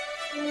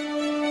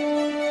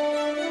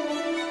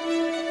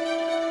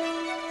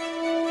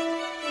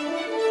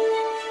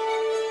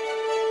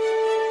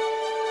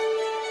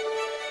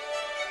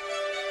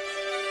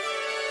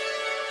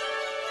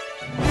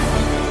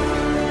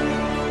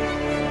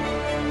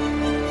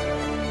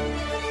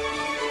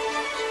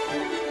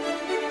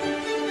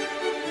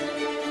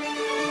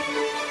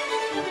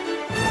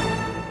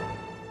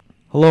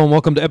Hello and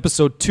welcome to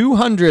episode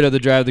 200 of the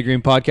Drive the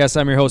Green podcast.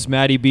 I'm your host,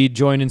 Matty B,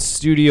 joined in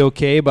Studio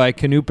K by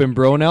Knoop and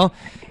Bronell.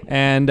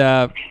 And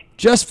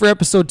just for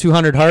episode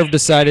 200, Harv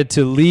decided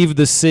to leave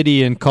the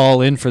city and call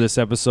in for this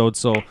episode.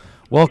 So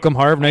welcome,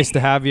 Harv. Nice to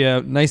have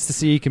you. Nice to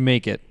see you can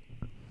make it.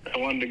 I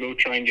wanted to go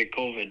try and get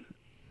COVID.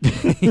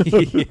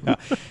 Yeah.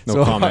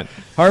 No comment.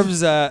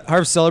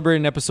 Harv's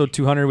celebrating episode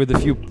 200 with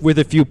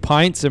a few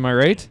pints. Am I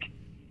right?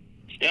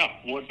 Yeah,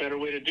 what better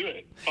way to do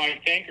it? 5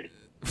 tankards.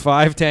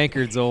 5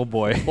 tankards, oh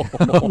boy.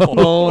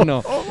 Oh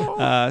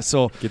no.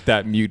 So Get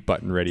that mute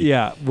button ready.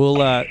 yeah, we'll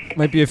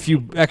might be a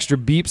few extra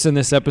beeps in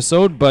this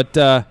episode, but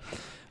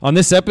on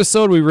this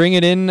episode we ring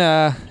it in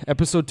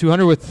episode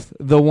 200 with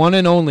the one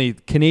and only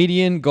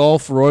Canadian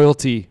golf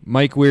royalty.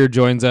 Mike Weir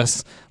joins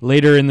us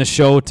later in the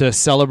show to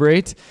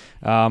celebrate.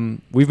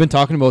 We've been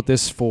talking about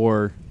this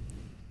for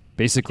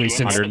basically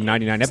since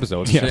 199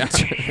 episodes. yeah,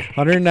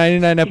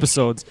 199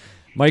 episodes.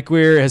 Mike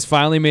Weir has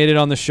finally made it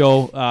on the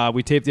show.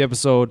 We taped the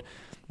episode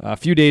a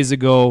few days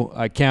ago.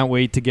 I can't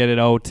wait to get it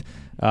out.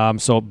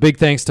 So big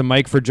thanks to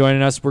Mike for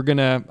joining us.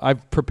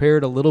 I've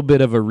prepared a little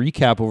bit of a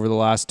recap over the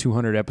last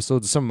 200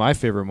 episodes, some of my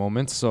favorite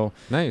moments. So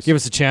Nice. give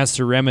us a chance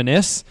to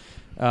reminisce.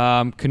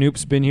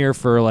 Knoop's been here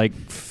for like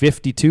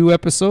 52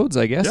 episodes,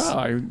 I guess,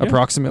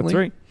 approximately. That's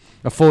right.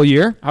 A full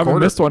year. I haven't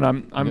missed one.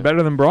 I'm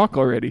better than Brock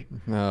already.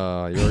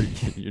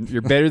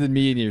 You're better than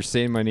me, and you're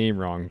saying my name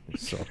wrong.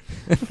 So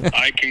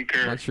I I'm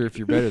concur. not sure if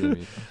you're better than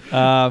me.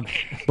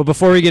 But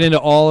before we get into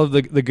all of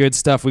the good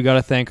stuff, we got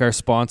to thank our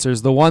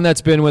sponsors. The one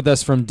that's been with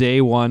us from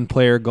day one,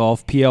 Player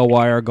Golf,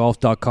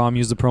 PLYRGolf.com.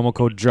 Use the promo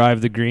code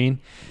DriveTheGreen.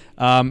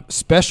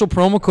 Special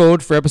promo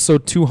code for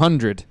episode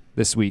 200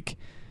 this week.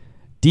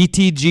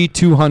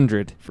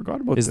 DTG200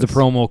 Forgot about is this. the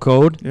promo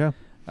code. Yeah.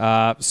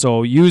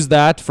 So use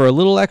that for a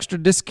little extra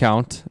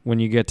discount when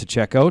you get to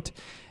checkout.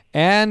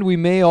 And we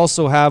may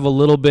also have a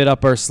little bit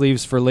up our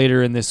sleeves for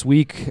later in this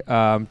week.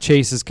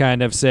 Chase has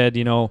kind of said,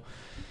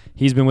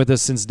 he's been with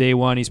us since day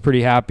one. He's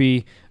pretty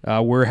happy.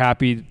 We're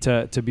happy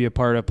to be a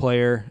part of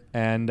Player.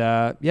 And,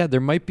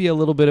 there might be a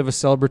little bit of a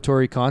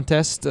celebratory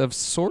contest of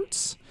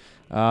sorts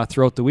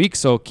throughout the week.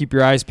 So keep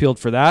your eyes peeled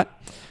for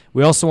that.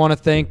 We also want to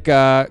thank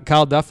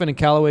Kyle Duffin and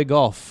Callaway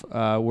Golf.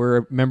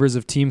 We're members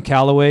of Team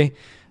Callaway.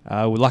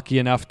 We're lucky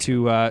enough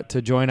to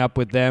join up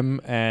with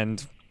them,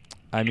 and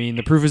I mean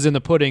the proof is in the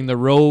pudding. The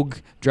Rogue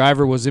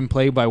driver was in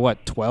play by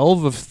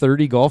 12 of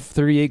 38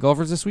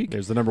 golfers this week.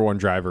 There's the number one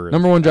driver.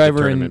 Number one at the driver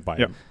tournament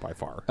in- by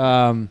far.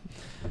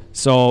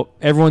 So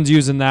everyone's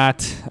using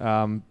that.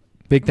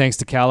 Big thanks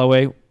to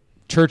Callaway,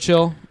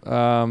 Churchill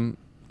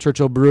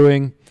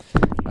Brewing.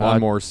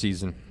 Lawnmower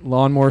season.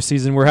 Lawnmower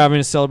season. We're having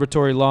a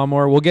celebratory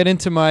lawnmower. We'll get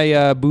into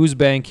my booze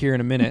bank here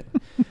in a minute,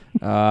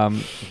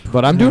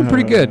 but I'm doing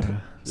pretty good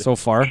so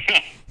far.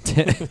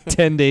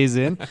 10 days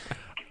in.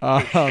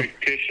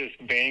 Fictitious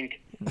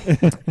bank.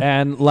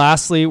 And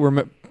lastly,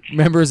 we're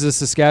members of the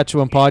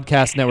Saskatchewan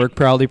Podcast Network,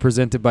 proudly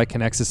presented by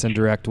Connexus and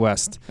Direct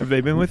West. Have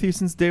they been with you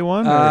since day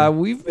one? or-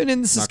 We've been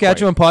in the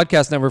Saskatchewan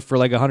Podcast Network for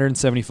like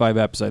 175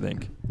 eps, I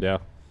think. Yeah.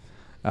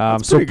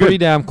 So pretty pretty good.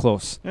 damn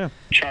close.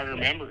 Charter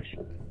members.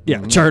 Yeah,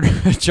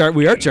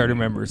 we are charter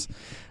members.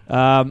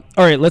 All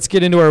right, let's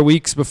get into our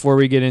weeks before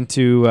we get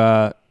into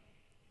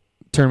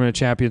Tournament of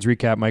Champions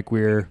recap. Mike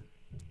Weir.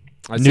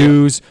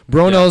 News.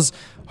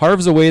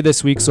 Harv's away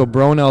this week, so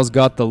Bronell's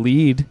got the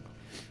lead.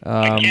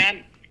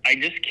 I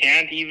just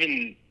can't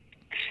even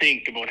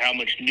think about how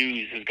much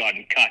news has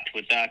gotten cut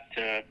with that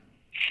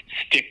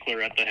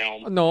stickler at the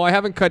helm. No, I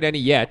haven't cut any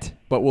yet,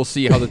 but we'll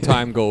see how the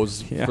time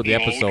goes Yeah. for the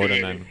episode,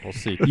 Okay. and then we'll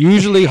see.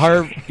 Usually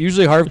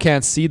Harv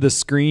can't see the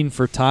screen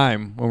for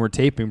time when we're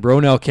taping.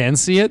 Bronell can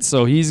see it,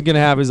 so he's gonna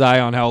have his eye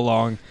on how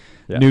long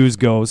news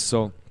goes.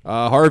 So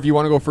Harv, you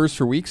want to go first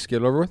for weeks?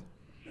 Get it over with.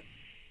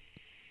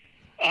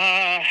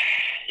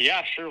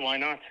 Yeah, sure, why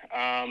not?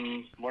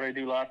 What did I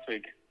do last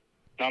week?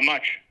 Not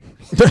much.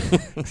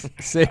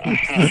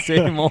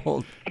 same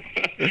old.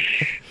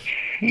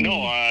 No,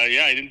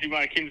 I didn't do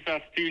my King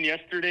Saskatoon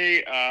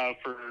yesterday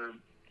for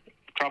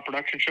crop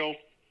production show.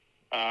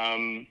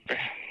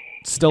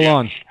 Still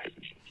on.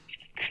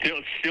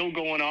 Still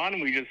going on.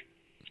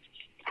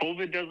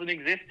 COVID doesn't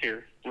exist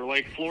here. We're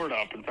like Florida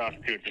up in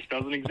Saskatoon. It just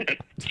doesn't exist.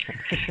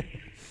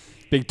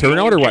 Big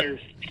turnout or what?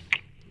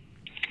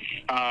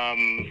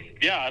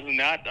 Other than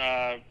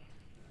that,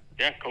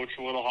 coached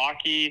a little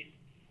hockey,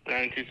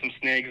 ran into some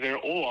snags there.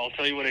 Oh, I'll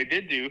tell you what I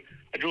did do.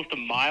 I drove to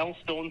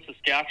Milestone,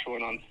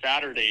 Saskatchewan on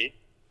Saturday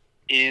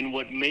in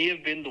what may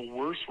have been the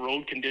worst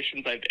road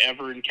conditions I've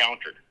ever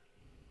encountered.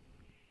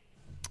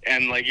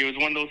 And, it was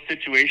one of those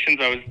situations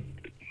I was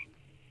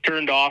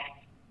turned off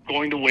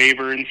going to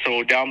Weyburn,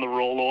 so down the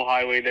Rollo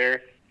Highway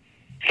there,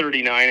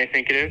 39, I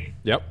think it is.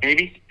 Yep.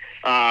 Maybe.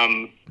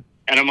 And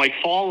I'm,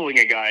 following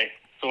a guy,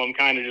 so I'm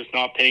kind of just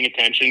not paying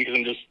attention because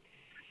I'm just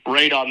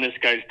right on this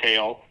guy's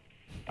tail.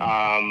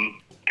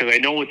 Because I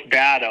know it's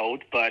bad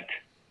out, but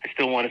I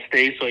still want to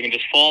stay so I can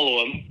just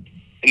follow him.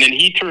 And then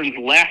he turns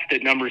left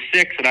at number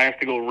 6, and I have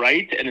to go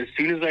right. And as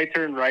soon as I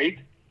turn right,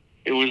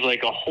 it was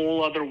like a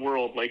whole other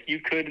world. You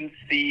couldn't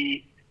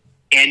see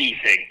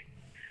anything.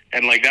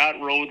 and like that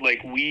road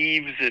like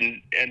weaves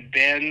and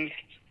bends,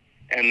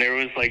 and there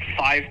was like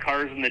 5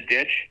 cars in the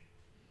ditch,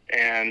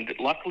 and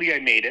luckily I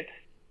made it,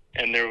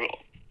 and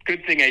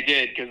good thing I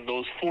did, because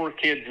those 4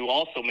 kids who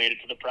also made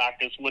it to the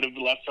practice would have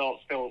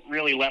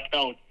really left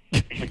out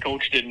if the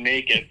coach didn't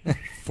make it.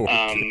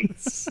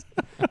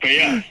 But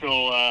yeah,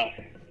 so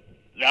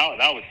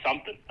that was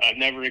something. I've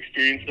never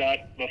experienced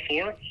that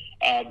before,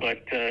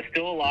 but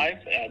still alive.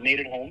 Made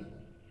it home,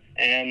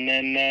 and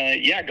then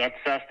got to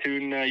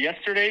Saskatoon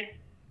yesterday.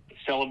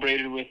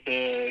 Celebrated with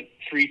 3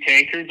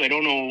 tankards. I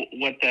don't know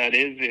what that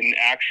is in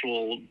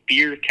actual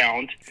beer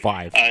count.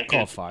 5.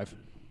 Call 5.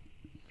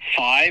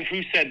 5?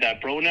 Who said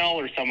that? Bronell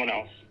or someone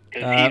else?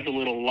 Because he's a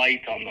little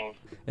light on those.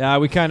 Yeah,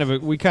 we kind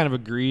of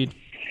agreed.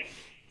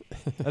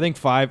 I think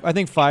 5. I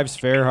think 5's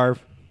fair, Harv.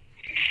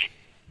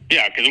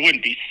 Yeah, because it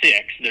wouldn't be 6.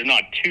 They're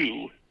not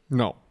 2.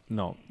 No,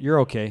 you're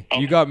okay.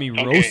 You got me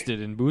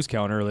roasted in booze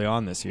count early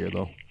on this year,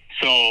 though.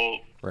 So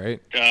right.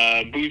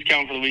 Booze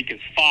count for the week is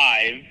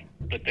 5,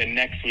 but then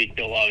next week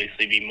there'll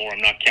obviously be more.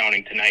 I'm not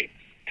counting tonight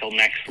till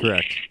next week.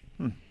 Correct.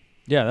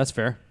 Yeah, that's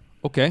fair.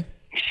 Okay.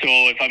 So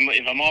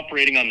if I'm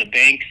operating on the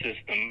bank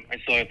system, I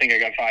think I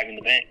got 5 in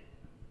the bank.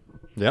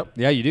 Yep.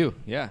 Yeah, you do.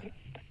 Yeah.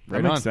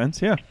 That makes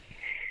sense. Yeah.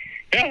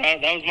 Yeah,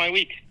 that was my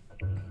week.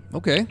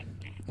 Okay.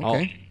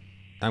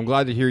 I'm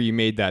glad to hear you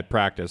made that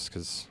practice,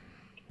 because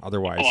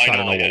otherwise I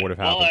don't know what would have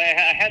happened. Well,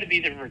 I had to be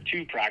there for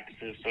 2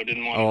 practices, so I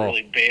didn't want to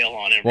really bail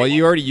on everyone. Well,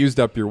 you already used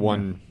up your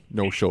one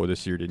no-show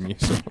this year, didn't you?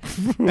 So.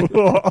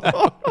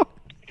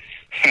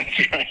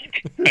 That's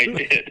right. I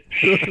did.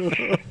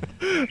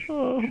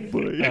 Oh,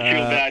 boy. I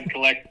feel bad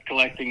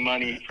collecting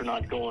money for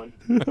not going.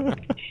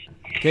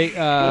 Okay,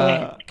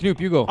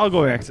 Knoop, you go. I'll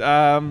go next.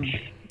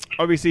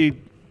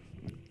 Obviously,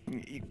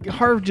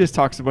 Harv just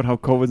talks about how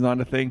COVID's not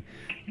a thing.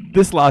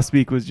 This last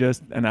week was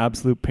just an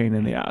absolute pain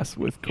in the ass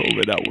with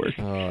COVID at work.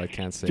 Oh, I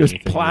can't say just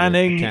anything.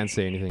 Planning. I can't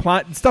say anything.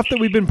 Stuff that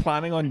we've been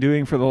planning on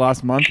doing for the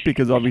last month,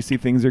 because obviously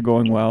things are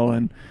going well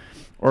and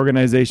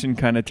organization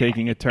kind of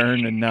taking a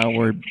turn, and now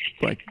we're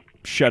like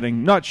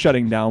not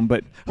shutting down,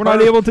 but we're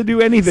not able to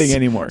do anything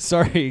anymore.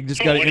 Sorry,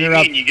 just got to what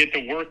interrupt. Do you mean? You get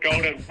to work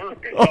out at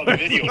work. I saw the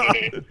video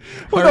today.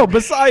 Well, no,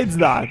 besides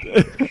that.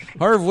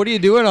 Harv, what are you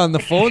doing on the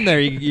phone there?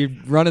 You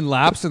running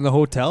laps in the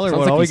hotel, or Sounds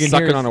what? like All we he's can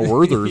hear sucking is on a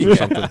Werther's or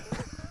something.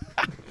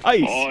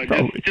 Ice,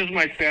 just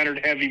my standard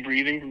heavy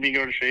breathing from being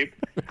out of shape.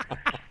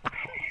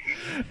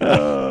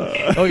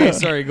 Okay,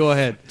 sorry, go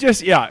ahead.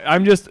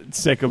 I'm just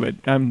sick of it.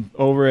 I'm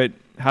over it,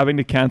 having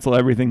to cancel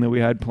everything that we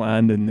had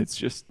planned, and it's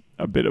just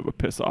a bit of a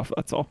piss off,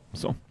 that's all.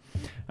 So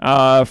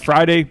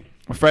Friday,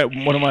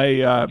 one of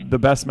my the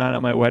best man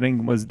at my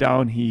wedding was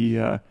down.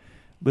 He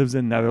lives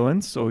in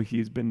Netherlands, so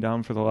he's been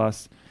down for the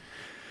last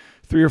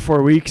 3 or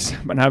 4 weeks,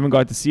 but I haven't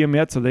got to see him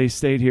yet. So they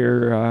stayed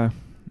here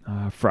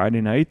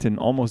Friday night and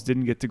almost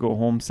didn't get to go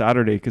home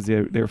Saturday because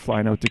they were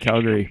flying out to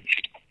Calgary.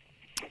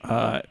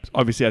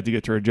 Obviously, I had to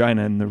get to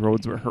Regina, and the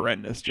roads were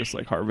horrendous, just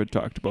like Harvard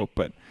talked about,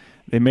 but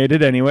they made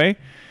it anyway.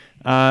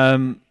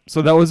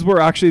 So those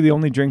were actually the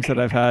only drinks that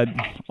I've had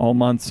all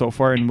month so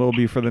far, and will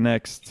be for the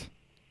next,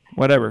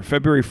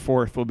 February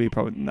 4th will be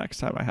probably the next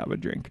time I have a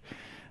drink.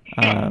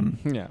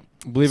 Yeah,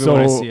 believe it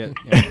when I see it.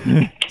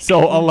 Yeah.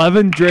 So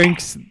 11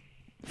 drinks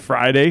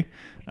Friday,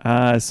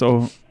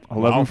 so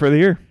 11 for the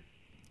year.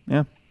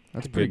 Yeah.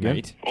 That's pretty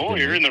good. Oh,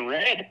 you're in the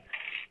red.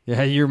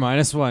 Yeah, you're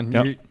 -1.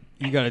 Yep.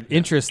 You got an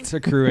interest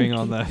accruing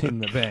in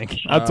the bank.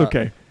 That's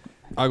okay.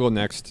 I'll go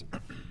next.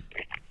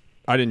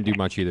 I didn't do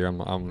much either. I'm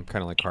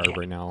kind of like Harv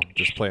right now,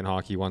 just playing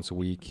hockey once a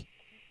week.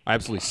 I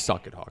absolutely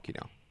suck at hockey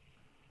now.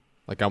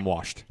 Like, I'm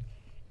washed.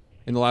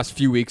 In the last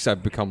few weeks,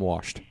 I've become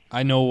washed.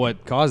 I know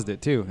what caused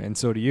it too, and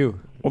so do you.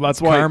 Well,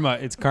 that's why karma.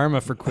 It's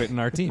karma for quitting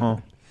our team.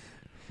 Oh.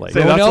 Like,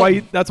 so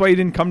that's why you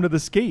didn't come to the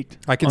skate.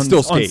 I can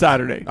still skate on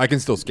Saturday. I can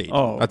still skate.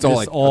 Oh, that's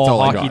all.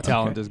 All I hockey got.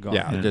 talent is gone.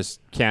 Yeah,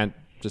 just can't.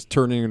 Just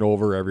turning it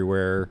over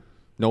everywhere.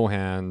 No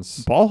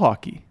hands. Ball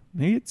hockey.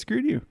 Maybe it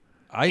screwed you.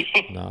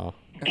 No.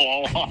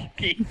 Ball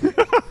hockey.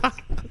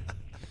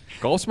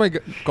 Golf's my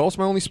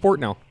only sport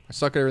now. I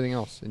suck at everything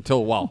else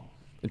until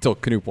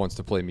Knoop wants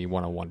to play me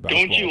one-on-one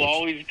basketball. Don't you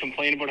always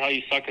complain about how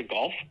you suck at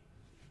golf?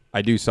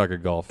 I do suck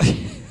at golf.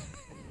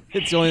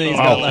 It's the only thing he's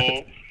got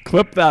left.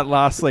 Clip that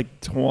last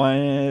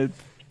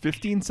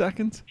 15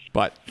 seconds.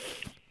 But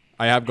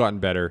I have gotten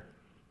better,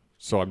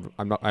 so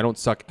I don't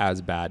suck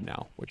as bad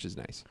now, which is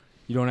nice.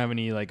 You don't have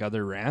any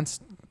other rants?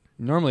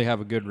 You normally have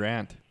a good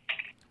rant.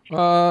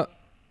 Well,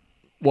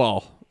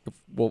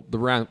 the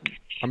rant.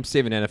 I'm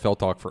saving NFL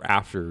talk for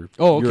after.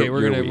 Oh, okay.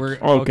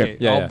 Okay.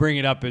 Yeah, I'll bring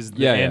it up as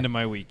the end of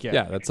my week. Yeah.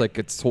 Yeah, that's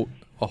it's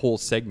a whole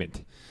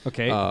segment.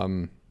 Okay.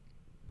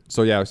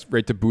 So yeah, it's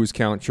right to booze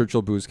count.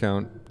 Churchill booze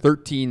count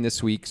 13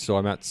 this week, so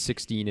I'm at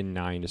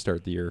 16-9 to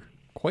start the year.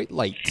 Quite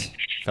light,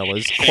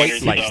 fellas.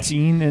 Quite light.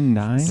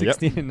 16-9.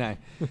 16-9.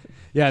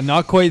 Yeah,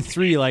 not quite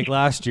 3 like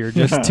last year,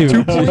 just 2.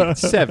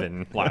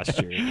 2.7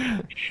 last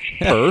year.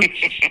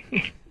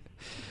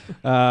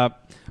 All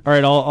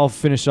right, I'll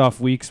finish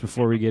off weeks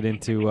before we get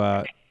into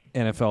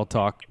NFL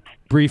talk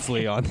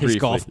briefly on this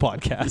golf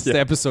podcast,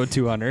 episode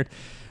 200. It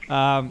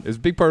was a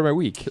big part of my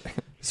week.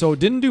 So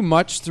didn't do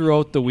much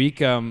throughout the week.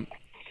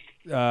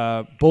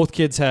 Both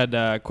kids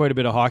had quite a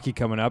bit of hockey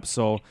coming up.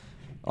 So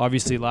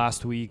obviously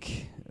last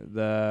week,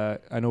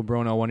 I know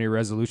Brono, one of your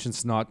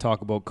resolutions to not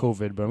talk about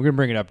COVID, but I'm going to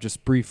bring it up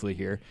just briefly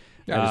here.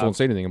 Yeah, I just won't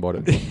say anything about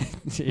it.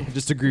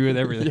 Just agree with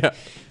everything.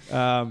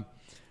 Yeah.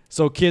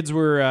 So kids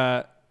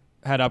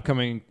had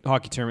upcoming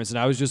hockey tournaments, and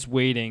I was just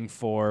waiting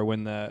for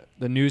when the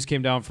news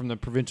came down from the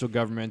provincial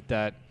government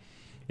that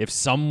if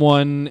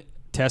someone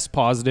tests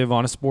positive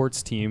on a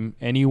sports team,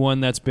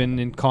 anyone that's been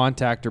in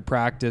contact or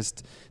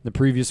practiced in the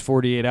previous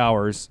 48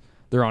 hours,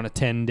 they're on a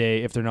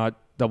 10-day, if they're not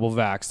double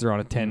vaxxed, they're on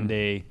a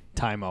 10-day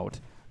timeout,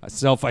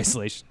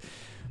 self-isolation.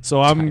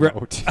 So I'm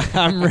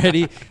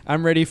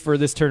ready for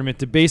this tournament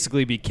to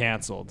basically be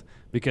canceled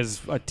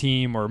because a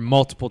team or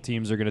multiple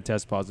teams are going to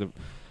test positive.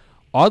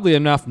 Oddly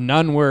enough,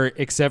 none were,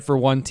 except for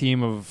one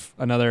team of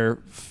another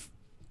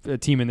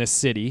team in this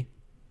city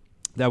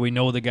that we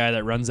know the guy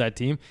that runs that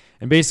team.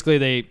 And basically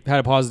they had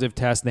a positive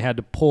test and they had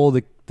to pull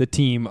the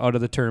team out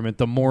of the tournament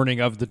the morning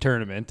of the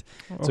tournament.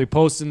 So he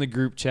posts in the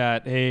group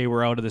chat, hey,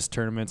 we're out of this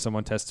tournament.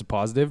 Someone tested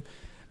positive.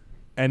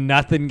 And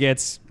nothing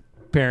gets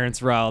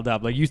parents riled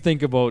up. Like you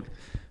think about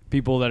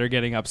people that are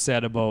getting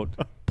upset about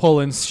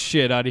pulling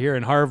shit out of here.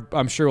 And Harv,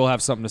 I'm sure we'll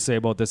have something to say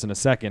about this in a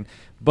second.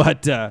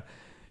 But,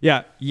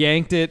 yeah,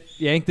 yanked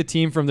the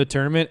team from the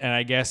tournament, and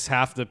I guess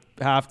half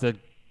the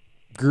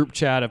group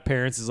chat of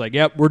parents is like,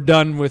 "Yep, we're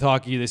done with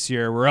hockey this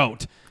year. We're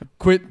out.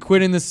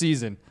 Quitting the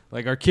season.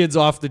 Like our kids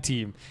off the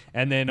team."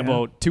 And then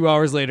about 2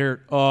 hours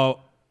later,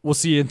 we'll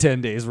see you in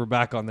 10 days. We're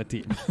back on the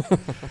team.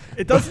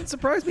 It doesn't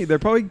surprise me. They're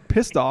probably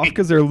pissed off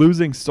because they're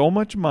losing so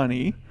much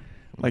money.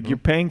 Like you're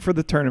paying for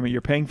the tournament,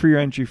 you're paying for your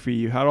entry fee.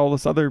 You had all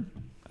this other,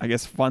 I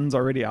guess, funds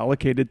already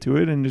allocated to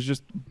it, and it's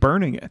just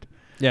burning it.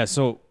 Yeah.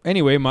 So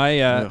anyway,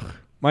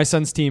 my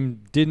son's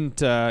team didn't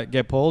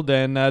get pulled,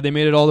 and they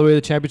made it all the way to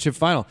the championship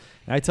final.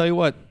 And I tell you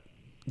what,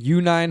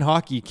 U9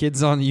 hockey,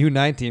 kids on the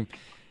U9 team,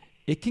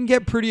 it can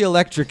get pretty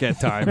electric at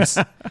times,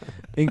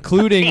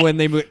 including when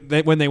they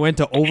went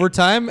to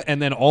overtime,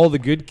 and then all the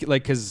good,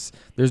 because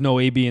there's no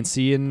A, B, and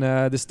C in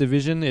this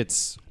division.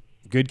 It's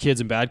good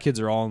kids and bad kids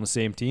are all on the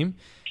same team,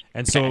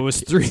 and so it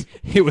was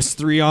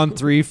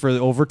 3-on-3 for the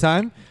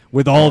overtime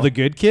with all the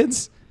good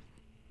kids.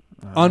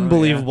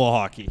 Unbelievable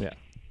hockey. Yeah.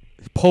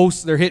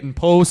 Posts, they're hitting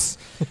posts.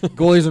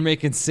 Goalies are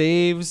making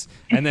saves,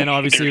 and then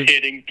obviously they're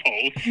hitting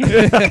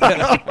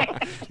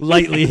posts.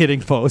 lightly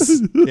hitting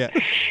posts.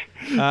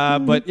 Yeah,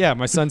 but yeah,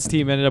 my son's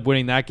team ended up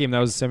winning that game. That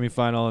was a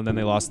semifinal, and then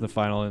they lost in the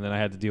final, and then I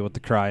had to deal with the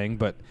crying.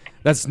 But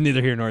that's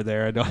neither here nor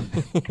there. I don't.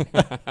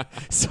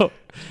 So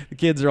the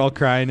kids are all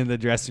crying in the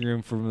dressing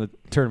room from the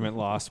tournament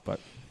loss.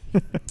 But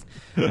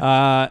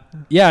yeah,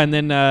 and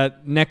then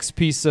next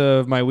piece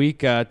of my week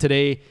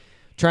today.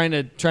 Trying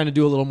to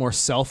do a little more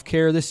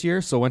self-care this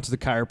year. So I went to the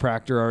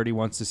chiropractor already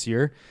once this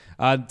year.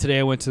 Today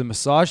I went to the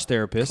massage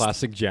therapist.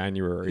 Classic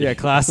January. Yeah,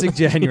 classic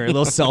January. A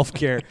little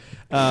self-care.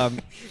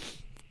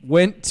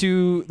 Went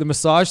to the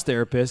massage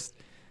therapist.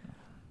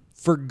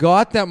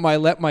 Forgot that I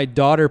let my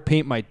daughter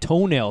paint my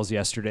toenails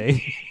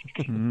yesterday.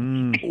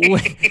 Went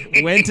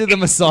to the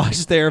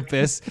massage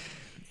therapist.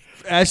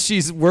 As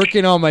she's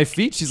working on my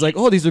feet, she's like,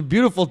 "Oh, these are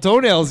beautiful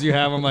toenails you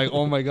have." I'm like,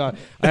 "Oh my God,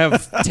 I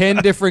have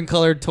 10 different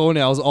colored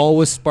toenails, all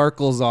with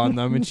sparkles on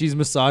them," and she's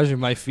massaging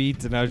my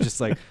feet, and I was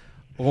just like,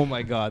 "Oh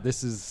my God,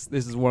 this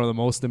is one of the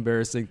most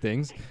embarrassing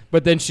things."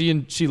 But then she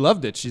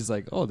loved it. She's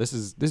like, "Oh, this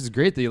is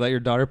great that you let your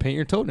daughter paint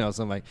your toenails."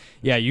 I'm like,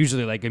 "Yeah,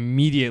 usually like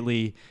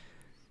immediately."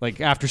 Like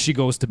after she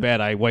goes to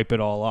bed, I wipe it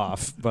all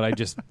off. But I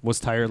just was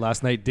tired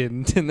last night,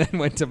 didn't, and then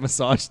went to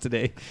massage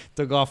today.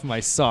 Took off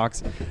my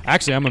socks.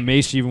 Actually, I'm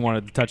amazed she even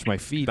wanted to touch my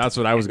feet. That's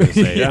what I was going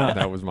to say. Yeah.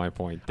 That was my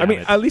point. I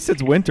mean, at least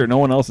it's winter. No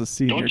one else is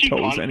seeing Don't your you toes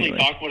constantly anyway.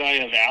 talk about I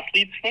have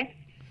athlete's foot?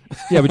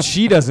 Yeah, but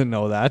she doesn't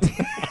know that.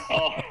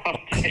 Oh,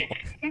 okay.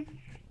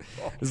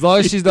 As long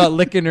as she's not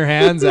licking her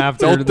hands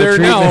after Out the there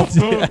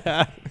treatment.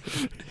 now.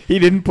 He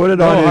didn't put it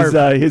No,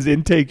 on his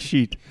intake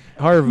sheet.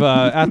 Harv,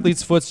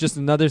 athlete's foot's just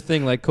another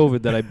thing like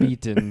COVID that I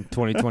beat in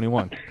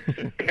 2021.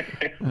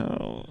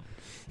 Oh.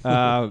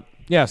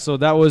 Yeah, so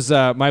that was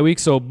my week.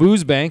 So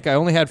Booze Bank, I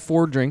only had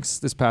 4 drinks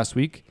this past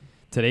week.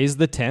 Today's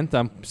the 10th.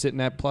 I'm sitting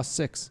at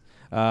 +6.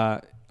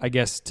 I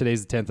guess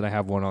today's the 10th, and I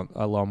have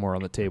a lot more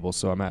on the table,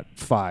 so I'm at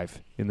 5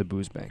 in the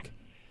Booze Bank.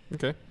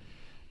 Okay.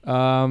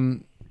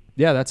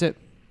 Yeah, that's it.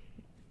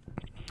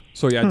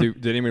 So yeah,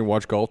 did anyone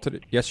watch golf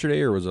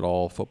yesterday, or was it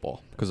all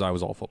football? Because I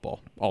was all football.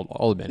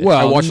 I'll admit it. Well,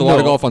 I watched a lot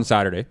of no. golf on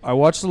Saturday. I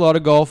watched a lot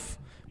of golf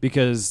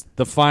because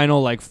the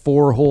final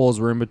 4 holes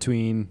were in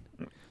between.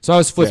 So I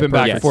was flipping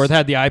back and yes. forth.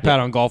 Had the iPad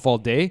on golf all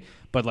day,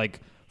 but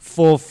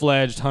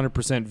full-fledged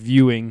 100%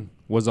 viewing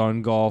was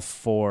on golf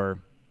for,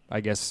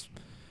 I guess,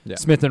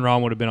 Smith and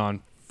Ron would have been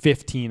on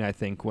 15, I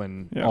think,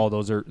 when all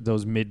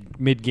those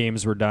mid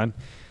games were done.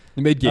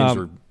 The mid games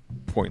were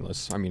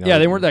pointless. I mean,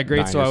 they weren't that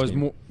great, so I was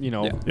more,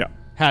 Yeah.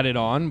 had it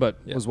on, but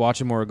was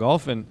watching more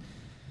golf. And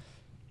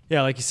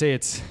yeah, like you say,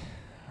 it's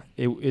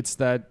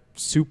that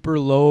super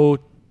low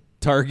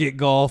target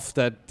golf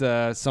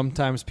that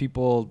sometimes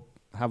people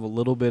have a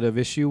little bit of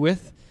issue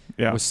with.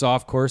 Yeah. with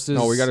soft courses.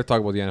 No, we got to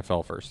talk about the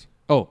NFL first.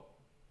 Oh,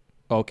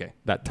 okay.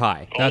 That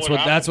tie. Oh, That's what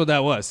what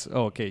that was.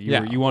 Oh, okay.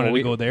 Yeah. You wanted Well,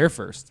 to go there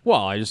first.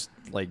 Well, I just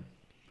like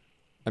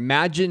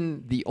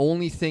imagine the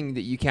only thing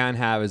that you can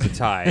have is a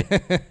tie,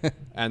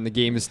 and the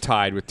game is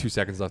tied with 2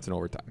 seconds left in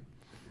overtime.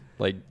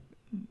 Like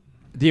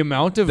The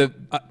amount of the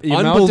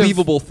amount of-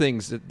 unbelievable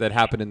things that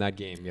happened in that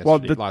game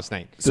last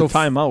night. The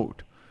timeout.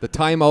 The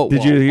timeout.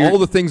 Did you hear- all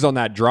the things on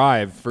that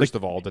drive? First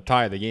of all, to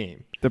tie the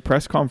game. The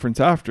press conference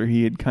after,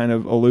 he had kind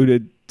of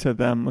alluded to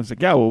them. Was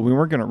like, yeah, well, we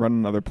weren't going to run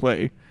another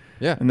play.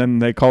 Yeah. And then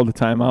they called a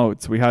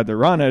timeout, so we had to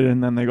run it,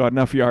 and then they got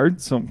enough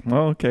yards. So,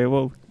 well, okay,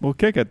 we'll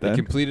kick it They then.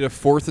 completed a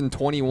 4th and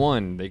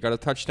 21. They got a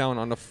touchdown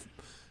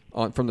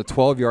from the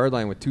 12-yard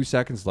line with 2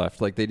 seconds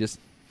left. Like they just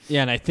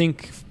Yeah, and I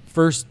think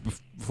first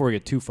before we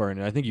get too far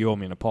into it, I think you owe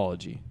me an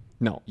apology.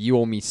 no. You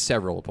owe me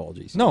several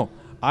apologies. No,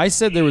 I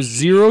said there was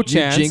zero you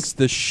chance. jinxed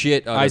the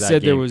shit out I of that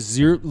said there game. was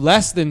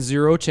less than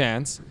zero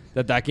chance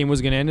that game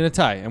was going to end in a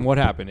tie. And what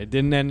happened? It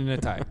didn't end in a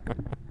tie.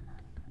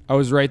 I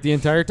was right the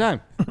entire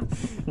time.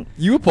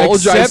 You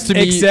apologized to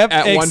me except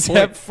at one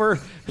point. for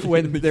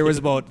when there was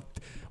about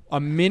a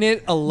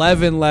minute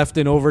 11 left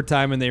in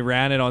overtime and they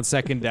ran it on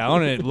second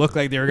down and it looked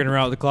like they were going to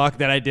run out the clock.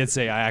 Then I did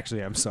say, I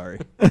actually am sorry.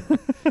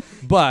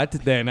 But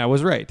then I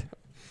was right.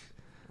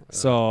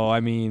 So,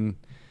 I mean.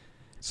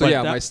 So but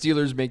yeah, that- my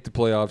Steelers make the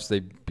playoffs. They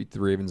beat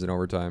the Ravens in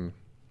overtime.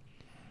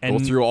 and,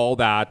 Go through all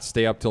that,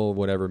 stay up till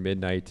whatever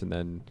midnight, and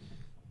then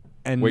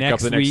and wake up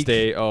next the next week,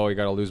 day. Oh, you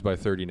got to lose by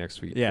 30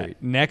 next week. Yeah,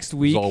 Great. next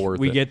week all worth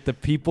we it. get the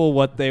people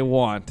what they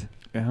want.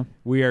 Yeah.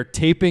 We are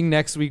taping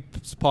next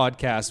week's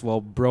podcast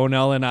while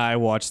Bronell and I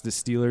watch the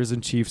Steelers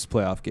and Chiefs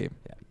playoff game.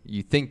 Yeah.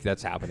 You think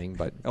that's happening,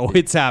 but Oh,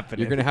 it's happening.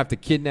 you're gonna have to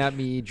kidnap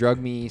me, drug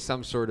me,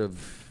 some sort of.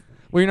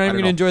 Well, you're not I even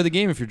don't going to know. enjoy the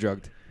game if you're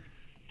drugged.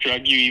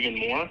 Drug you even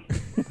more?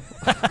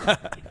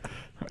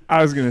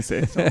 I was going to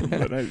say something,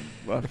 but I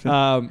left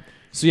it.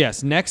 So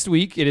yes, next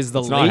week it is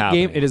the It's not late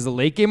game. happening. It is the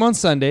late game on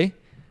Sunday.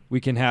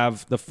 We can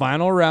have the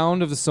final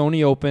round of the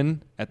Sony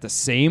Open at the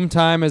same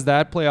time as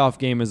that playoff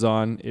game is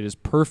on. It is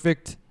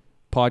perfect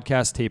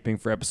podcast taping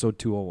for episode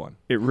 201.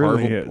 It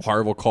really Harv is.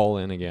 Harv will call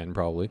in again,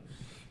 probably.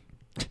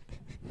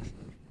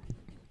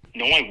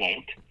 No, I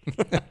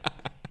won't.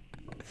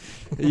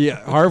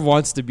 Yeah, Harv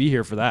wants to be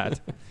here for that.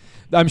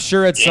 I'm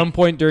sure at some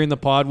point during the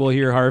pod we'll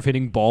hear Harv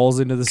hitting balls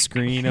into the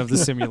screen of the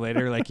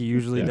simulator like he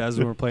usually does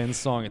when we're playing the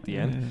song at the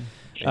end.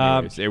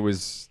 Anyways, it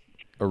was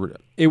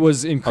It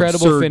was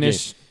incredible Absurd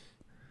finish,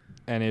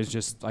 and it was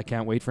just I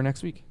can't wait for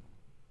next week.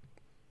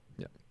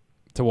 Yeah.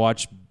 To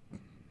watch.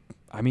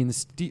 I mean, the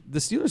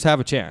Steelers have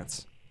a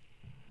chance.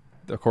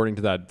 according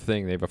to that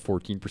thing, they have a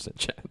 14%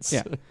 chance.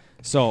 Yeah.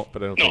 So,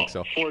 But I don't No, think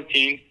so.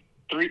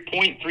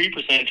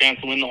 3.3% chance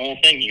to win the whole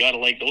thing. You got to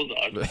like those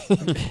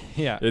odds.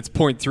 yeah. It's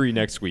 0.3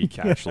 next week,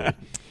 actually.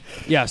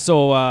 Yeah.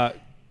 So,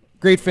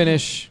 great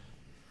finish.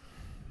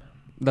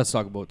 Let's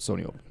talk about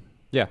Sony Open.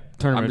 Yeah.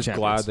 Tournament I'm just of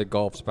glad Champions. that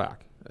golf's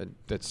back.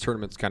 This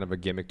tournament's kind of a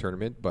gimmick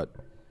tournament, but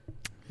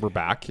we're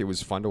back. It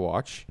was fun to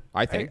watch,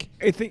 I think.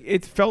 I think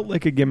it felt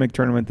like a gimmick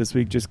tournament this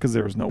week just because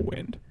there was no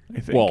wind. I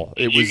think. Well,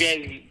 it was.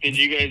 Did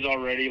you guys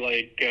already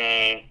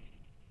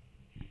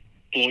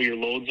blow your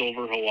loads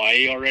over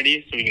Hawaii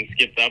already, so we can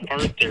skip that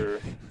part? Or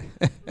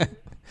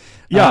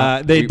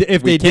yeah,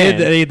 If we they did,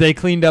 can. they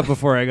cleaned up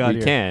before I got we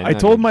here. can. I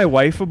told my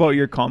wife about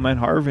your comment,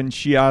 Harv, and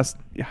she asked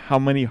how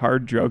many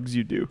hard drugs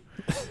you do,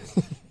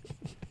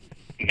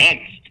 none.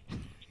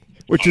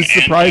 which is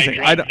I'm surprising.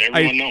 anti-drugs,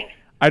 everyone knows.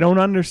 I don't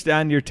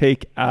understand your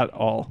take at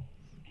all.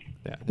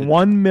 Yeah.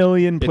 1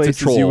 million It's a places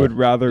troll. you would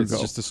rather it's go.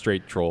 just a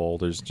straight troll.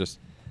 There's just.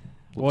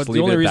 Well, let's the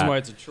leave only it at reason that. why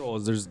it's a troll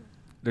is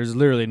there's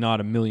literally not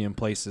a million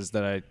places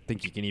that I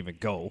think you can even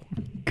go.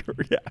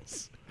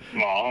 Yes.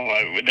 Well,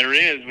 there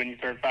is when you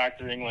start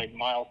factoring like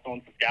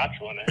Milestone,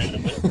 Saskatchewan ahead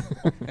of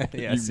it.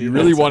 Yeah, You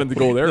really wanted to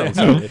go there on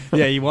Saturday.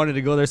 Yeah, you wanted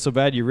to go there so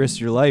bad you risked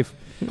your life.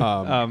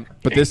 But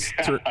this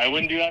I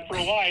wouldn't do that for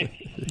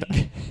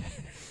Hawaii.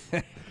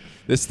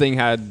 this thing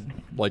had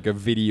like a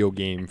video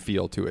game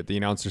feel to it. The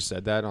announcer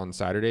said that on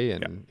Saturday,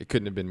 and it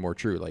couldn't have been more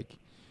true. Like,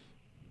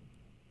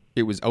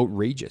 it was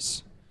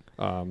outrageous.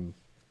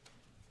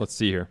 Let's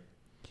see here.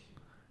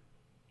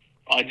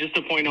 Just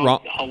to point out,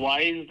 Ro-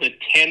 Hawaii is the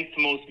 10th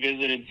most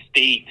visited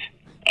state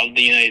of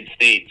the United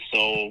States,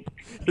 so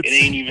it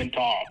ain't even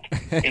top in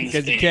the Because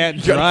you state.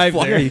 can't drive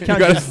there. You can't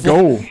gotta just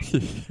go.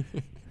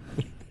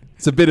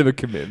 It's a bit of a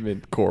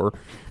commitment, Core.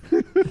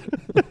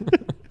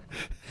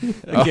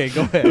 Okay,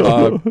 go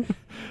ahead.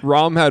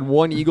 Rom had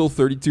 1 eagle,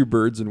 32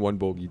 birds, and 1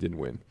 bogey. Didn't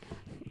win.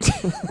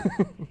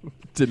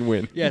 Didn't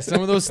win. Yeah,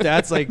 some of those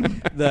stats, like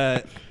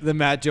the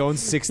Matt Jones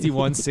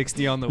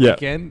 61-60 on the Yeah.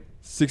 weekend.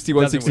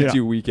 61-62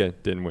 win.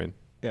 weekend. Didn't win.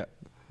 Yeah.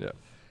 Yeah.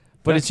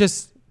 But it's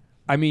just,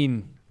 I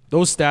mean,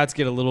 those stats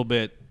get a little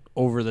bit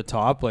over the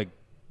top, like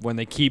when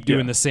they keep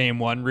doing the same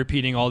one,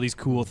 repeating all these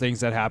cool things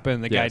that happen,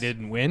 and the guy Yes.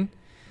 didn't win.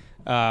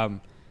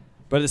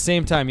 But at the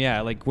same time,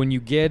 yeah, like when you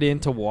get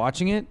into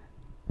watching it,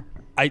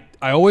 I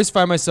always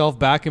find myself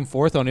back and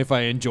forth on if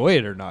I enjoy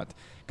it or not,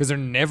 because they're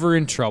never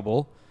in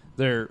trouble.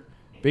 They're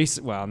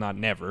well, not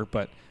never,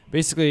 but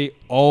basically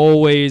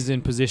always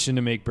in position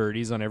to make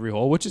birdies on every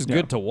hole, which is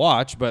good to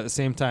watch, but at the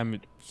same time,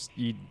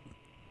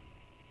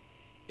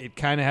 it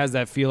kind of has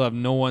that feel of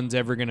no one's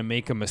ever going to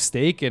make a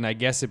mistake. And I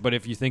guess but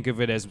if you think of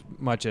it as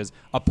much as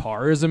a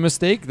par is a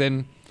mistake,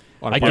 then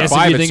On I a par guess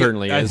five, if you it think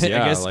certainly is. I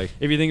Yeah, guess like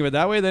if you think of it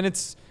that way, then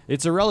it's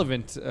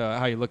irrelevant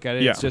how you look at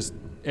it. Yeah. It's just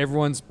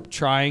everyone's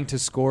trying to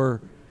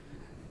score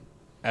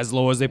as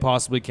low as they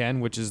possibly can,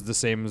 which is the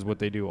same as what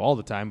they do all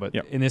the time. But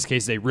Yep. in this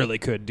case, they really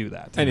could do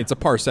that. and it's a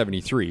par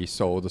 73,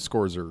 so the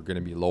scores are going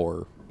to be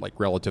lower, like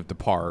relative to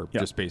par, Yeah.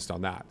 just based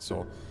on that.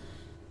 So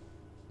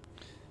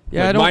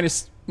yeah, like I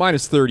don't.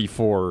 minus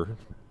 34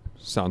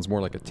 sounds more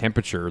like a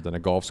temperature than a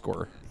golf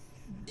score.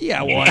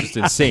 Yeah, well, It's just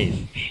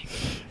insane.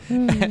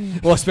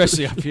 well,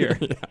 especially up here,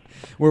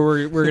 where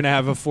we're gonna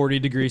have a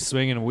 40-degree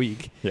swing in a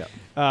week. Yeah.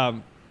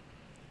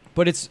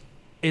 But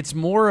it's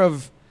more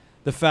of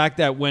the fact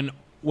that when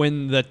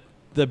the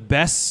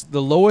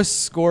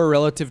lowest score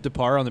relative to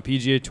par on the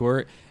PGA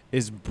Tour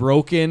is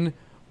broken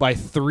by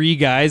 3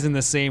 guys in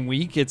the same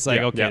week, it's like,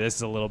 Yeah. okay, Yeah. this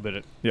is a little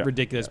bit Yeah.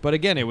 ridiculous. But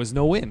again, it was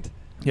no wind.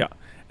 Yeah.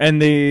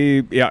 And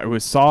it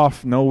was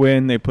soft, no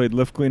wind. They played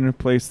lift cleaner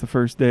place the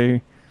first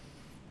day.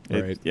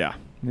 Right. Yeah.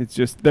 It's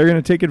just they're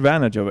going to take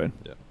advantage of it.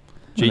 Yeah.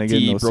 when they get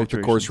in JT those broke the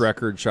course situations.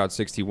 record, shot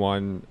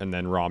 61, and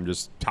then Rahm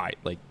just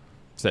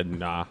said,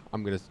 nah,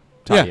 I'm going to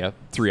tie Yeah. you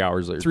 3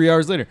 hours later. 3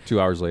 hours later. 2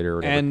 hours later or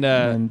whatever. And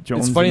then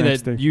Jones it's the funny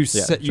next that day. you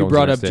Yeah, you Jones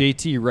brought the up next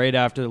day. JT right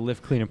after the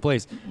lift clean in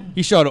place.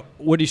 He shot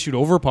what did he shoot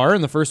over par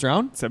in the first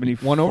round?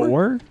 74? One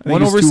over? I think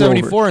One it was over 2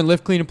 74 and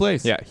lift clean in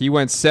place. yeah, he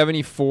went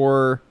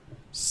 74,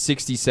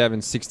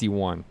 67,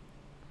 61.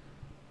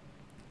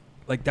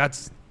 Like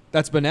that's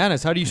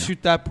bananas. How do you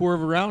shoot that poor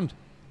of a round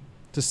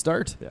to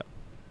start? Yeah.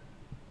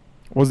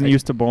 Wasn't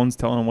used to Bones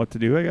telling him what to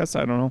do, I guess.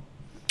 I don't know.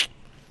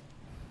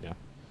 Yeah.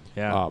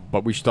 Yeah.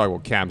 But we should talk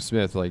about Cam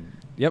Smith. Like,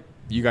 Yep.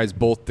 you guys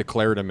both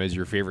declared him as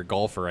your favorite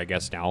golfer, I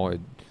guess, now. You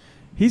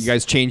He's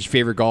guys changed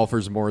favorite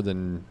golfers more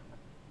than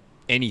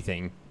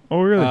anything.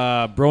 Oh, really?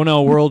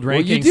 Bronell World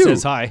Well, you Rankings do.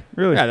 says hi.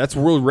 really? Yeah, that's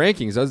world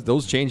rankings.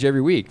 Those change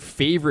every week.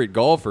 Favorite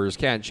golfers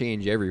can't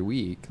change every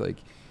week. Like,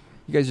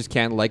 you guys just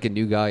can't like a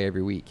new guy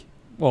every week.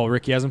 Well,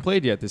 Ricky hasn't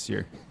played yet this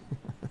year.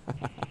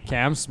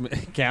 Cam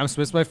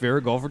Smith's my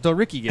favorite golfer until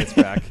Ricky gets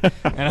back,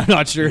 and I'm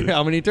not sure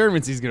how many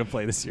tournaments he's going to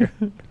play this year.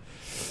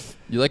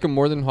 You like him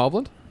more than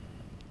Hovland?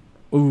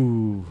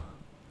 Ooh,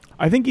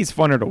 I think he's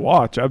funner to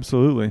watch.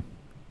 Absolutely.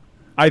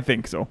 I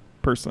think so,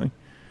 personally.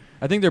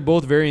 I think they're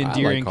both very I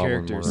endearing like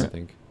Hovland characters. more, I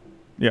think.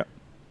 Yeah.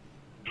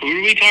 Who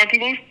are we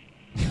talking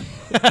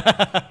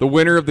about? The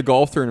winner of the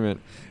golf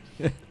tournament.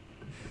 Who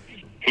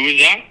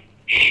is that?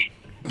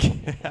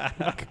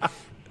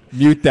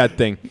 Mute that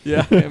thing.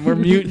 Yeah, and we're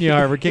muting you.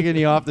 We're kicking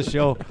you off the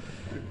show.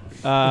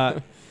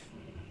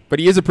 But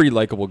he is a pretty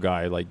likable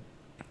guy. Like,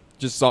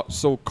 just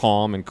so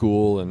calm and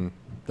cool, and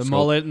The so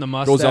mullet and the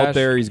mustache. goes out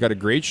there. He's got a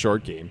great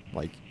short game.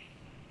 Like,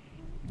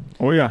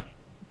 Oh, yeah.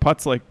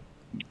 Putts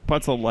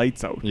the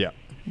lights out. yeah,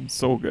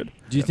 So good.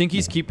 Do you think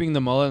he's keeping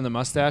the mullet and the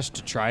mustache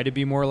to try to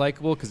be more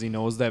likable because he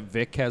knows that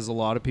Vic has a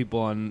lot of people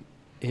on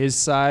his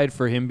side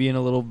for him being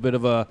a little bit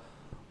of a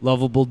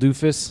lovable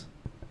doofus?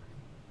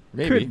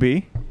 maybe Could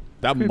be.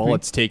 that Could be.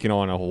 mullet's taken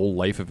on a whole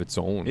life of its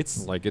own.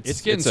 It's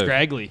it's getting a-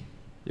 scraggly.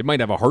 It might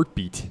have a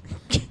heartbeat.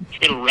 It's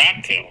got a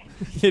rat tail.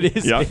 It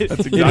is. Yeah, it-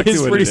 that's it exactly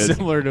is what pretty it is.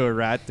 similar to a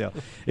rat tail.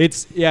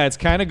 It's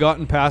kind of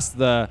gotten past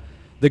the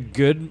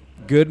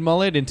good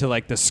mullet into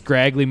like the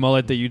scraggly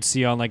mullet that you'd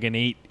see on like an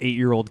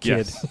 8-year-old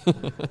kid. Yes.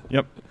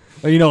 Yep.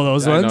 Oh, you know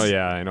those I ones? know,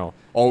 yeah, I know.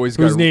 Always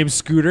Whose got name's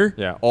Scooter?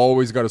 Yeah,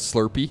 always got a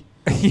Slurpee.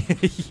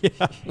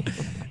 Yeah.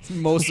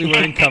 Mostly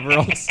wearing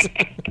coveralls.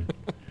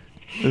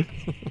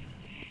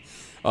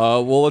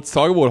 Well, let's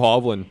talk about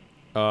Hovland.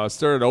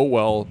 Started out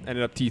well,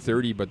 ended up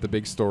T30, but the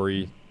big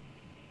story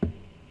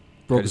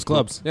Broke got his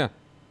clubs. Yeah,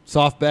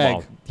 Soft bag.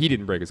 well, he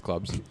didn't break his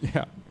clubs.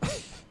 Yeah.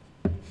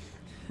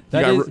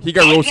 He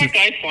got How's roasted. that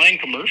guy flying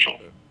commercial?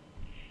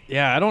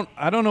 Yeah,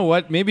 I don't know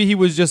what. Maybe he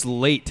was just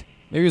late.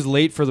 Maybe he was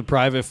late for the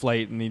private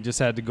flight and he just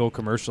had to go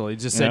commercial. He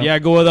just said, Yeah. "Yeah,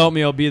 go without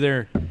me. I'll be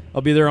there.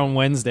 I'll be there on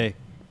Wednesday."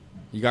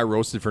 He got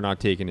roasted for not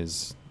taking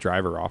his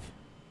driver off.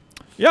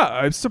 Yeah,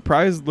 I was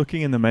surprised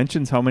looking in the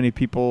mentions how many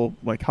people,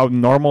 like how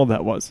normal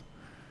that was.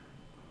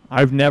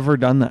 I've never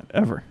done that,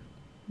 ever.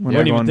 When I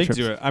I didn't go even on think trips.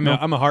 to it.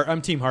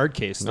 I'm team hard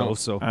case No. though.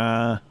 So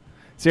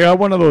See, I have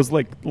one of those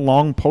like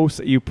long posts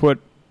that you put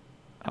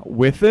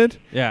with it.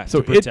 yeah. So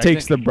to it protect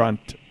takes the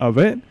brunt of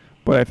it,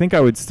 but I think I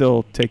would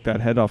still take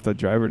that head off the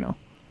driver now.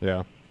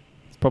 Yeah.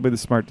 It's probably the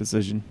smart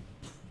decision.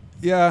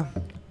 Yeah.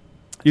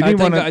 You I didn't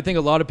think, want I think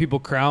a lot of people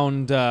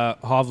crowned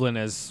Hovland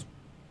as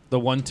the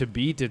one to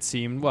beat. It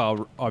seemed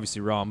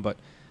obviously wrong, but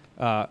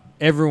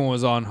everyone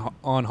was on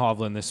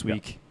Hovland this Yeah.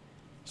 week.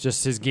 It's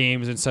just his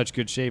game's in such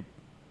good shape.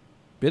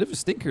 Bit of a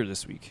stinker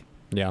this week.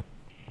 Yeah.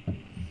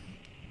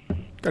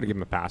 Got to give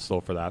him a pass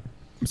though for that.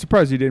 I'm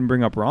surprised you didn't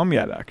bring up Rahm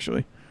yet.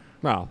 Actually,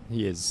 Well,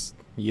 he is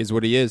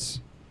what he is.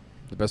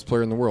 The best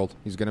player in the world.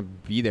 He's going to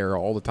be there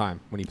all the time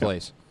when he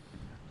plays.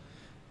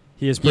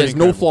 He is He pretty has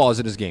no incredible. flaws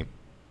in his game.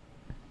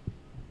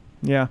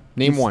 yeah.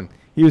 Name He's- one.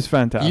 He was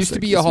fantastic. He used to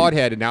be a this week.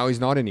 hothead, and now he's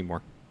not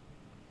anymore.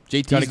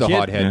 JT's the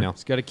hothead now.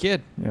 He's got a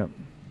kid. Yeah.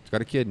 He's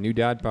got a kid. New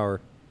dad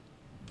power.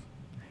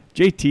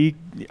 JT,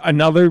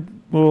 another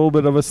little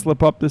bit of a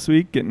slip up this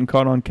week, getting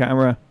caught on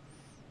camera,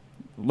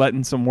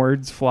 letting some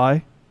words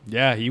fly.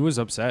 Yeah, he was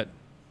upset.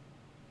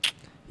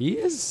 He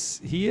is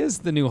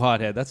the new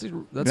hothead. That's a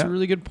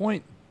really good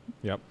point.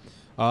 Yep.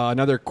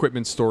 Another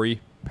equipment story.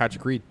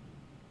 Patrick Reed,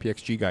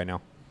 PXG guy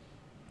now.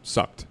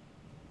 Sucked.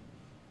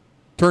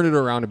 Turned it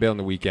around a bit on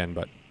the weekend,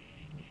 but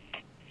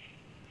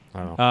I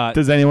don't know.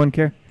 Does anyone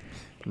care?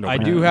 No, I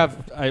do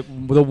have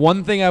the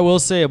one thing I will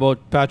say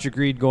about Patrick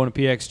Reed going to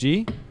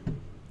PXG.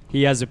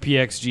 He has a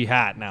PXG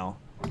hat now.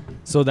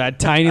 So that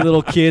tiny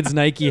little kid's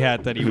Nike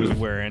hat that he was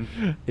wearing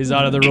is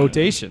out of the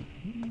rotation.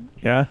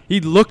 Yeah. He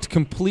looked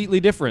completely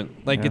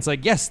different. Like, Yeah. it's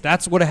like, yes,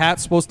 that's what a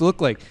hat's supposed to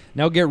look like.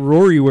 Now get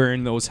Rory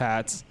wearing those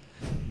hats,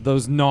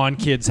 those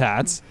non-kids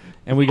hats,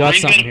 and we got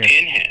Rory's something a here.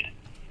 pinhead.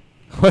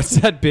 What's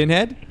that,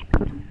 Binhead?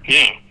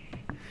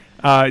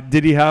 Yeah.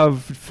 Did he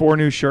have 4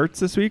 new shirts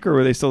this week, or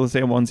were they still the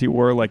same ones he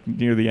wore like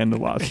near the end of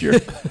last year?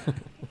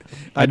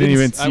 I didn't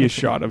even see a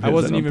shot of his. I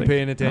wasn't don't even think.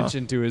 paying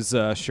attention to his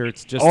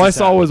shirts. Just All I his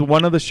saw hat. was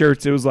one of the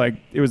shirts. It was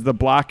the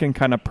black and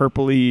kind of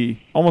purpley,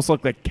 almost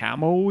looked like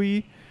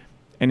camo-y.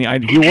 And he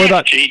Who wore dressed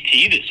that.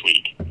 JT this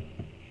week?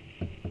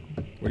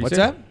 What's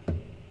that?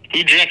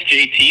 Who dressed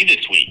JT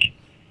this week?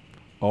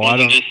 Oh, I Wasn't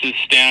don't. just his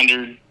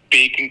standard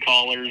bacon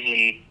collars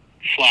and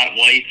flat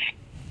whites?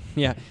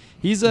 Yeah,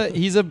 he's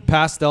a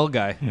pastel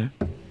guy.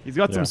 He's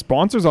got Yeah. some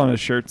sponsors on his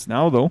shirts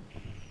now, though.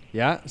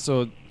 Yeah,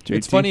 so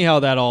it's JT. funny how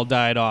that all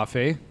died off,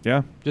 eh?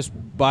 Yeah. Just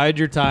bide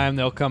your time;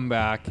 they'll come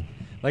back.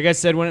 Like I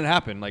said when it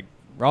happened, like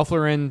Ralph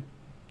Lauren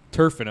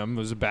turfing him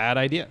was a bad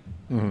idea.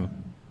 Mm-hmm.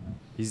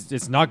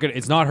 It's not good.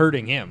 It's not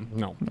hurting him.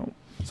 No.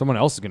 Someone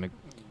else is gonna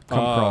come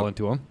crawl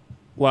into him.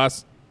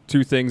 Last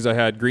 2 things I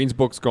had. Green's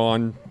book's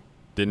gone.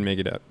 Didn't make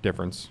a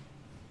difference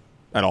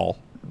at all.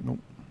 Nope.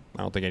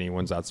 I don't think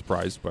anyone's that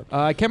surprised, but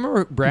I can't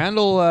remember.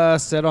 Brandel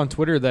said on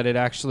Twitter that it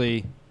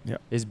actually Yeah.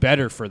 is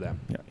better for them.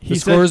 Yeah. The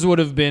scores would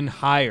have been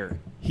higher.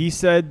 He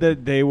said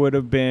that they would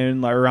have been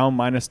like around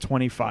minus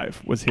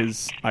 25 was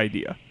his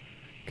idea.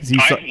 Because he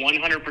I saw,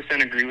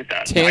 100% agree with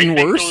that. 10 I think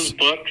worse? those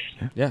books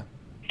Yeah.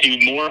 do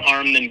more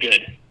harm than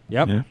good.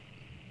 Yep. Yeah.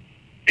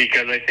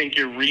 Because I think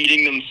you're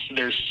reading them,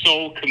 they're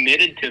so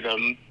committed to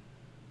them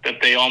that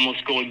they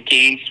almost go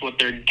against what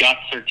their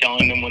guts are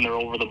telling them when they're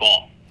over the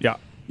ball. yeah.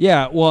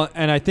 Yeah, well,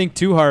 and I think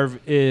too, Harv,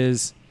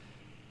 is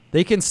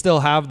they can still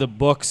have the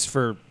books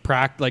for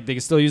practice. Like they can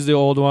still use the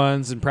old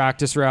ones and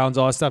practice rounds,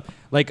 all that stuff.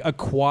 Like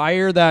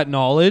acquire that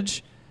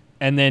knowledge,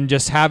 and then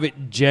just have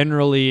it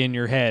generally in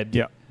your head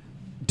Yeah.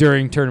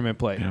 during tournament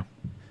play. Yeah.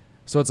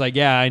 So it's like,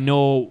 yeah, I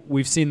know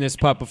we've seen this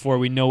putt before.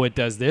 We know it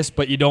does this,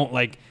 but you don't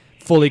like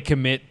fully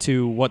commit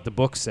to what the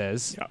book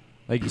says. Yeah.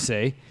 Like you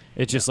say,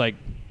 it's just like,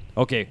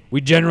 okay,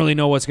 we generally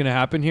know what's going to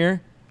happen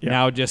here. Yeah.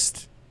 Now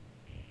just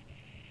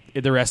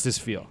the rest is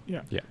feel.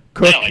 Yeah. yeah.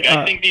 Cook, Yeah, like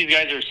I think these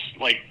guys are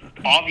like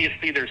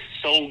obviously they're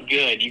so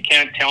good. You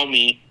can't tell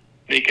me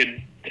they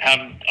could have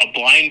a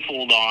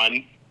blindfold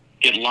on,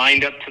 get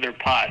lined up to their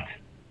putt,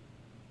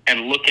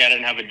 and look at it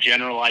and have a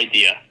general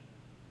idea.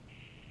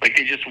 Like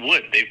they just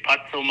would. They putt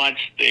so much,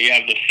 they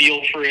have the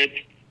feel for it,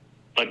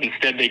 but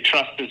instead they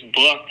trust this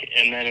book,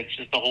 and then it's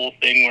just the whole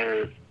thing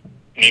where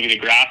maybe the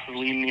grass is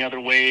leaning the other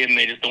way, and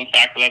they just don't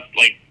factor that.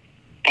 Like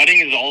putting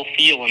is all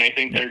feel, and I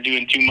think they're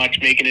doing too much,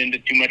 making it into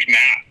too much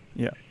math.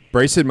 yeah.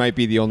 Bryson might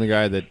be the only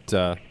guy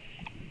that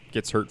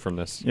gets hurt from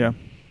this. Yeah.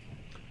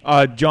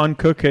 John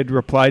Cook had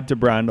replied to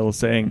Brandel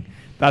saying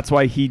that's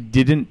why he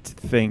didn't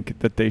think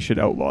that they should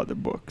outlaw the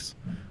books,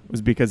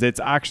 was because it's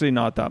actually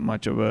not that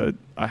much of a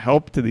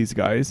help to these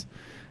guys,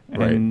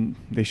 and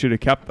they should have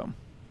kept them.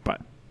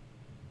 But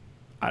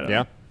I don't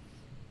know.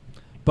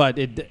 But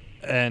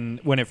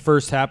and when it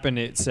first happened,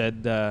 it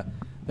said that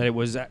it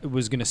was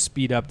going to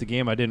speed up the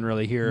game. I didn't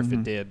really hear if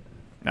it did.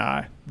 Nah,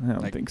 I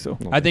don't Like- think so.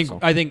 No. I think so.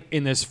 I think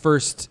in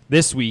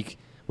this week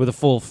with a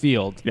full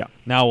field. Yeah.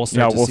 Now we'll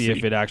start Yeah, to we'll see see.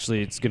 if it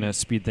actually it's going to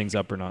speed things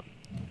up or not.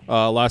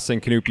 Last thing,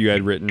 Canoop, you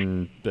had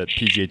written that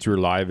PGA Tour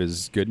Live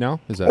is good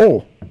now. Is that?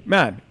 Oh,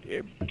 man.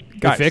 They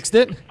Guys, fixed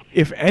it.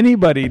 if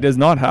anybody does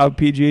not have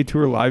PGA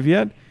Tour Live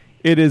yet,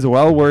 it is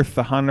well worth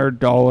the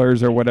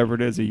 $100 or whatever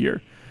it is a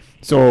year.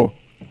 So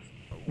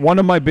one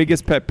of my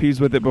biggest pet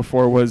peeves with it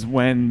before was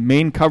when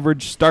main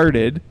coverage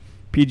started,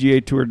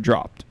 PGA Tour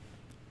dropped.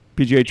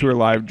 PGA Tour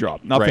Live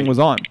dropped. Nothing Right. was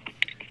on.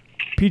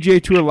 PGA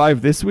Tour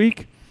Live this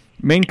week,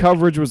 main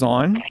coverage was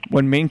on.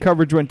 When main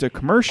coverage went to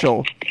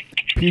commercial,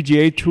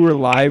 PGA Tour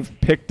Live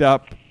picked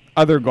up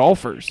other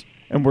golfers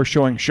and were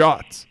showing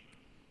shots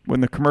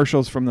when the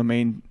commercials from the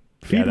main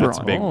feed Yeah, were that's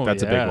on. big. Oh,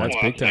 That's a yeah, big one.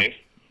 that's big time. nice.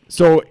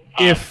 So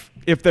if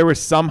there was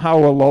somehow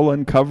a lull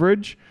in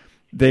coverage,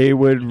 they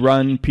would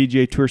run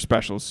PGA Tour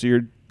specials. So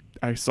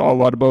I saw a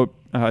lot about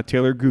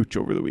Taylor Gooch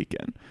over the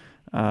weekend.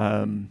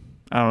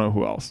 I don't know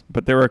who else,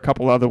 but there were a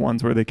couple other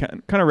ones where they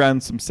kind of ran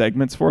some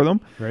segments for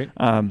them. Right.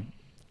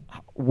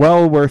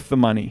 Well worth the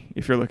money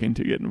if you're looking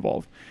to get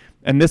involved.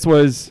 And this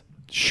was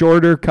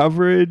shorter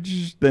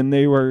coverage than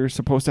they were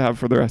supposed to have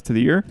for the rest of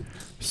the year.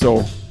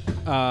 So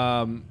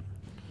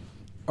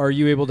Are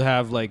you able to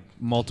have like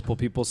multiple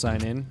people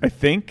sign in? I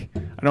think,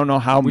 I don't know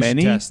how We should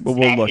many, test. but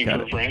we'll look Asking at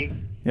for a it.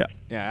 friend. Yeah.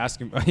 Yeah, ask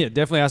him. Yeah,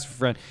 definitely ask for a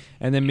friend,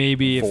 and then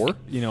maybe if 4?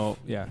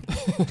 yeah.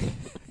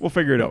 We'll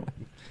figure it out.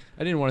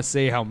 I didn't want to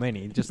say how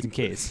many, just in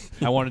case.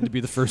 I wanted to be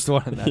the first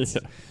one, and that's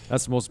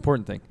the most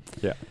important thing.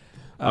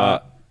 Yeah.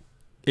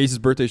 Ace's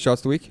birthday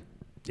shots of the week?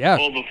 Yeah.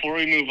 Well, before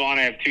we move on,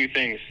 I have two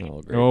things.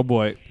 Oh, great. Oh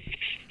boy.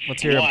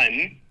 Let's hear it.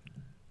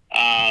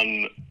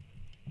 One,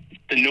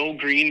 the No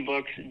Green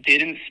books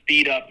didn't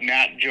speed up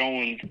Matt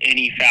Jones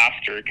any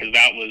faster because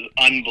that was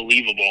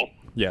unbelievable.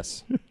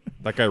 Yes.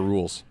 That guy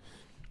rules.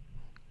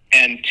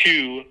 And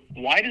two,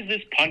 why does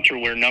this punter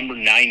wear number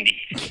 90?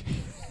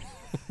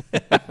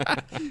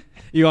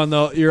 You're on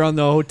the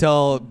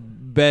hotel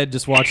bed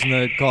just watching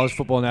the college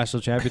football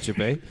national championship,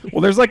 eh?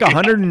 Well, there's like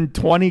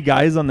 120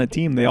 guys on the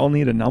team. They all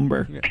need a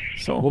number.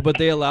 So Well, but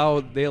they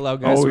allow guys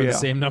Oh, to wear yeah. the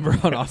same number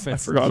on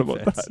offense. I forgot and about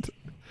defense. that.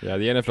 Yeah,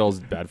 the NFL's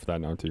bad for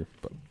that now too.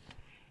 But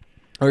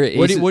okay,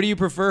 What do you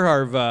prefer,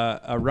 Harv?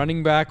 A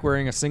running back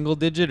wearing a single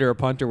digit or a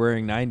punter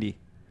wearing 90?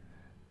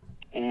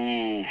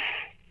 Ooh,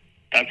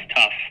 that's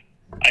tough.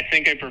 I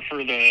think I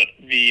prefer the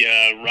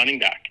running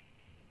back.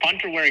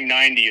 Punter wearing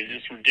 90 is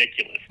just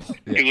ridiculous.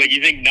 Because like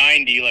you think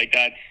 90, like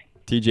that's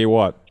TJ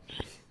Watt.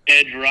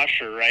 edge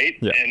rusher, right?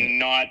 Yeah. And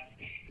not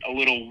a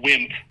little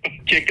wimp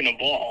kicking a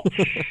ball.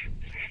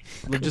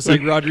 Just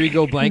like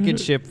Rodrigo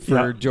Blankenship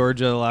for Yeah.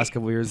 Georgia the last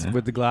couple of years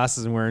with the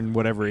glasses and wearing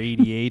whatever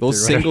 88.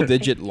 Those or whatever.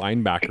 single-digit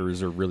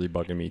linebackers are really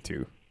bugging me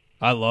too.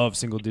 I love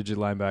single digit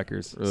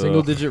linebackers. Ugh.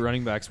 Single digit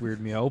running backs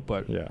weird me out,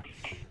 but Yeah.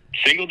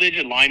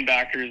 Single-digit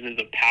linebackers is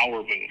a power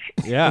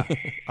move. yeah,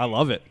 I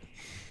love it.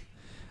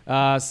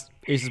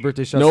 Ace's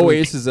birthday shots. No of the week.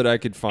 aces that I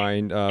could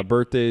find.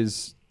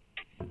 Birthdays,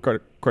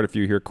 quite a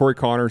few here. Corey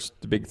Connors,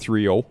 the big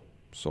 3-0.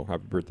 So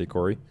happy birthday,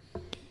 Corey.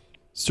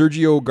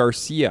 Sergio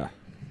Garcia.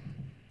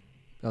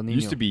 El Nino.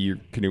 Used to be your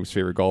Canoe's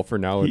favorite golfer.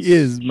 Now it's he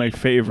is my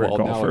favorite well,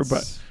 now golfer, it's-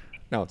 but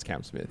now it's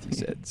Cam Smith. He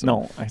said so.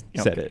 no, I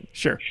said it.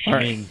 Sure. All I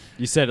right. mean,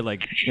 you said it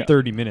like Yeah.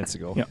 30 minutes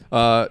ago.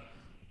 Yeah.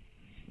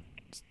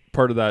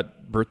 Part of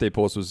that birthday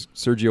post was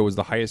Sergio was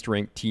the highest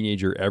ranked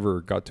teenager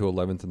ever. Got to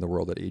 11th in the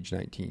world at age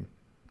 19.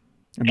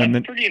 And then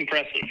That's the, pretty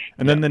impressive.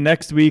 and then the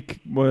next week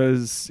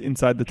was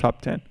inside the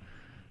top 10.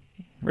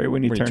 Right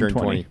when he When he turned turned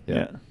 20.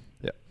 20,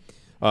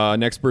 yeah.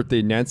 Next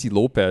birthday, Nancy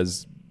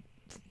Lopez,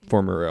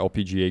 former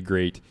LPGA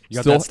great. You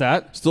got that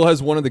stat? Still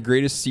has one of the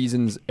greatest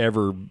seasons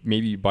ever,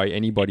 maybe by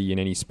anybody in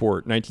any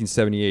sport.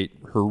 1978,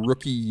 her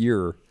rookie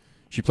year.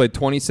 She played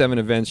 27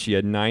 events. She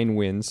had 9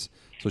 wins,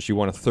 so she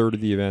won a third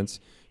of the events,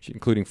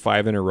 including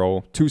 5 in a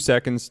row. 2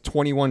 seconds,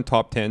 21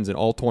 top 10s, and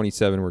all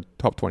 27 were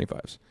top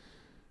 25s.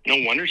 No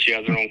wonder she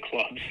has her own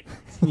clubs.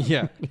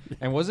 Yeah.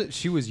 And was it?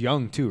 She was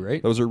young too,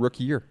 right? That was her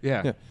rookie year.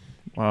 Yeah.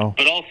 Wow.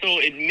 But also,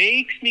 it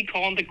makes me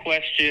call into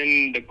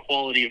question the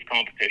quality of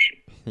competition.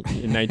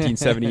 In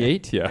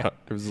 1978, yeah,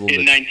 it was a little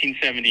In bit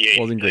 1978.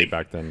 wasn't great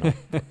back then.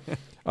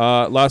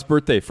 No. Last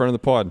birthday, front of the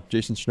pod,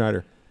 Jason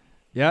Schneider.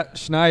 Yeah.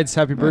 Schneids,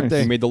 happy He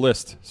birthday. made the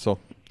list. So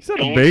He's had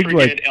a Don't big forget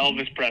like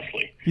Elvis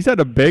Presley. he's had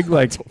a big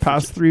like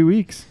past 3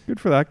 weeks. Good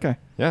for that guy.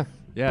 yeah,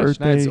 Yeah,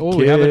 birthday, Schneids. Oh,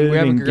 we haven't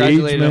kid,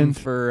 congratulated him engagement.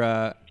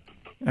 for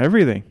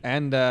Everything.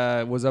 and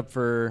was up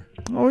for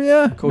Oh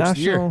yeah. Coach of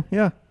the year. National.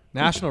 Yeah.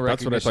 national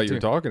that's what I thought you were recognition, too.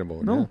 talking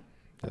about. No. Yeah.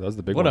 Yeah, that was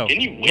the big What one. a-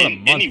 Didn't he What a win?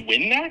 Didn't month. he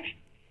win that?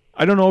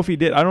 I don't know if he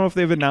did. I don't know if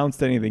they've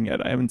announced anything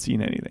yet. I haven't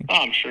seen anything. Oh,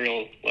 I'm sure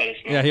he'll let us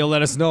know. Yeah, he'll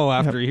let us know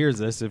after he hears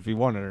this if he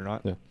won it or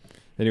not. Yeah.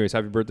 Anyways,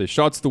 happy birthday.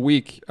 Shots of the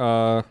week.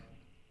 You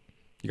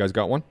guys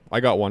got one?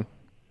 I got one.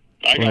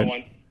 I got Right.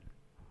 one.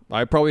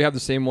 I probably have the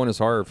same one as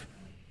Harv.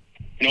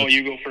 No,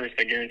 you go first.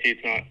 I guarantee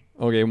it's not.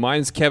 Okay,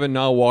 mine's Kevin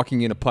Na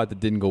walking in a putt that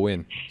didn't go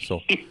in. So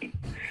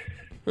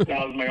That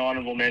was my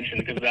honorable mention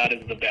because that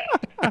is the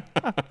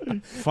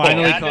best.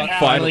 Finally, It had to happen.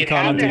 finally It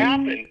had to commented.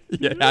 happen.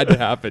 yeah, it had to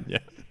happen.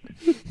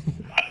 Yeah.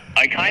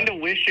 I kind of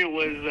wish it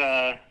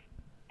was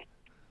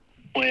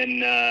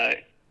when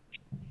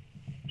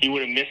he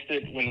would have missed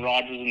it when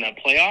Rod was in that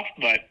playoff,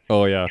 but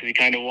Oh yeah. because he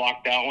kind of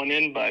walked that one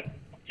in, but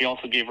he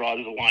also gave Rod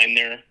a line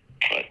there.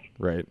 But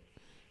Right.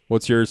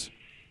 What's yours?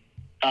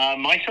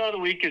 my shot of the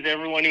week is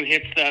everyone who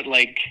hits that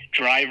like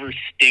driver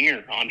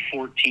stinger on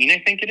 14, I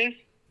think it is.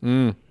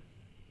 Mm.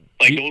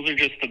 Like those are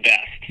just the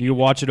best. You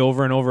watch it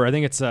over and over. I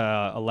think it's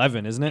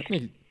 11, isn't it?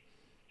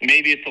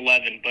 Maybe it's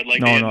 11, but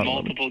like No, they had not 11.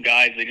 multiple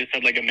guys. They just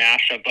had like a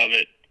mashup of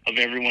it, of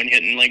everyone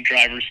hitting like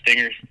driver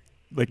stingers.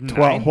 Like 9?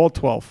 12, whole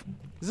 12.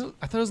 Is it?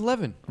 I thought it was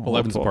 11.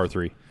 11's a 12. par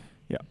 3.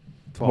 Yeah.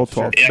 12, Whole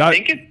 12. Yeah, That-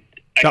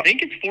 I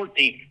think it's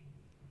 14.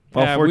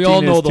 well, Yeah, we 14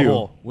 all know is the too,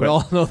 hole. We but,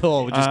 all know the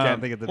hole. We just uh,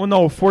 can't think of the. Well,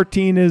 no,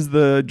 14 is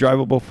the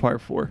drivable par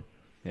 4.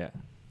 Yeah.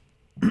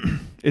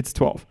 It's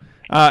 12.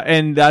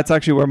 And that's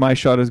actually where my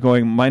shot is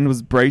going. Mine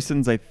was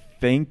Bryson's, I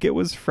think it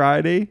was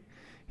Friday.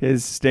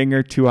 His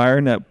stinger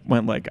 2-iron that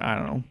went like, I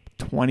don't know,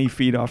 20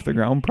 feet off the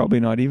ground. Probably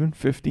not even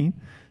 15.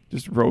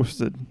 Just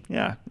roasted.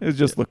 Yeah, it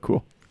just looked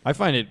cool. I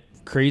find it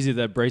crazy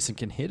that Bryson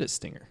can hit a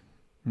stinger.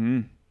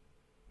 Mm.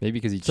 Maybe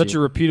because he Such a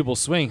repeatable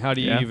swing. How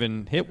do you Yeah.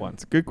 even hit one?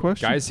 It's a good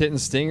question. guys hitting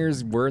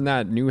stingers wearing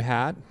that new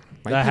hat.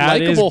 Might The be hat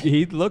likable.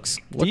 he looks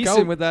Look decent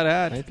out. with that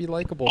hat. Might be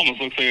likable.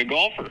 Almost looks like a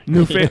golfer.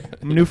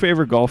 New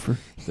favorite golfer.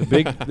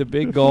 The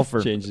big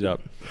golfer. Change it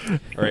up. All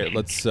right,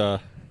 let's.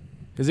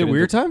 Is it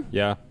weird time?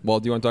 Yeah. Well,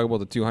 do you want to talk about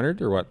the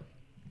 200 or what?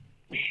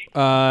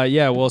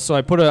 Yeah. Well, so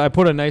I put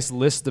a nice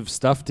list of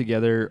stuff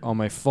together on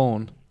my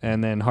phone,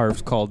 and then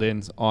Harv's called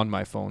in on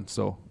my phone.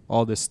 So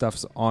all this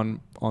stuff's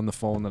on the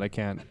phone that I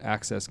can't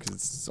access because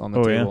it's on the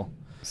Oh, yeah. table.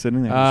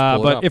 Sitting there.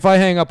 pull it But up. if I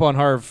hang up on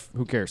Harv,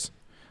 who cares?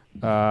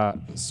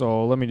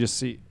 So let me just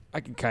see. I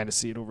can kind of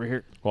see it over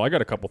here. Well, I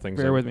got a couple things.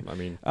 Bear with me. I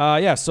mean,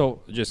 Yeah.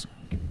 So just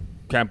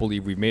can't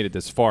believe we've made it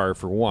this far.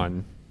 For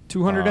one,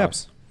 200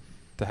 eps.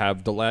 to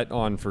have Dillette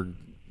on for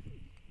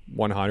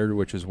 100,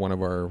 which is one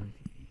of our,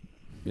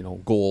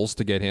 goals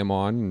to get him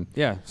on. And,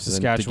 Yeah. then to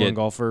Saskatchewan get,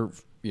 golfer.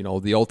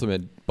 the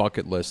ultimate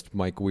bucket list,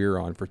 Mike Weir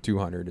on for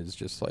 200 is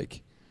just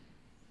like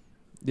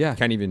Yeah.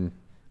 can't even.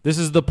 This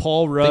is the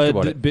Paul about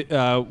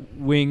Rudd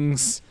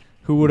wings.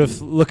 Who would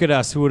have look at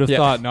us? Who would have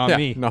thought? Not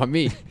me. Not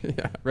me.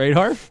 Yeah. Right,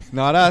 Harv?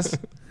 Not us.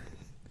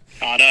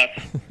 Not us.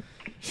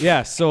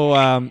 Yeah. So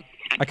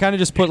I kind of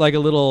just put like a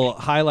little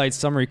highlight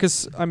summary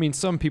because I mean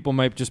some people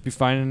might just be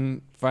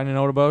finding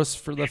out about us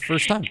for the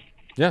first time.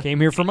 Yeah. Came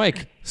here for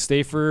Mike.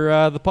 Stay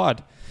for the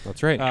pod.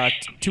 That's right.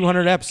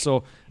 200 eps.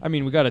 So I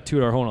mean we got to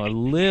toot our horn a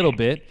little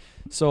bit.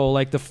 So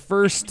like the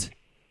first,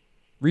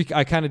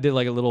 I kind of did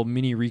like a little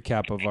mini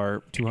recap of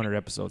our 200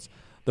 episodes.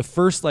 The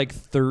first like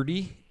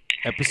 30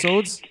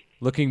 episodes,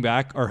 looking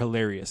back, are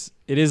hilarious.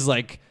 It is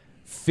like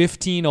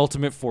 15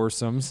 ultimate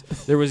foursomes.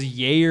 There was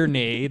yay or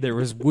nay. There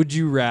was would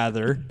you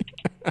rather.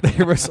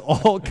 There was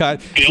all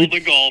kinds. Build a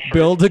golfer.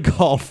 Build a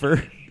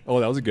golfer. Oh,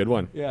 that was a good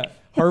one. Yeah.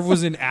 Harv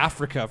was in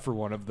Africa for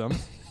one of them.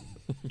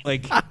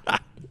 Like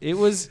it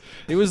was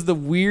the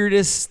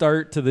weirdest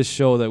start to the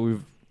show that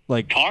we've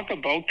like. Talk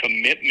about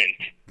commitment.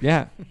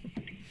 Yeah.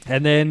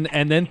 And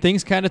then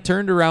things kind of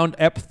turned around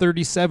Ep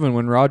 37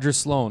 when Roger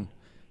Sloan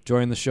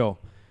joined the show.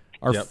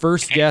 Our Yep.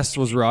 first guest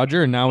was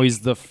Roger, and now he's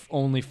the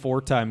only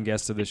 4-time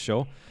guest of this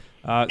show.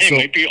 It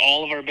might be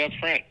all of our best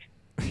friends.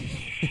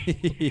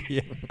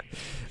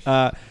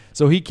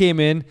 So he came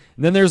in,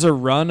 and then there's a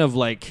run of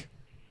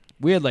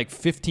we had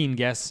 15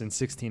 guests in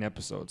 16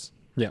 episodes.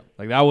 Yeah.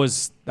 Like that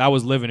was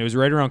living. It was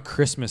right around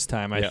Christmas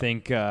time, I Yeah.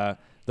 think.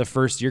 The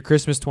first year,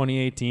 Christmas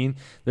 2018.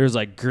 There's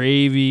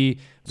Gravy,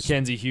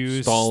 Mackenzie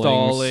Hughes,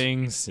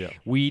 Stallings. Yeah.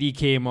 Weedy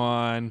came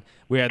on.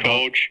 We had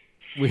Coach.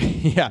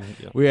 we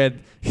had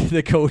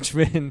the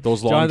coachman,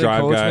 Those long Jonathan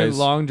drive Coachman, guys.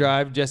 long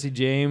drive, Jesse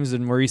James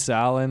and Maurice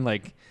Allen, a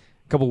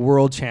couple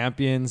world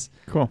champions.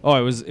 Cool. Oh,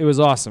 it was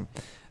awesome.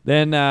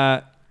 Then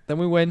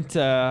we went.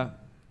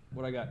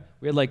 What I got?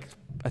 We had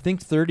I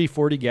think 30,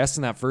 40 guests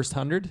in that first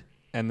 100,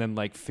 and then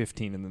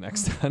 15 in the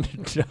next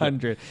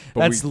 100.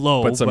 That's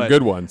low, but some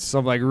good ones.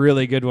 Some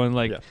really good one.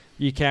 Yeah.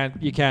 you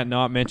can't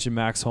not mention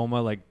Max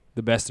Homa,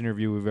 the best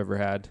interview we've ever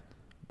had.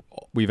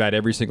 We've had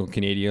every single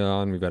Canadian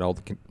on. We've had all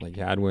the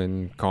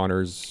Hadwin,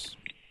 Connors,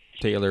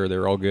 Taylor.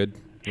 They're all good.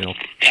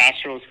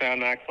 Astros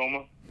fan Max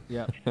Homa.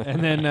 Yeah.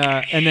 and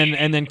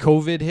then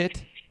COVID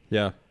hit.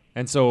 Yeah.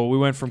 And so we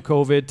went from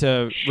COVID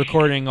to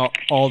recording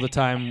all the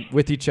time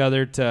with each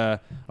other to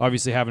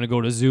obviously having to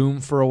go to Zoom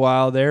for a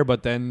while there.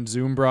 But then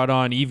Zoom brought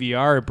on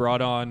EVR. It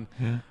brought on,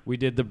 we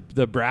did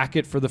the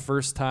bracket for the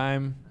first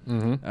time.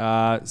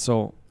 Mm-hmm.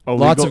 So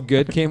Illegal- lots of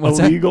good came. What's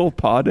that? Illegal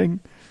podding.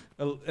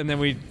 And then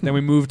we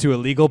moved to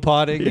illegal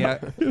potting. Yeah.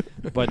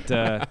 But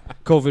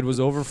COVID was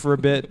over for a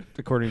bit,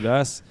 according to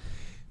us.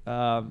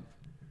 It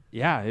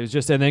was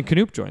just, and then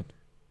Canoop joined.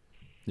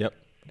 Yep.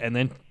 And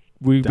then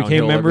we Downhill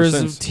became ever members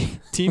of since.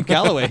 Team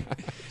Callaway.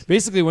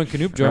 Basically, when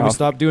Canoop joined, we Rough.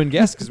 stopped doing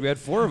guests because we had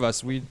 4 of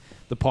us.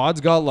 The pods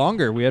got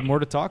longer. We had more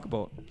to talk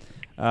about.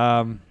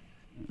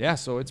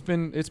 So it's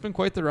been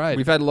quite the ride.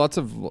 We've had lots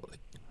of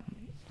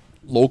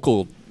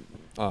local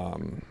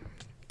talent.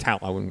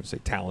 I wouldn't say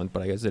talent,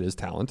 but I guess it is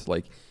talent.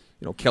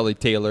 Kelly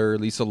Taylor,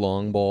 Lisa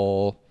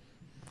Longball,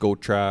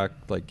 Goat Track,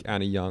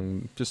 Anna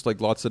Young. Just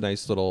lots of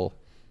nice little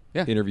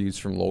interviews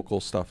from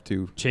local stuff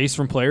too. Chase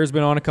from Player's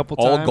been on a couple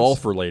All times.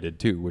 golf related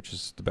too, which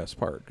is the best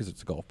part because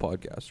it's a golf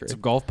podcast, right? It's a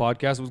golf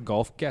podcast with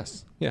golf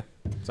guests. Yeah,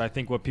 So I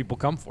think what people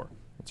come for.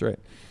 that's right.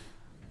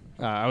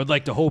 I would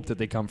like to hope that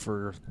they come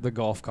for the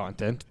golf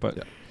content, but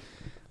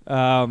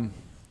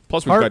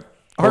Plus we've Harv, got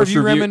Harv, course you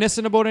review-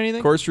 reminiscent about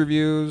anything? course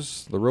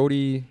reviews, the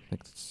roadie.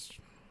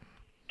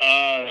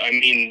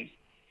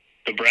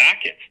 The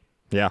bracket.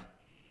 Yeah.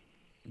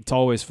 It's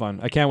always fun.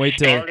 I can't wait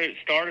to.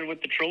 Started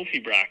with the trophy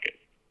bracket.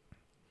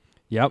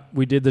 Yep,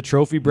 we did the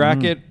trophy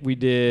bracket. We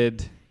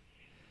did.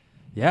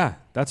 Yeah,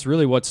 that's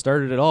really what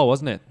started it all,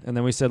 wasn't it? And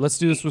then we said, let's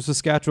do this with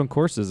Saskatchewan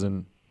courses,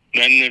 and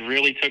Then it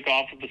really took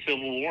off with the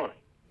Civil War.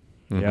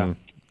 yeah,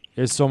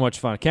 it's so much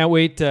fun. Can't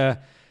wait to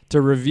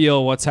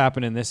reveal what's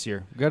happening this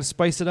year. We got to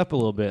spice it up a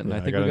little bit, and Yeah, I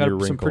I think got we a got new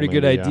some wrinkle pretty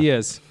good maybe, yeah.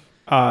 ideas.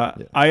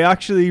 I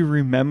actually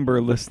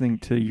remember listening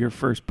to your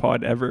first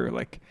pod ever.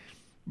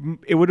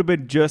 It would have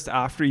been just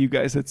after you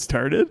guys had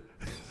started.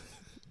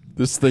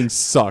 this thing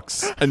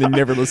sucks, and then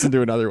never listen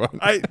to another one.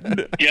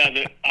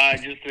 Yeah,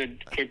 just a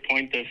quick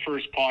point. The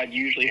first pod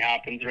usually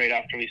happens right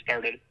after we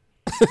started.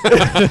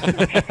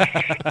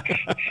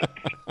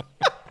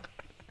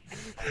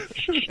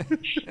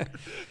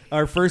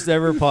 Our first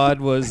ever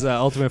pod was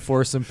Ultimate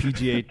Foursome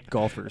PGA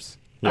golfers.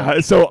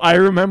 So I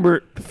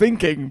remember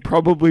thinking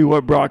probably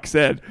what Brock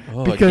said.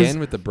 Oh, because again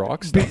with the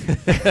Brock stuff.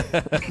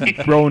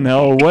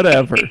 Ronell,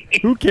 whatever.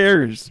 Who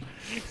cares?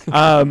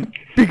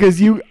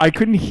 Because I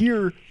couldn't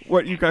hear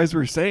what you guys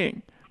were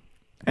saying.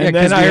 And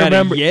Yeah, 'cause then we I had a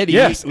remember, Yeti.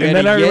 yes, We and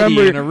had then a I Yeti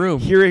remember in a room.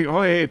 hearing,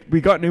 oh, hey,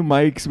 we got new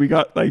mics,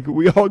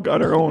 we all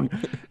got our own,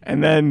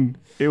 and then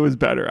it was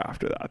better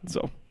after that.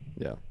 So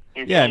Yeah.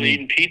 We're Yeah, I probably mean-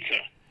 eating pizza.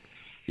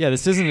 Yeah,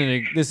 this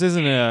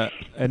isn't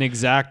an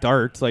exact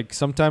art. Like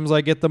sometimes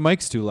I get the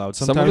mics too loud.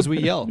 Some of Sometimes the- we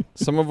yell.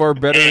 Some of our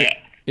better I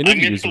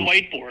interviews. missed the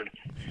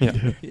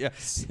whiteboard.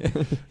 Yes.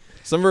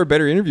 Some of our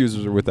better interviews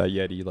were with that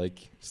Yeti.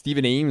 Like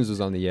Stephen Ames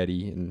was on the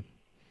Yeti, and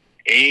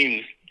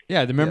Ames,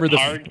 Yeah, remember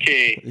Hard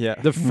K.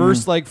 the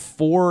first like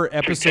 4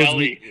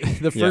 episodes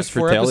the first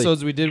 4 Fratelli.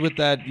 episodes we did with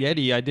that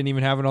Yeti, I didn't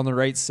even have it on the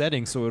right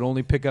setting, so it would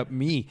only pick up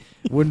me.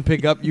 It wouldn't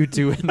pick up you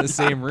two in the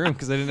same room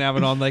because I didn't have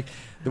it on like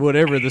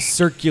the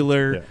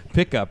circular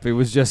pickup. It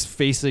was just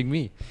facing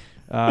me.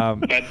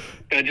 That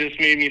just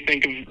made me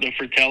think of the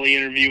Fratelli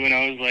interview when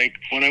I was like,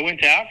 when I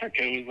went to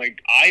Africa, it was like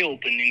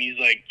eye-opening, and he's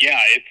like,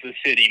 yeah, it's the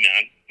city,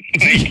 man.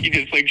 Like, he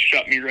just like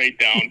shut me right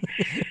down.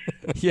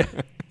 Yeah.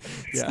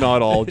 it's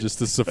not all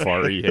just a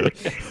safari.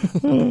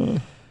 Hey?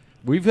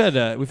 We've had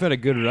a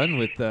good run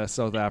with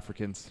South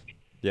Africans.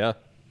 Yeah.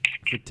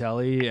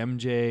 Fratelli,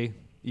 MJ,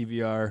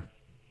 EVR.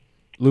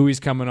 Louis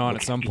coming on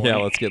at some point. Yeah,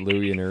 let's get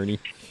Louie and Ernie.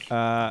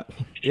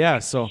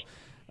 So,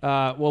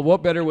 well,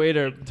 what better way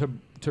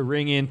to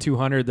ring in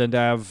 200 than to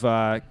have,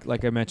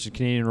 like I mentioned,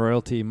 Canadian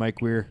royalty,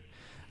 Mike Weir.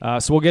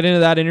 So we'll get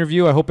into that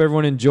interview. I hope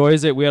everyone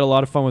enjoys it. We had a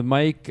lot of fun with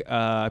Mike.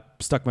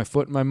 Stuck my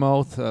foot in my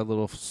mouth. A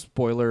little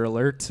spoiler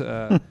alert.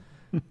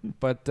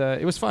 But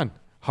it was fun.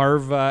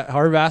 Harv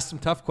asked some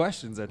tough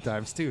questions at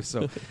times too.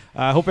 So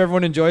I hope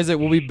everyone enjoys it.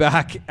 We'll be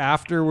back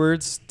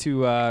afterwards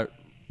to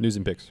News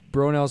and picks.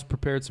 Bronell's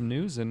prepared some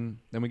news, and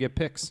then we get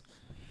picks.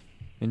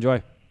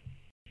 Enjoy.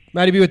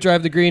 Matty B with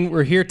Drive the Green.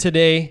 We're here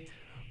today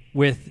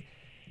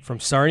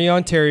from Sarnia,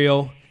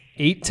 Ontario,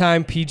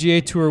 8-time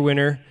PGA Tour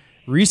winner,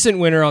 recent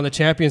winner on the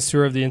Champions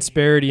Tour of the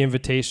Insperity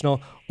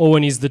Invitational. Oh,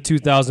 and he's the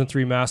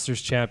 2003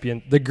 Masters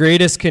champion, the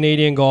greatest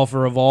Canadian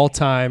golfer of all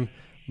time,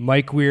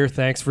 Mike Weir.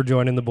 Thanks for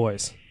joining the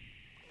boys.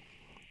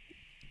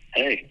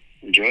 Hey,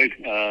 enjoying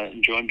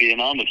being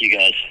on with you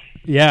guys.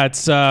 Yeah,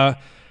 it's.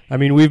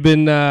 We've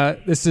been.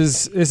 This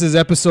is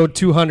episode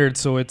 200,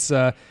 so it's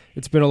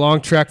been a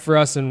long trek for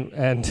us,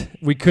 and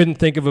we couldn't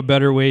think of a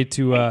better way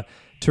to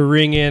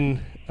ring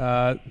in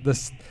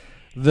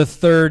the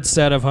third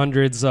set of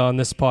hundreds on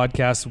this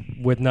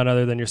podcast with none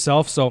other than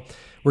yourself. So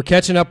we're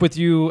catching up with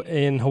you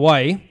in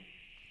Hawaii.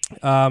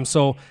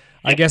 So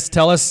I guess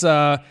tell us.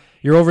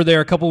 You're over there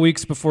a couple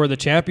weeks before the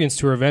Champions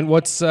Tour event.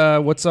 What's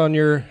on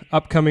your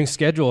upcoming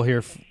schedule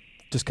here?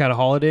 Just kind of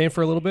holidaying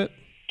for a little bit?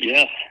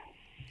 Yeah,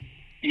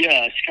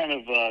 it's kind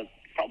of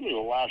probably the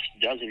last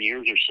dozen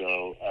years or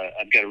so.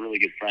 I've got a really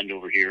good friend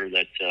over here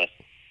that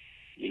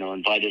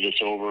invited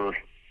us over.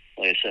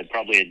 Like I said,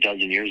 probably a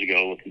dozen years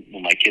ago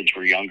when my kids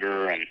were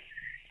younger, and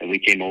we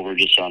came over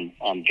just on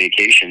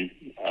vacation.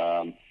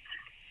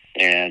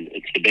 And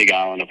it's the Big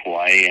Island of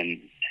Hawaii, and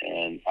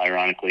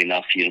ironically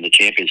enough, the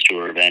Champions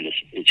Tour event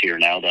is here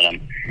now that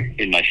I'm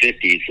in my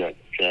 50s.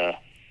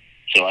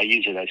 So I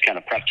use it as kind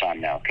of prep time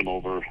now. Come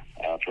over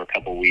for a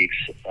couple of weeks.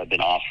 I've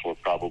been off for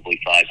probably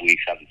 5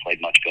 weeks. Haven't played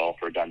much golf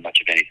or done much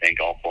of anything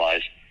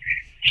golf-wise.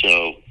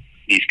 So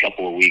these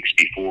couple of weeks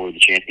before the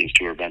Champions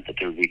Tour event, the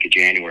third week of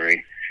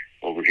January,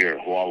 over here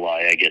at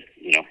Hualai, I get,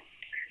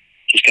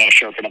 just kind of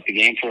sharpen up the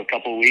game for a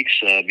couple of weeks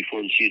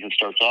before the season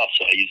starts off.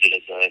 So I use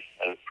it as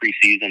a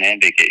preseason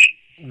and vacation.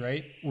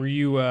 Right. Were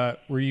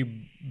you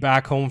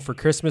back home for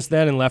Christmas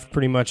then and left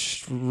pretty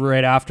much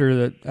right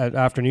after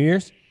after New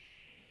Year's?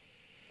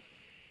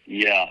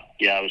 Yeah.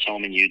 I was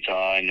home in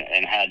Utah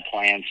and had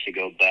plans to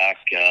go back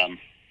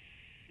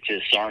to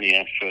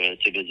Sarnia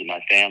to visit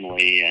my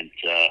family, and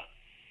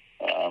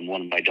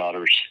one of my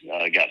daughters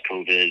got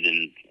COVID,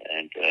 and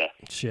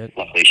Shit.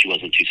 luckily she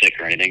wasn't too sick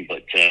or anything,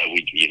 but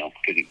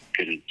we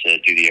couldn't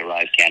do the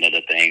Arrive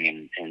Canada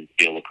thing and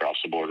be able to cross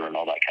the border and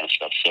all that kind of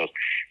stuff. So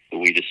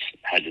we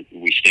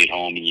stayed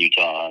home in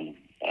Utah, and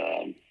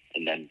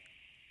then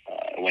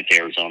I went to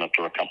Arizona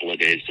for a couple of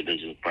days to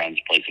visit friends,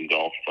 play some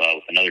golf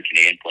with another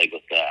Canadian. Played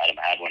with Adam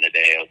Hadwin a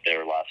day out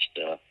there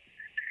last,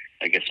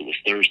 I guess it was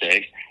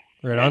Thursday.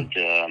 Right on.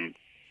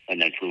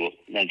 And then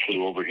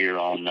flew over here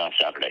on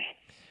Saturday.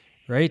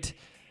 Right.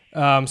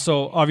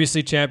 So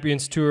obviously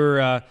Champions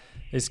Tour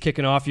is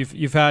kicking off.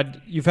 You've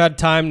had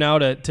time now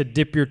to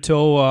dip your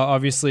toe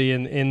obviously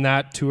in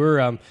that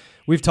tour.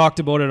 We've talked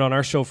about it on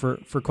our show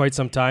for quite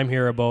some time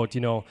here about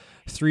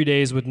 3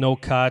 days with no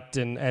cut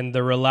and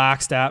the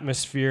relaxed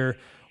atmosphere.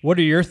 What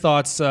are your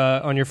thoughts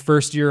on your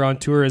first year on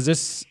tour? Is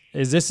this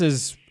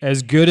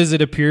as good as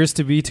it appears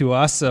to be to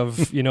us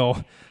of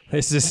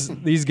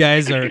These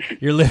guys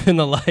you're living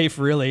the life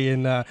really,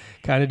 and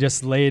kind of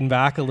just laying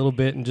back a little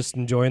bit and just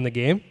enjoying the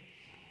game.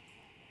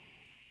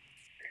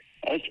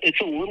 It's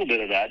a little bit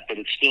of that, but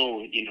it's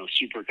still,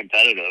 super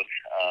competitive.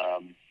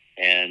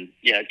 And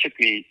yeah, it took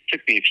me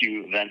a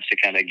few events to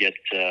kind of get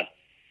the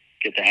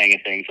hang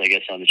of things, I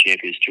guess, on the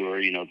Champions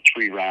Tour.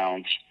 3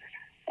 rounds.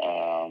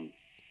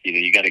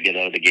 You got to get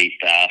out of the gate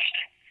fast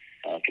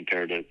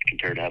compared to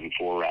having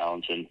 4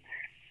 rounds.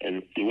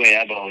 And the way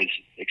I've always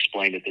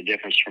explained it, the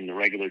difference from the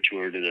regular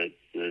tour to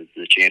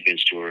the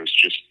Champions Tour is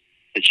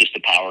it's just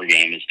the power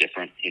game is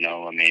different.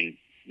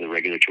 The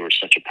regular tour is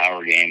such a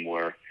power game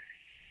where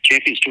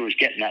Champions Tour is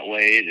getting that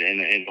way, and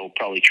it'll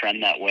probably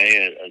trend that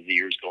way as the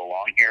years go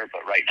along here.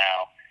 But right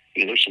now,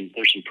 there's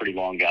some pretty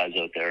long guys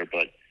out there,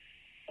 but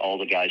all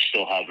the guys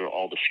still have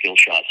all the skill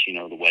shots,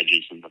 the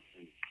wedges and the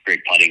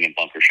great putting and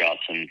bunker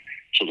shots, and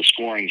so the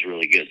scoring's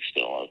really good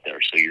still out there.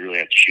 So you really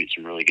have to shoot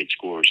some really good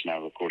scores.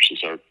 Now the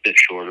courses are a bit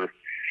shorter,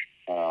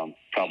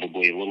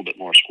 probably a little bit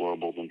more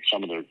scoreable than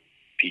some of the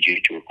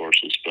PGA Tour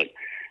courses, but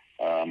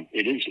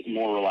it is a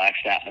more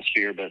relaxed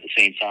atmosphere. But at the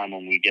same time,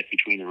 when we get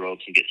between the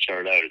ropes and get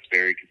started out, it's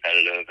very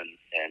competitive.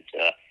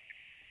 And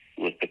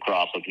with the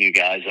crop of new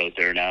guys out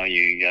there now,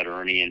 you got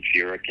Ernie and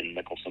Furyk and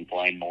Mickelson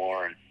playing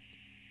more, and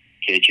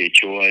KJ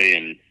Choi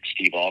and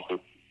Steve Alker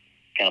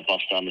kind of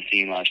busted on the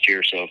scene last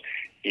year. So,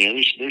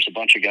 there's a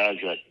bunch of guys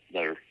that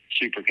are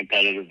super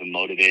competitive and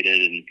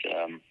motivated, and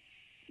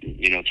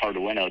it's hard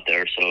to win out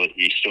there. So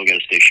you still got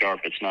to stay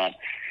sharp. It's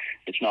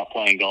not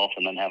playing golf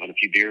and then having a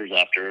few beers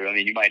after.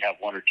 You might have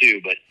 1 or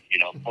 2, but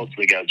most of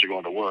the guys are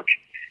going to work,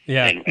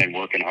 and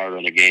working hard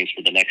on their games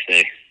for the next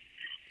day.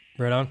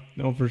 Right on.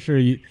 No, for sure.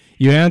 You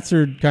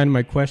answered kind of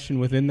my question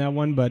within that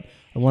one, but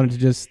I wanted to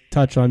just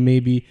touch on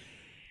maybe.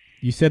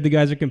 You said the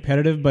guys are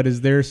competitive, but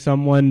is there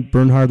someone,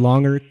 Bernhard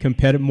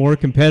Langer, more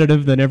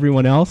competitive than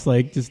everyone else?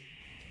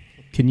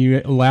 Can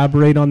you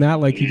elaborate on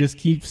that? He just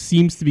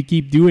seems to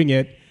keep doing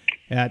it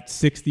at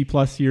 60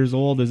 plus years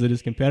old. Is it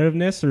his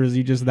competitiveness, or is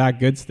he just that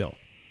good still?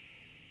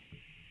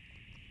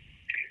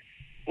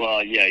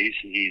 Well, yeah,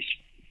 he's.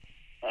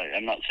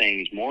 I'm not saying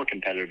he's more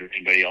competitive than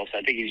anybody else.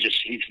 I think he's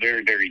a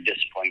very, very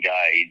disciplined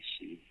guy.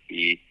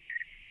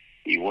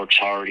 He works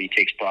hard. He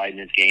takes pride in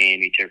his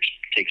game. He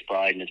takes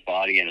pride in his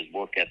body and his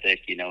work ethic.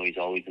 He's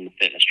always in the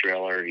fitness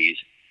trailer. He's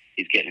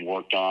getting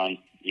worked on,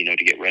 to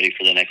get ready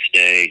for the next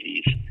day.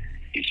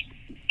 He's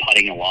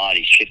putting a lot.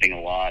 He's chipping a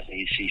lot.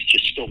 He's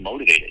just still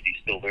motivated. He's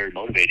still very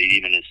motivated,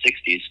 even in his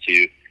 60s,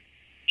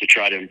 to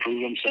try to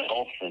improve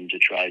himself and to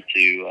try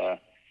to,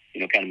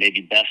 kind of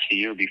maybe best the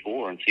year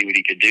before and see what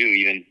he could do.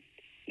 Even,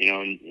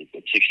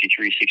 at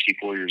 63,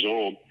 64 years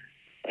old,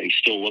 he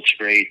still looks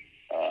great.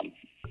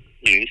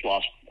 He's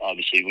lost,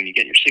 obviously, when you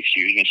get in your 60s,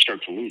 you're going to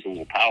start to lose a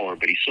little power,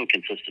 but he's so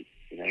consistent.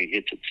 He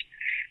hits it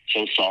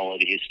so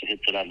solid. He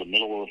hits it out of the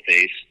middle of the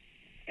face,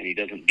 and he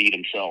doesn't beat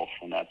himself.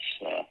 And that's,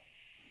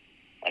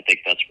 I think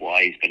that's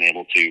why he's been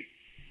able to,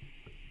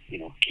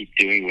 keep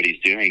doing what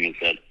he's doing, is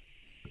that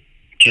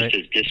just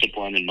his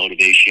discipline and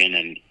motivation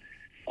and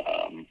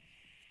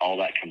all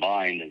that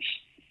combined is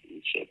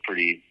a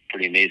pretty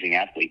amazing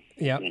athlete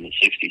in his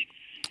 60s.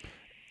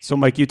 So,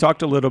 Mike, you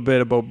talked a little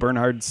bit about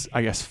Bernhard's,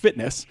 I guess,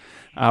 fitness.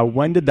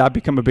 When did that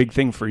become a big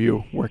thing for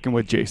you, working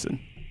with Jason?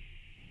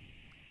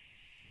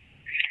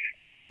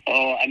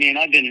 Oh, I've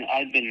been,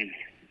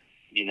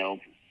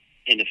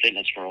 into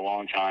fitness for a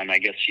long time. I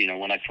guess,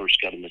 when I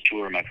first got on the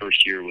tour, my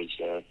first year was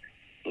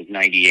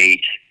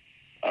 98.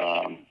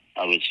 I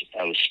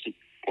was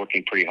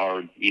working pretty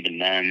hard even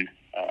then.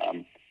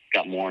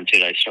 Got more into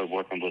it. I started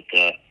working with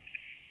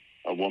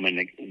a woman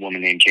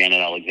named Janet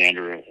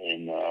Alexander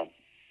in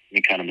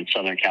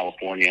Southern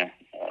California.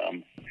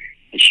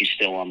 And she's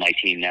still on my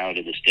team now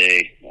to this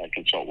day. I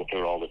consult with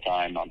her all the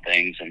time on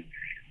things. And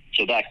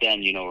so back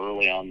then,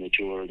 early on the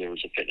tour, there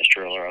was a fitness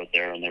trailer out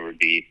there, and there would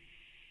be,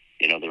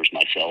 there was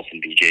myself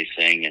and BJ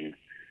Singh,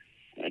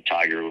 and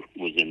Tiger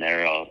was in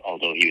there,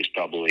 although he was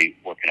probably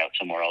working out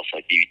somewhere else.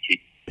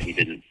 He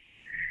didn't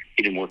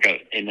work out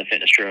in the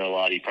fitness trailer a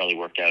lot. He probably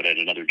worked out at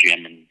another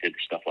gym and did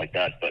stuff like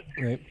that. But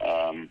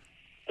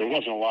there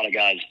wasn't a lot of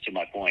guys, to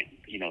my point,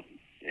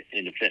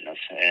 into fitness,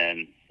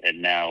 and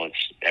now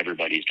it's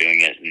everybody's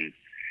doing it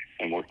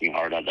and working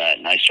hard on that.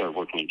 And I started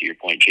working with, to your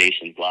point,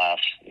 Jason Glass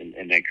in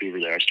Vancouver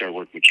there. I started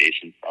working with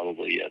Jason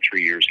probably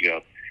 3 years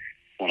ago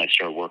when I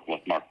started working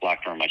with Mark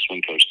Blackburn, my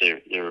swing coach.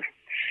 They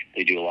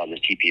do a lot of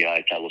the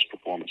TPI, Titleist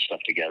Performance stuff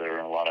together,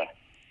 and a lot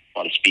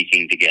of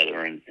speaking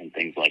together and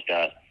things like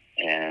that.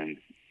 And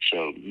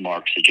so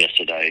Mark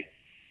suggested I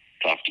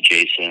talk to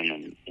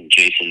Jason, and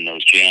Jason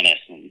knows Janet,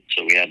 and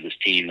so we have this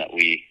team that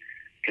we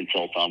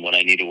consult on what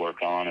I need to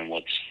work on and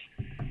what's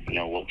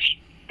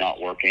not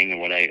working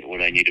and what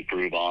I need to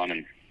improve on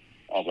and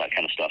all that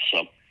kind of stuff.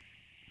 So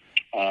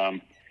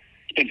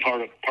it's been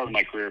part of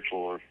my career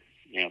for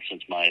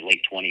since my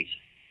late 20s,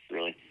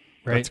 really.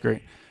 Right. That's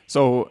great.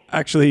 So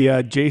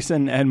actually,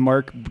 Jason and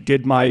Mark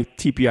did my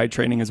TPI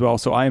training as well.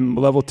 So I'm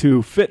level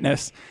 2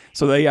 fitness.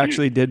 So they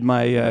actually did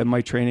my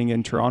my training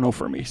in Toronto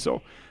for me.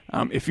 So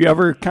If you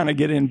ever kind of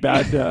get in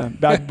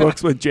bad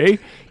books with Jay,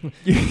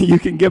 you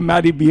can give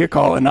Matty B a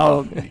call, and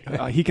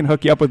he can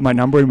hook you up with my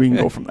number, and we can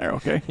go from there.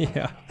 Okay?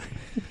 Yeah.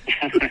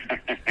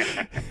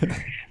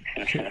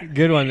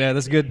 Good one, man.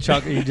 That's good,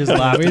 Chuck. You just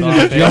laughed it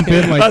off. Jump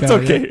in like That's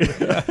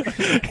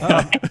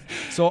that. okay.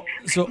 So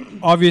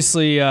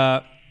obviously,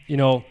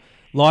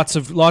 lots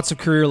of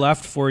career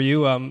left for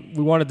you.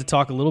 We wanted to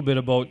talk a little bit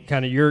about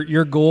kind of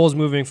your goals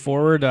moving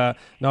forward. Not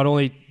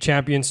only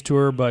Champions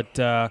Tour, but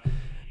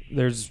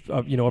there's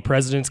a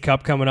President's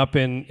Cup coming up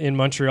in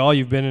Montreal.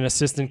 You've been an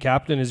assistant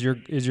captain. Is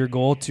your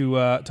goal to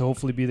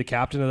hopefully be the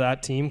captain of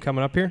that team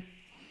coming up here?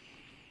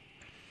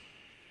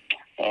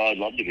 I'd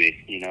love to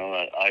be.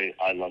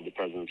 I love the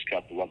President's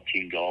Cup. I love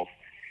team golf.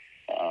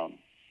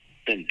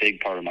 Been a big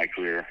part of my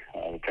career.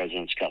 The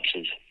President's Cups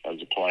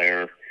as a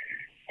player,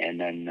 and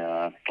then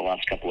the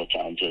last couple of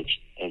times as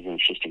an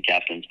assistant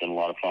captain. It's been a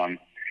lot of fun.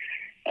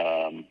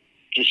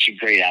 Just a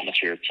great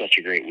atmosphere. It's such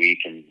a great week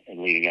and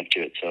leading up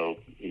to it. So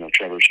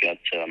Trevor's got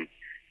some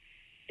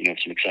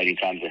exciting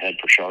times ahead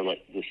for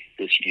Charlotte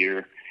this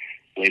year,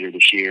 later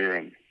this year,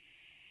 and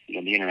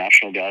the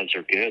international guys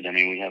are good. I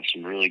mean, we have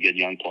some really good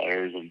young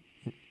players, and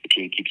the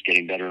team keeps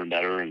getting better and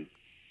better. And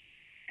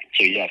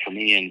so, yeah, for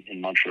me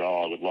in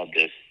Montreal, I would love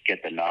to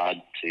get the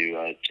nod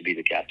to be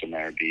the captain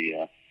there.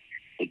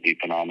 Would be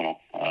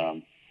phenomenal.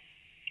 And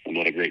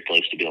what a great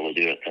place to be able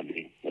to do it. That'd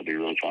be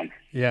really fun.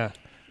 Yeah.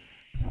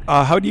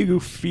 How do you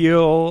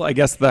feel, I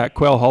guess, that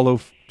Quail Hollow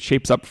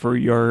shapes up for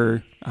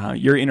your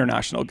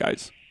international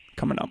guys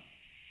coming up?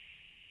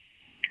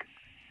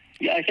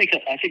 Yeah, I think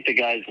the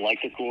guys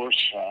like the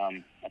course.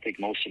 I think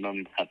most of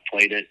them have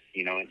played it,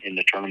 in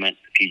the tournament.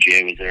 The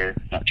PGA was there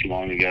not too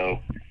long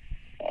ago.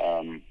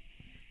 I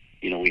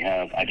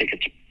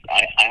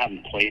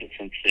haven't played it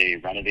since they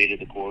renovated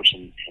the course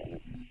and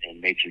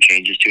made some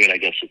changes to it. I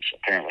guess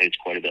it's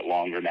quite a bit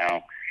longer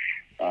now.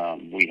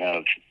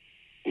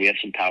 We have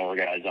some power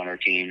guys on our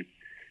team.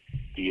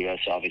 The U.S.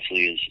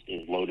 obviously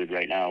is loaded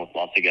right now with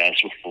lots of guys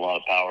with a lot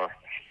of power.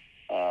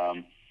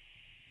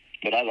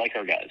 But I like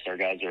our guys. Our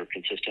guys are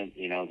consistent.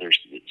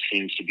 It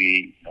seems to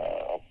be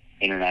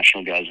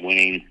international guys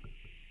winning.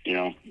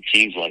 It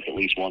seems like at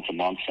least once a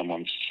month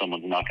someone's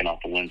knocking off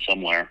the win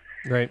somewhere,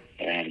 right?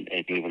 And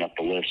moving up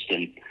the list.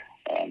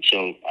 And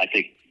so I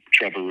think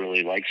Trevor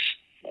really likes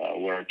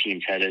where our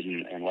team's headed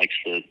and likes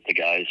the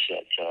guys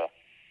that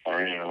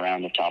are in and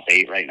around the top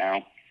 8 right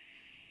now.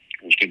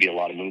 There's going to be a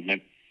lot of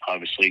movement,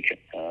 obviously,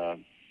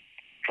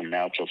 from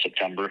now till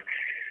September.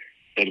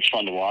 But it's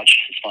fun to watch.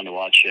 It's fun to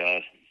watch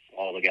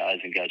all the guys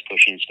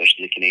pushing,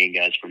 especially the Canadian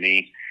guys, for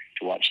me,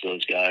 to watch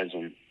those guys.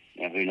 And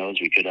who knows,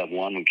 we could have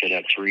one, we could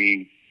have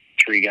three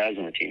guys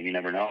on the team. You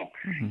never know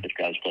if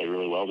guys play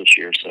really well this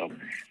year. So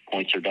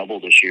points are double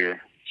this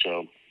year,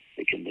 so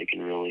they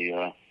can really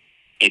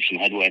make some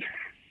headway.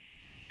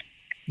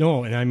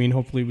 No, and I mean,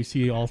 hopefully we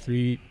see all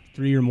three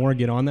or more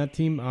get on that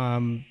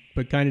team.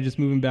 But kind of just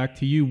moving back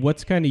to you,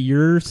 what's kind of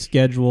your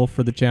schedule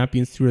for the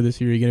Champions Tour this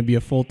year? Are you going to be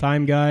a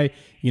full-time guy?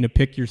 You going to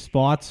pick your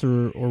spots,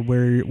 or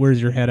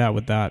where's your head at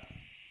with that?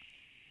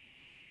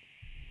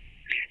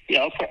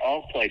 Yeah,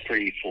 I'll play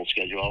pretty full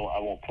schedule. I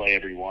won't play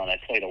every one. I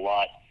played a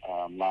lot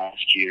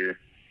last year.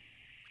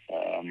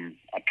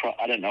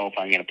 I don't know if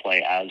I'm going to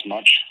play as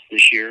much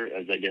this year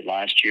as I did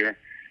last year.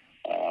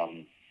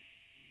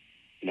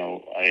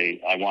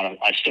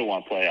 I still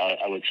want to play.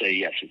 I would say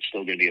yes, it's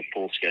still going to be a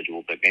full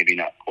schedule, but maybe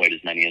not quite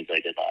as many as I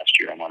did last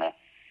year. I want to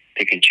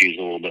pick and choose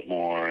a little bit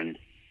more. And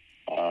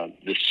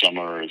this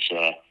summer is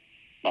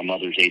my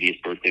mother's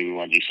 80th birthday. We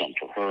want to do something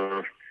for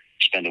her.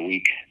 Spend a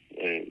week,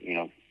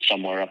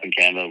 somewhere up in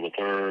Canada with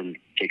her, and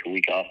take a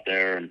week off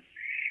there. And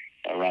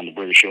around the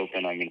British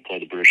Open, I'm going to play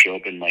the British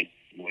Open.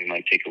 We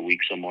might take a week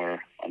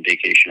somewhere on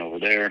vacation over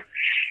there.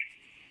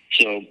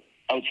 So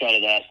outside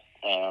of that,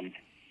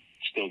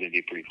 still going to be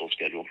a pretty full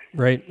schedule.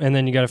 Right, and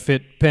then you got to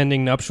fit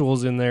pending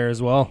nuptials in there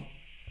as well.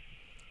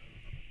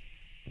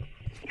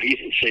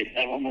 Say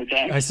that one more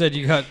time. I said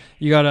you got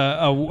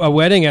a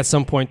wedding at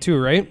some point too,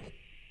 right?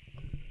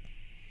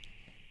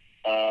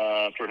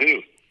 For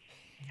who?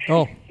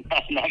 Oh,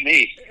 not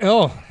me.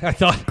 Oh,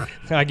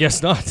 I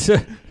guess not.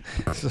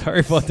 Sorry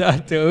about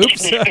that.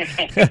 Oops.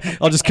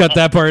 I'll just cut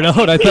that part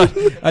out.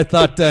 I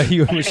thought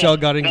you and Michelle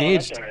got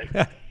engaged. No, that's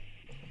all right.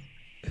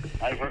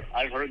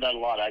 I've heard that a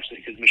lot,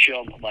 actually, because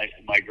Michelle,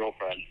 my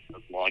girlfriend,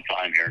 is a long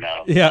time here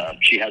now. Yeah.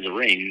 She has a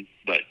ring,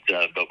 but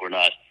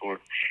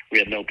we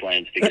have no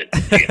plans to get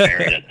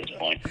married at this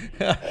point.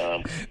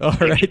 All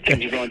right.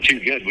 Things are going too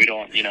good. We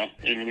don't,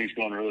 everything's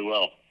going really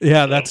well.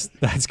 Yeah, so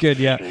that's good.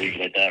 Yeah. We'll leave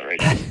it at that right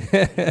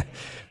now.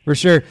 For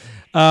sure.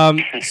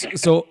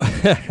 So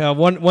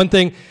one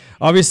thing,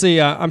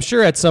 obviously, I'm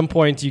sure at some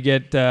point you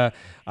get.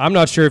 I'm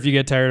not sure if you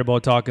get tired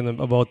about talking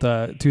about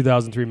the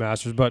 2003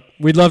 Masters, but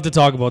we'd love to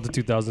talk about the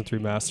 2003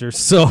 Masters.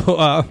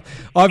 So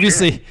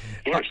obviously,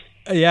 sure.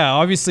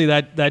 Obviously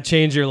that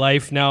changed your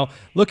life. Now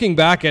looking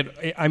back at,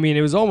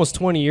 it was almost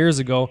 20 years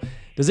ago.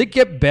 Does it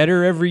get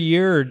better every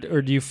year,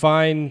 or do you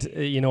find,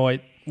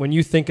 when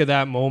you think of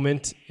that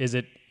moment, is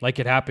it like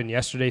it happened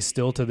yesterday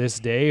still to this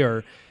day,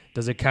 or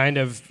does it kind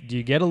of, do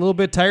you get a little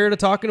bit tired of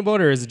talking about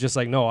it, or is it just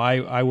like, no,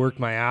 I worked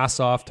my ass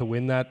off to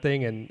win that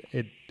thing, and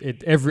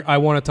I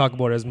want to talk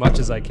about it as much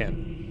as I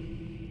can?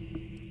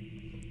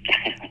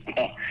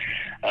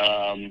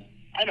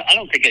 I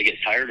don't think I get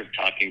tired of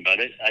talking about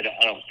it. I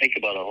don't think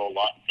about it a whole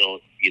lot until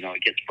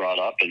it gets brought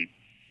up, and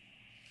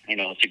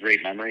it's a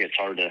great memory. It's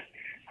hard to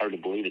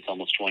believe it's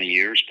almost 20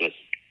 years, but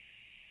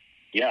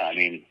yeah, I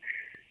mean,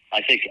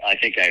 I think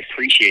I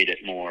appreciate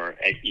it more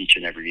each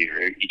and every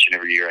year. Each and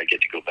every year, I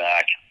get to go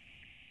back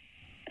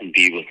and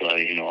be with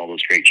all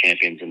those great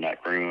champions in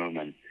that room,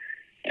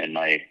 and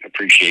my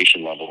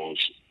appreciation levels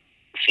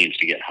seems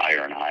to get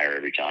higher and higher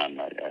every time.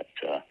 Not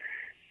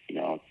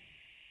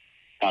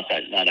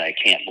that I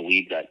can't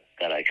believe that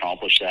I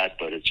accomplished that,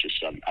 but it's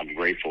just I'm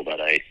grateful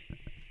that I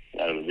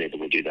was able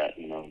to do that.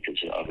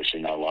 Because obviously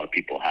not a lot of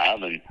people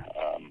have, and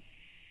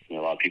a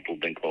lot of people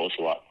have been close.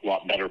 A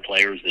lot better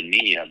players than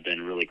me have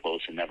been really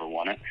close and never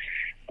won it.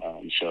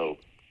 So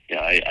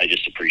yeah, I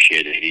just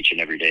appreciate it each and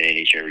every day and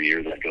each and every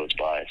year that goes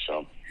by.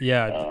 So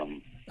yeah,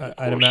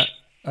 I'd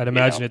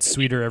imagine it's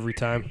sweeter every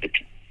time.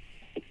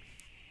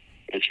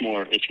 It's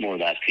more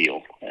that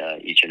feel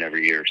each and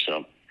every year.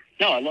 So.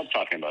 No, I love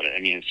talking about it. I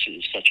mean,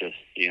 it's such a,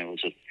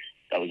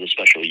 that was a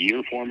special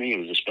year for me. It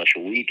was a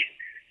special week,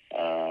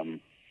 and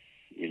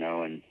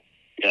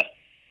yeah,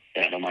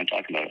 I don't mind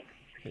talking about it.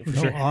 For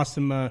sure.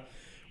 Awesome.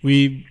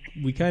 We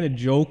kind of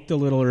joked a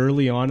little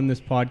early on in this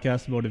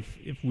podcast about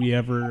if we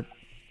ever,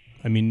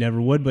 I mean,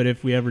 never would, but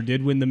if we ever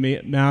did win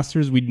the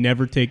Masters, we'd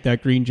never take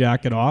that green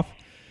jacket off.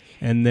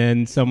 And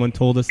then someone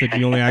told us that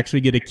you only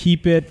actually get to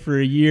keep it for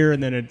a year,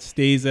 and then it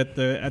stays at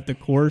the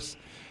course.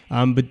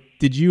 But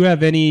did you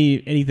have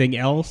anything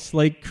else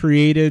like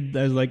created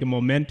as like a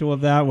memento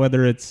of that,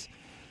 whether it's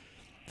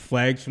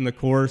flags from the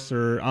course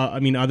or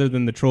other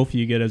than the trophy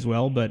you get as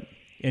well, but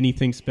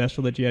anything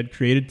special that you had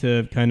created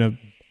to kind of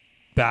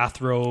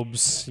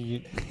bathrobes?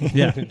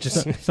 Yeah,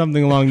 just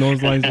something along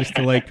those lines, just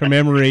to like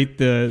commemorate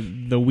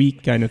the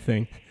week kind of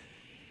thing.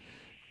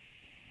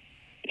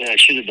 Yeah, I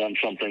should have done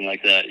something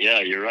like that.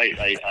 Yeah, you're right.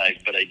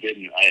 But I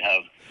didn't. I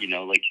have,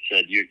 like you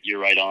said, you're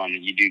right on.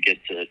 You do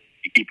get to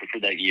keep it for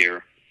that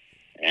year.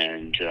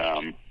 And,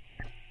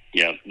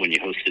 when you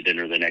host a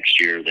dinner the next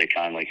year, they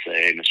kind of like say,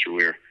 hey, Mr.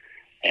 Weir,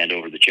 hand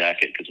over the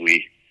jacket, because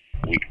we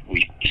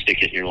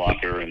stick it in your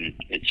locker and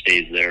it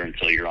stays there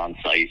until you're on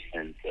site.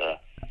 And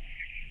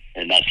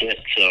that's it.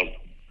 So,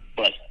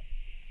 but,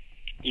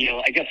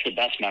 I guess the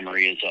best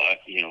memory is,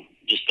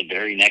 just the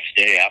very next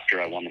day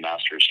after I won the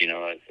Masters,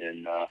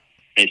 in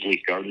Maple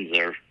Leaf Gardens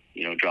there,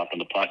 dropping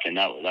the puck. And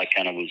that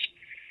kind of was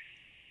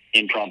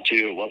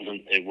impromptu.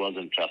 It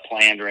wasn't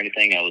planned or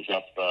anything. I was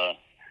up,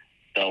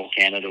 Bell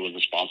Canada was a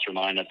sponsor of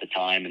mine at the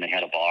time, and they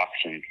had a box,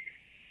 and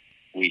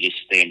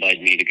they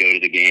invited me to go to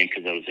the game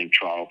because I was in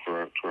Toronto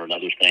for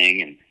another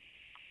thing,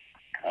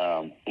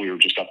 and we were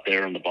just up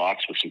there in the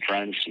box with some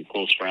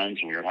close friends,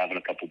 and we were having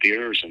a couple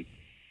beers, and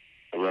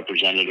a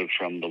representative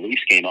from the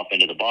Leafs came up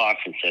into the box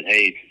and said,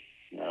 hey,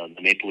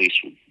 the Maple Leafs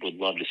would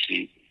love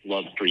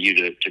for you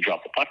to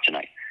drop the puck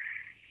tonight.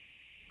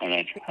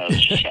 And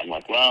I'm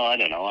like, well, I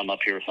don't know. I'm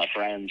up here with my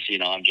friends.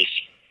 I'm just,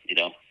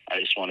 I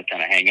just want to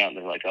kind of hang out. And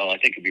they're like, oh, I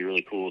think it'd be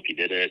really cool if you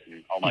did it.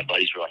 And all my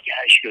buddies were like, yeah,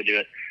 I should go do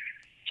it.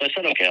 So I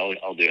said, okay,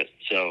 I'll do it.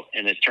 So,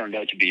 and it turned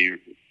out to be,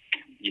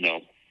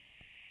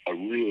 a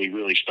really,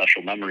 really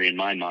special memory in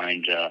my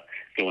mind,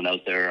 going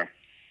out there,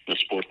 the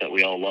sport that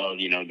we all love,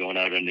 going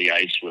out on the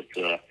ice with,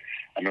 I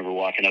remember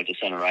walking out to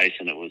center ice,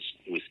 and it was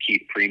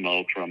Keith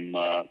Primo from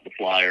the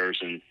Flyers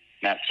and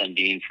Matt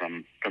Sundin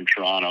from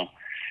Toronto,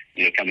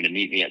 coming to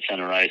meet me at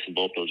center ice, and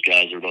both those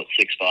guys are about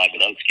 6'5"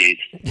 without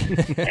skates.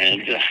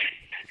 And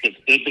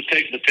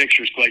the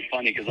picture's quite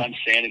funny because I'm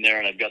standing there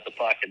and I've got the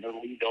puck, and they're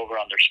leaned over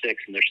on their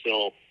sticks, and they're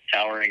still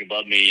towering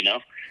above me,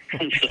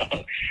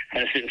 So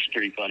it's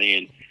pretty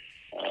funny.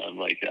 And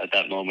like at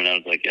that moment, I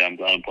was like, yeah, I'm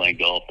glad I'm playing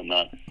golf and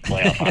not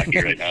playoff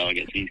hockey right now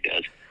against these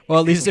guys. Well,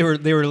 at least they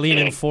were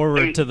leaning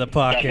forward to the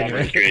puck. That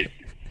anyway. was great.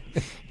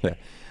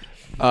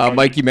 Yeah.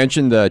 Mike, you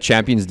mentioned the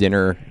Champions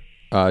Dinner.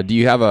 Do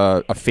you have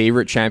a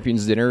favorite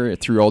Champions Dinner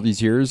through all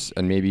these years,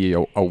 and maybe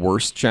a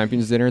worst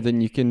Champions Dinner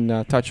than you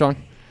can touch on?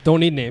 Don't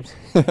need names.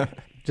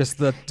 just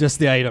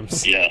the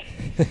items. Yeah.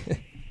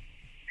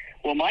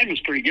 Well, mine was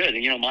pretty good.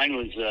 Mine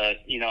was,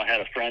 I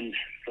had a friend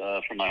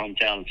from my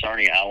hometown in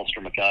Sarnia,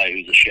 Alistair Mackay,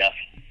 who's a chef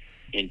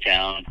in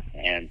town,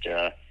 and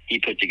he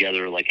put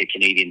together like a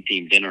Canadian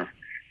themed dinner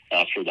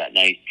for that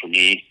night for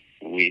me.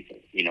 And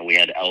we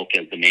had elk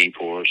as the main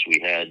course. We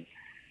had,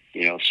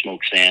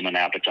 smoked salmon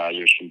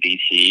appetizers from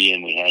BC,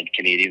 and we had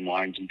Canadian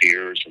wines and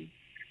beers and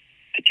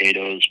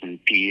potatoes from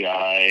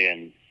PEI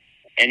and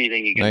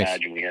anything you can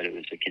imagine. We had it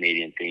was a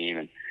Canadian theme.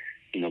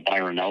 And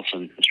Byron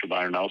Nelson, Mr.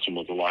 Byron Nelson,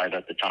 was alive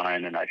at the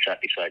time, and I sat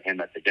beside him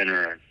at the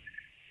dinner, and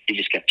he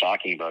just kept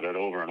talking about it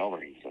over and over.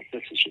 He was like,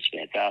 "This is just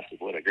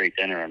fantastic! What a great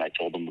dinner!" And I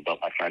told him about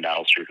my friend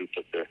Alistair, who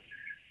put the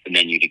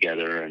menu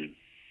together, and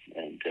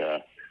so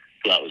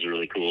that was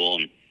really cool.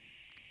 And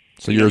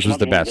so yours was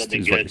the best,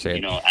 is what you're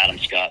saying. Adam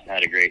Scott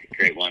had a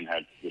great one.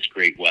 Had this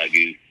great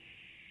Wagyu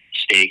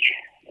steak.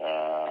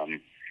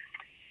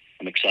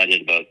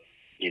 excited about,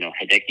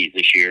 Hideki's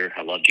this year.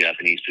 I love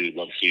Japanese food,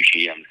 love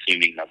sushi. I'm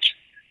assuming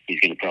he's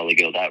going to probably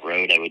go that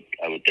road.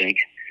 I would think.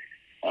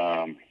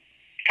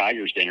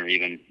 Tiger's dinner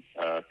even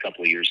a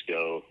couple of years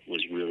ago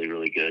was really,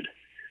 really good.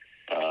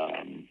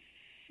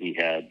 He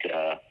had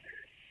the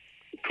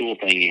cool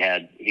thing.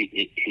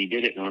 He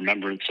did it in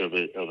remembrance of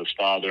his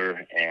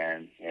father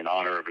and in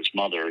honor of his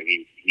mother.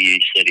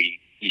 He said he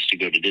used to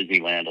go to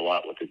Disneyland a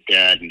lot with his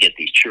dad and get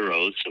these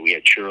churros. So we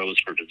had churros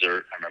for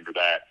dessert. I remember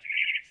that.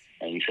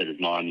 And he said his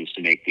mom used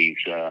to make these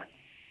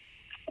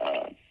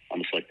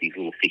almost like these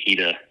little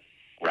fajita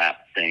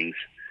wrap things.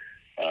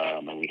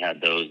 And we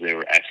had those. They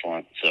were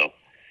excellent. So,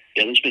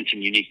 yeah, there's been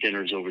some unique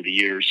dinners over the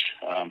years.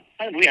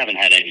 We haven't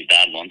had any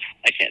bad ones.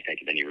 I can't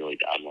think of any really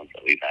bad ones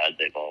that we've had.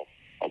 They've all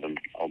been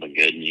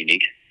good and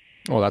unique.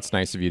 Oh, that's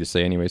nice of you to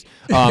say anyways.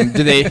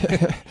 Do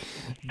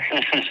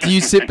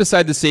you sit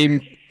beside the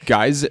same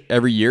guys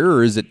every year,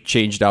 or is it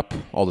changed up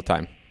all the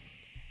time?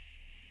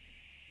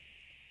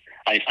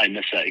 I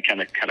missed that. It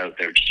kind of cut out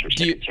there just for a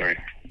second. Sorry.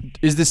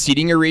 Is the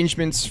seating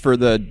arrangements for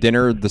the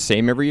dinner the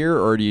same every year,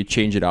 or do you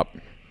change it up?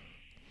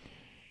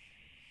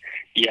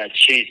 Yeah,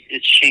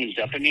 it's changed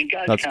up. I mean,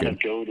 guys That's kind good.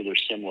 of go to their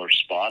similar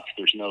spots.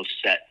 There's no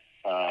set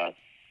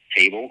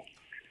table.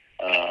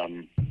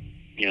 The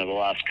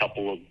last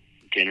couple of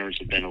dinners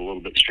have been a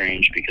little bit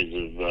strange because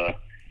of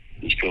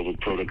these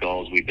COVID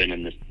protocols. We've been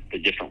in the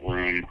different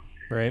room,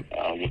 Right.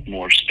 with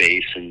more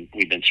space, and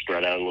we've been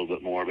spread out a little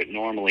bit more. But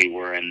normally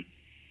we're in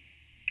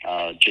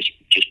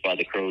just by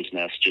the crow's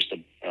nest, just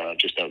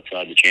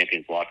outside the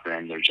champions locker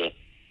room. There's a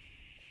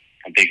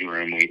big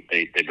room.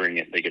 They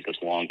get this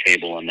long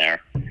table in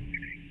there.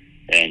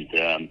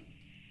 And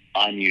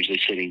I'm usually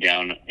sitting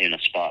down in a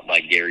spot by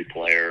Gary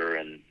Player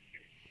and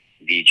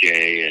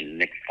DJ and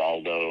Nick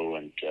Faldo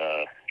and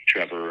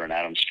Trevor and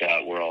Adam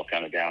Scott. We're all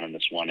kind of down in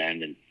this one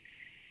end, and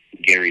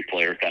Gary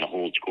Player kind of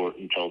holds court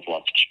and tells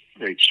lots of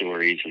great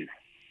stories, and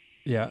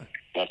Yeah.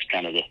 that's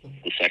kind of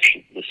the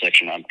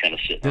section I'm kind of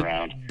sitting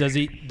around. Does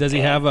he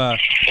have a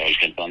It's always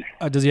been fun.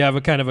 does he have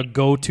a kind of a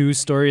go-to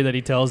story that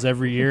he tells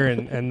every year,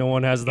 and no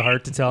one has the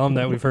heart to tell him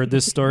that we've heard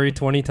this story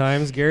 20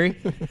 times, Gary?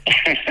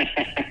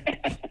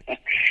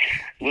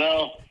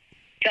 Well,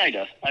 kind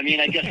of. I mean,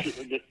 I guess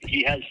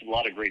he has a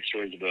lot of great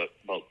stories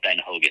about Ben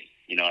Hogan.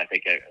 I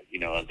think,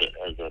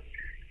 as a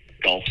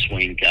golf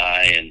swing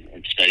guy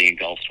and studying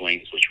golf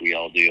swings, which we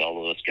all do,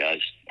 all of us guys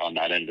on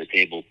that end of the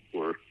table,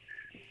 we're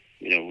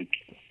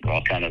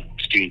all kind of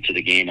students of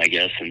the game, I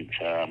guess. And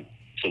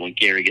so when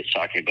Gary gets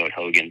talking about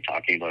Hogan,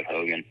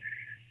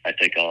 I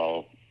think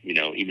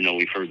even though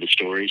we've heard the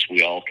stories,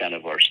 we all kind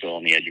of are still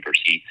on the edge of our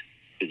seats,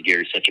 because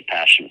Gary's such a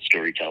passionate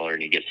storyteller,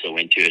 and he gets so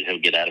into it, he'll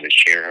get out of his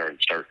chair and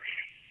start,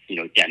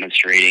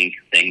 demonstrating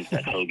things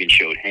that Hogan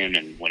showed him,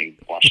 and when he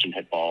watched him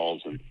hit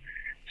balls. And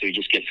so he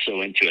just gets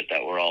so into it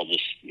that we're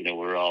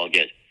all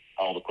get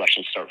all the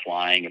questions start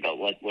flying about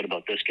what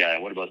about this guy?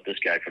 What about this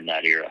guy from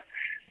that era?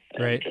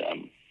 Right.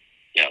 And,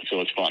 so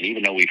it's fun.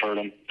 Even though we've heard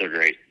them, they're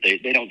great. They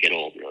don't get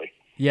old, really.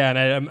 Yeah,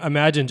 and I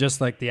imagine just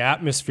like the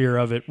atmosphere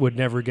of it would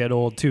never get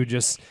old too.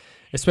 Just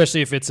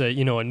especially if it's a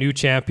new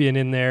champion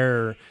in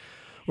there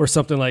or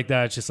something like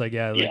that. It's just like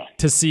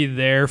to see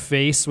their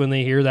face when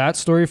they hear that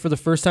story for the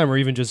first time, or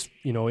even just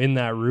in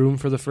that room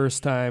for the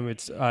first time.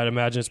 I'd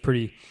imagine it's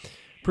pretty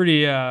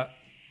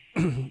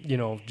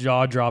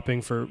jaw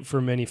dropping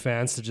for many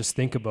fans to just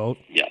think about.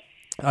 Yeah.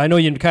 I know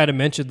you kind of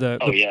mentioned go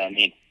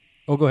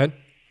ahead.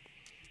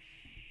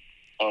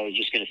 I was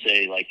just going to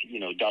say,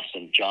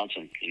 Dustin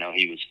Johnson,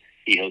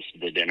 he hosted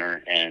the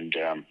dinner, and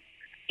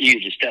you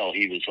could just tell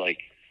he was like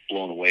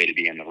blown away to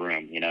be in the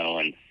room,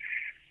 and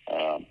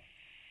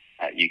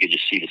you could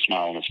just see the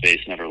smile on his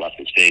face, never left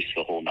his face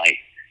the whole night.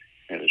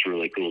 And it was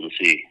really cool to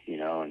see,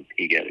 and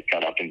he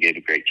got up and gave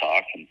a great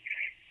talk, and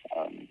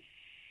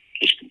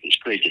it's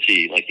great to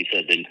see, like you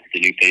said, the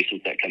new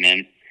faces that come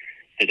in.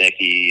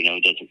 Hideki,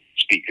 doesn't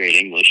speak great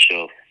English,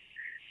 so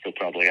he'll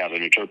probably have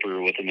an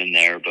interpreter with him in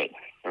there,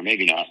 or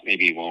maybe not,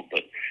 maybe he won't,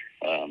 but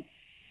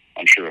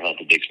I'm sure he'll have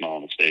a big smile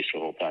on his face the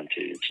whole time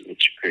too.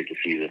 It's great to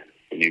see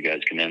the new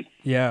guys come in.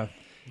 Yeah,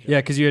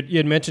 because you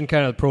had mentioned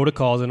kind of the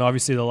protocols, and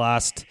obviously the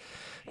last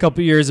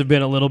couple of years have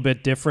been a little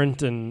bit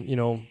different, and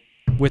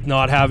with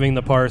not having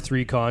the par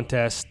 3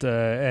 contest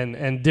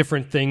and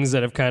different things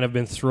that have kind of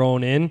been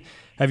thrown in.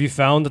 Have you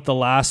found that the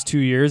last 2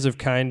 years have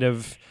kind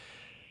of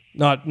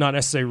not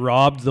necessarily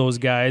robbed those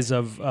guys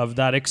of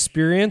that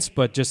experience,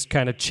 but just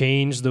kind of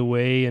changed the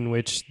way in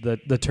which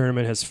the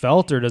tournament has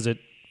felt, or does it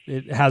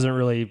hasn't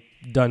really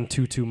done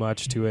too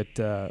much to it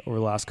over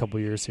the last couple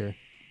of years here?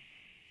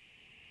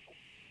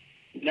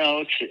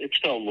 No, it's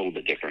felt a little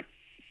bit different,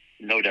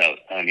 no doubt.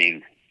 I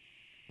mean,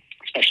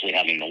 especially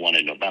having the one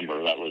in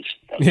November, that was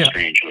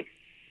strange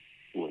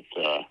with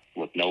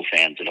no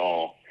fans at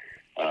all.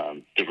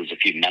 There was a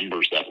few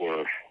members that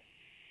were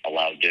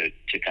allowed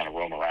to kind of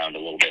roam around a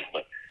little bit,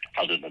 but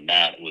other than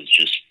that, it was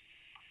just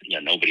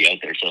nobody out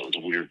there. So it was a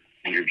weird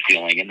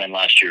feeling. And then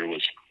last year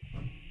was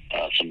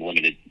some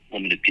limited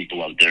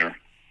people out there,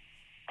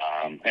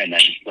 and then,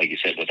 like you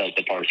said, without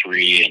the par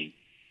 3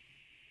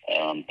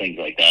 and things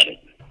like that,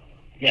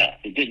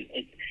 it didn't.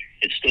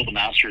 It's still the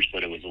Masters,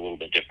 but it was a little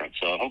bit different.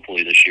 So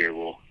hopefully this year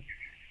we'll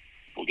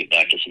get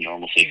back to some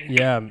normalcy.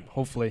 Yeah,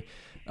 hopefully.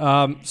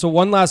 So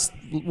one last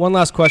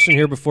question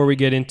here before we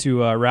get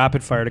into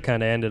rapid fire to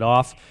kind of end it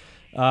off.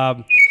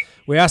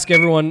 We ask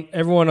everyone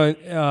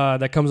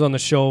that comes on the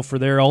show for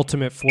their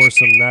ultimate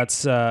foursome.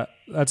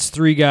 That's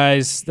three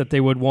guys that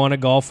they would want to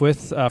golf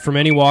with from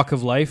any walk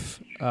of life,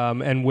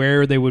 and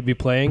where they would be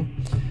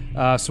playing.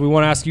 So we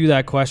want to ask you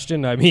that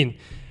question. I mean,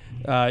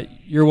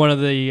 you're one of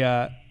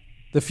the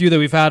few that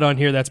we've had on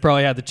here that's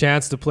probably had the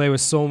chance to play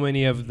with so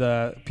many of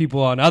the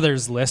people on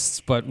others' lists,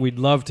 but we'd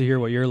love to hear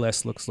what your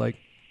list looks like.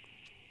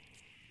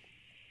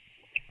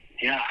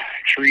 Yeah,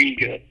 three.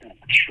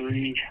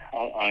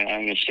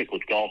 I'm going to stick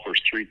with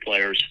golfers. 3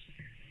 players.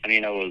 I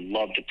mean, I would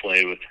love to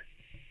play with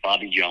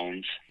Bobby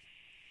Jones,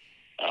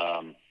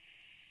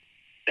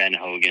 Ben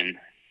Hogan,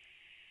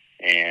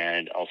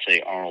 and I'll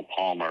say Arnold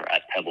Palmer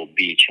at Pebble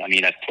Beach. I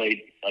mean, I've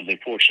been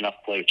fortunate enough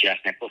to play with Jack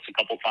Nicklaus a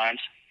couple times.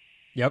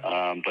 Yep.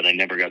 But I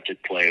never got to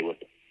play with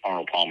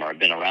Arnold Palmer. I've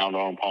been around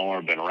Arnold Palmer.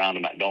 I've been around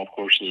him at golf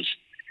courses.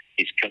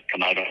 He's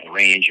come out on the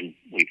range, and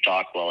we've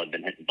talked while I've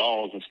been hitting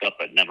balls and stuff,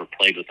 but never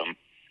played with him.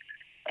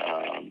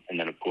 And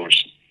then, of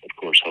course,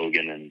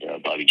 Hogan and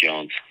Bobby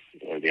Jones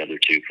are the other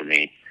 2 for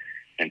me.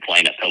 And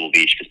playing at Pebble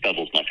Beach, because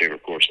Pebble's my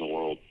favorite course in the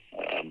world.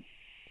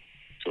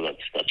 So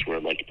that's where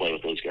I'd like to play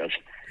with those guys.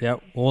 Yeah,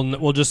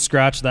 we'll just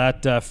scratch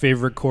that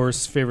favorite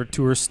course, favorite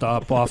tour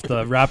stop off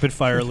the rapid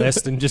fire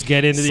list and just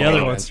get into the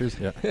other ones.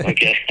 Yeah.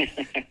 Okay.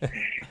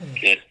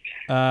 Good.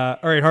 All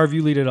right, Harv,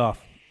 you lead it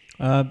off.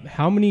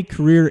 How many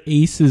career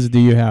aces do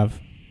you have?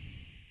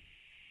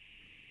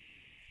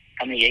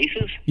 How many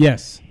aces?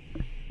 Yes.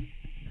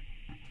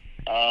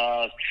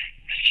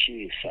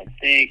 I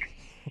think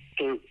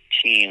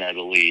 13, I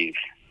believe.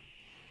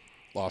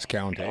 Lost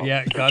count, eh?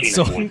 Yeah, it got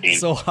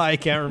so high, I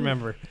can't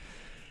remember.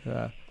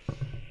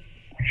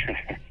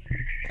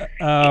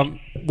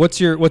 What's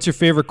your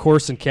favorite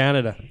course in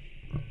Canada?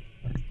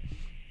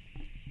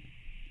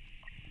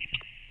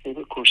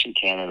 Favorite course in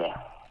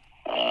Canada?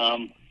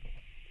 I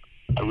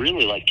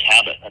really like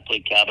Cabot. I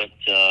played Cabot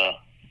a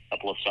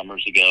couple of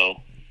summers ago.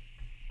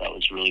 That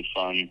was really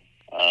fun.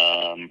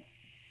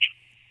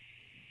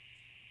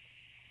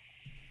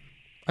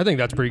 I think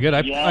that's pretty good.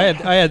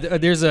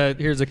 Here's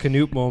a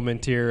Canute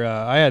moment here.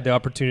 I had the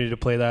opportunity to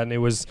play that, and it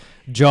was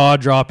jaw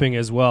dropping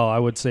as well. I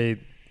would say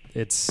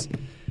it's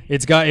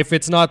got, if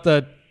it's not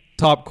the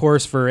top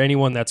course for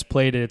anyone that's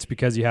played it, it's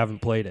because you haven't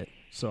played it.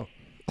 So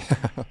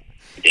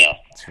yeah,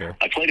 that's fair.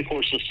 I played a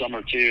course this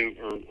summer too,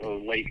 or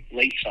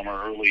late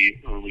summer, early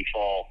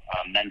fall.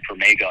 Men for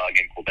Magog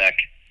in Quebec,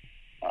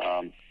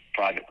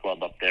 private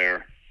club up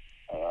there.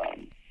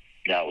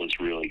 That was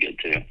really good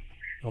too.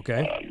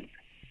 Okay.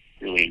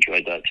 Really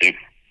enjoyed that too.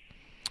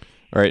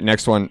 All right,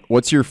 next one.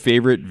 What's your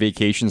favorite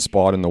vacation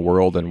spot in the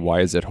world, and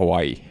why is it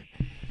Hawaii?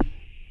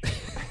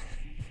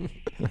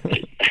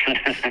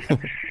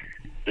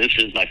 This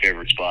is my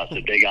favorite spot.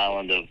 The Big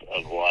Island of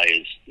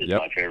Hawaii is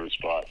my favorite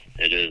spot.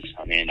 It is.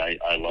 I mean,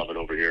 I love it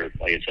over here.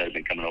 Like I said, I've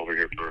been coming over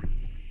here for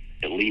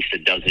at least a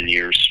dozen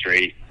years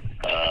straight.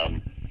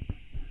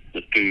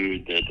 The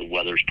food, the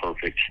weather's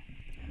perfect.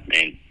 I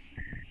mean,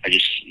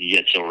 you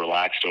get so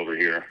relaxed over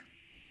here.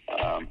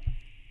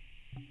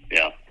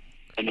 Yeah.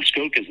 And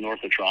Muskoka is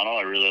north of Toronto.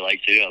 I really like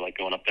too. I like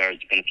going up there.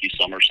 It's been a few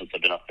summers since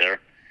I've been up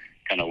there.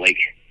 Kind of lake,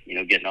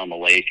 getting on the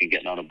lake and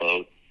getting on a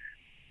boat.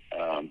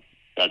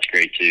 That's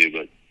great too,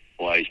 but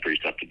Hawaii's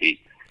pretty tough to beat.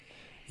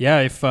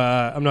 Yeah, if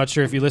I'm not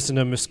sure if you listen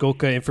to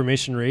Muskoka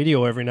Information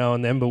Radio every now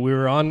and then, but we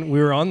were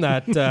on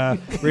that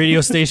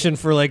radio station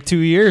for like 2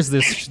 years.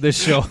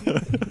 This show.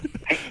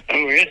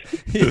 Oh, really?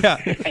 Yeah.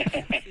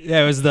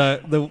 Yeah, it was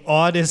the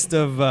oddest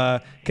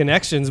of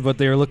connections, but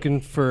they were looking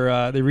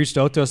for. They reached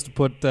out to us to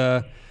put.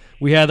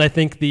 We had, I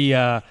think,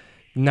 the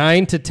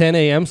 9 to 10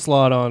 a.m.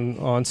 slot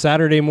on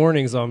Saturday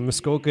mornings on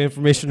Muskoka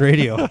Information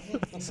Radio.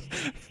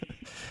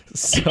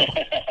 So,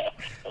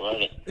 I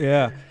love it.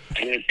 Yeah.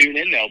 I'm gonna tune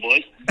in now,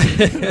 boys.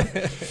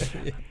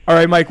 All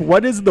right, Mike.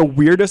 What is the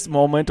weirdest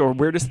moment or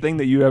weirdest thing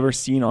that you ever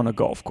seen on a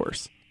golf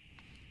course?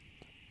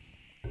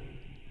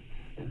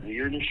 The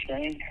weirdest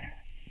thing.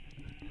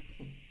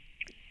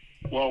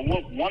 Well,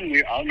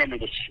 I remember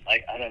this.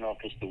 I don't know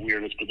if it's the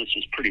weirdest, but this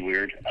was pretty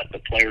weird. At the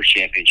Players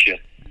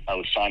Championship, I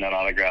was signing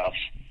autographs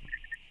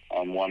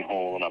on one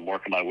hole, and I'm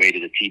working my way to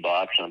the tee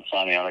box, and I'm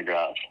signing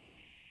autographs.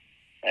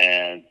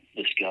 And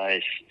this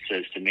guy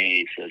says to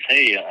me, he says,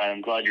 "Hey, I'm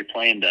glad you're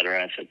playing better."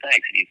 And I said,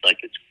 "Thanks." And he's like,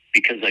 "It's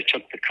because I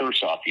took the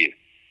curse off you."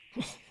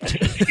 I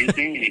said, "Excuse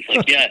me?" And he's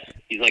like, "Yeah."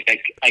 He's like,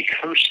 I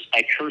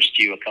cursed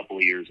you a couple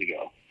of years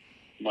ago."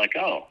 I'm like,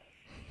 "Oh,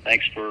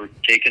 thanks for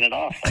taking it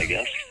off, I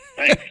guess."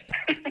 Thanks.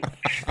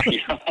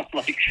 I'm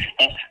like,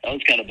 that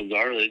was kind of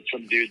bizarre that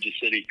some dude just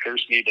said he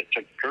cursed me but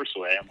took the curse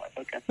away. I'm like,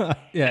 okay.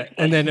 Yeah,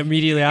 and then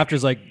immediately after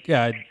is like,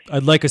 yeah,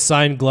 I'd like a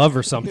signed glove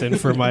or something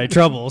for my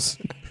troubles.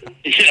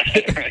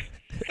 Yeah, right.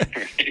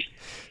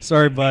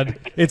 Sorry, bud.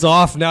 It's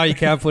off now. You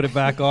can't put it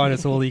back on. You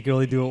can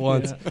only do it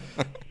once.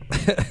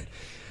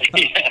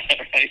 Yeah,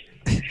 right.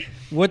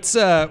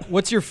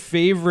 What's your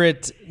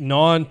favorite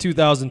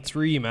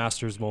non-2003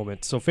 Masters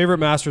moment? So favorite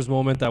Masters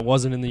moment that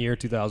wasn't in the year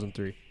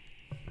 2003.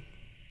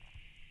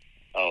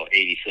 Oh,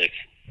 86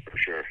 for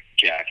sure,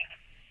 Jack.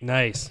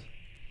 Nice.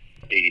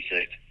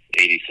 86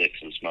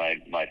 is my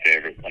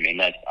favorite. I mean,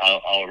 that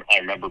I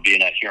remember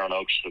being at Huron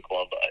Oaks, the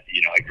club.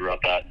 I grew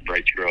up at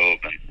Brights Grove,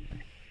 and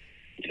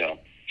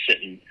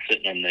sitting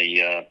in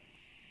the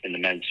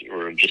men's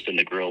or just in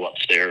the grill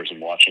upstairs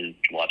and watching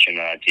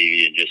on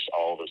TV, and just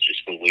all of us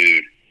just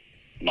glued.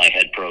 My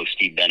head pro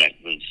Steve Bennett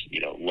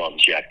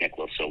loves Jack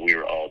Nicklaus, so we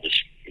were all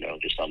just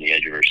on the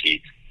edge of our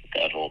seats with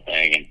that whole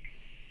thing,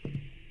 and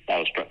that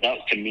was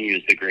to me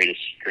was the greatest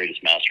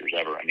Masters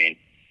ever. I mean,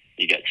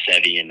 you got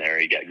Seve in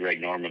there, you got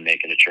Greg Norman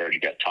making a charge, you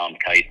got Tom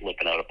Kite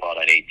flipping out a pot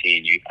on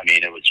 18.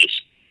 It was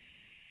just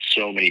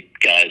so many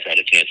guys had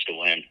a chance to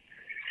win.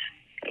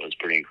 It was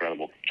pretty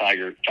incredible.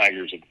 Tigers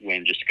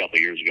win just a couple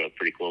of years ago,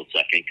 pretty close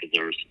second, because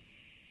there was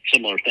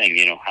similar thing.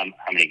 How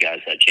many guys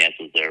had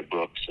chances there?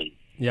 Brooks and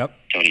Yep.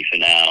 Tony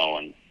Finau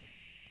and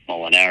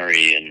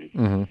Molinari, and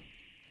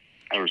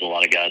there was a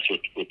lot of guys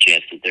with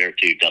chances there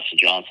too. Dustin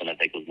Johnson, I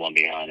think, was one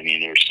behind. I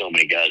mean, there were so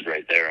many guys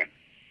right there, and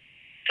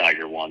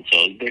Tiger won.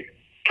 So they're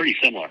pretty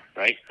similar,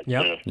 right?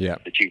 Yep.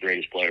 The two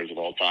greatest players of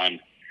all time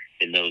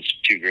in those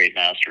two great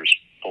Masters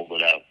pulled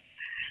it out.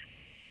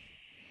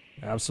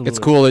 Absolutely. It's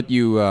cool that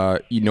you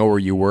know where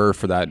you were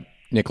for that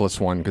Nicklaus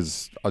one,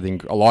 because I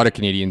think a lot of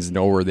Canadians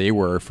know where they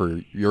were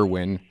for your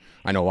win.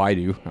 I know I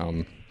do.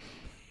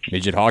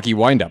 Midget hockey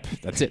wind-up.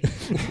 That's it.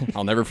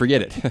 I'll never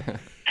forget it.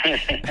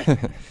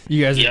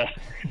 You guys Yeah,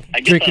 I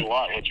get that a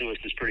lot, which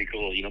is pretty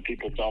cool.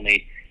 People tell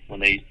me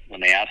when they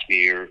ask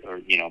me or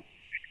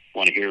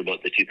want to hear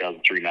about the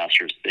 2003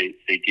 Masters, they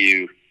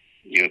do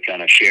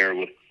kind of share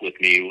with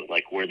me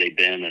like where they've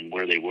been and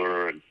where they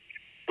were, and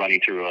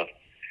running through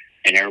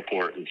an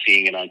airport and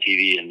seeing it on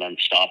TV, and then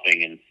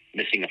stopping and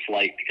missing a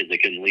flight because they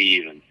couldn't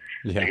leave, and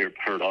I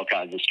heard all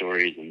kinds of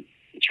stories, and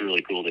it's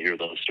really cool to hear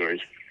those stories.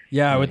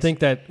 Yeah, I would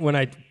think that when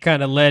I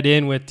kind of led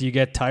in with you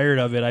get tired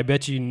of it, I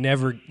bet you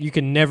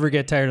can never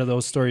get tired of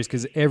those stories,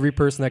 because every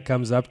person that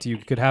comes up to you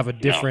could have a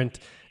different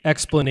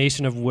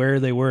explanation of where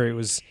they were. It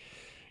was,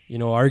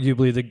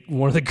 arguably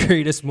one of the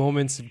greatest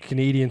moments of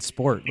Canadian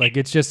sport. Like,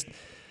 it's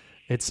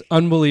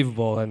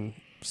unbelievable. And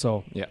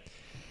so, yeah.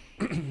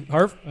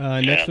 Harv?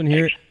 Next one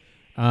here.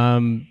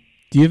 Do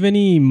you have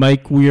any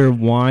Mike Weir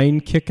wine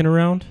kicking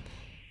around?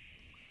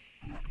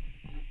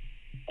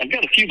 I've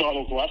got a few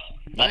bottles left,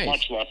 not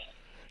much left.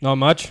 Not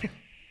much.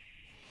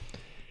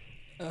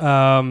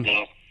 No,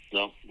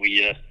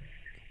 we're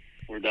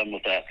done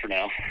with that for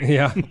now.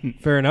 Yeah,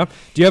 fair enough.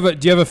 Do you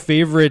have a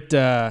favorite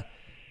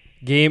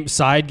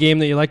side game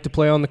that you like to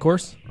play on the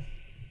course?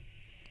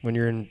 When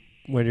you're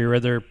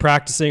either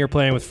practicing or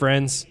playing with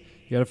friends,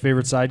 you got a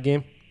favorite side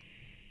game?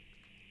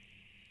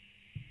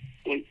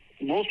 Well,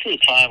 most of the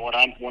time when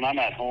I'm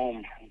at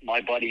home,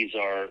 my buddies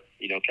are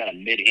kind of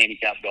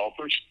mid-handicap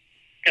golfers.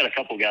 Got a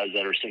couple guys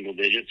that are single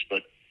digits,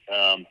 but.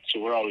 So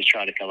we're always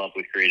trying to come up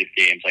with creative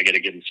games. I got to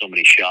give them so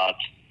many shots.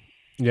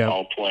 Yeah.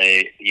 I'll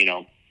play, I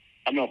don't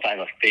know if I have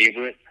a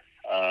favorite,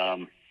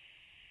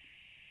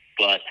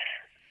 but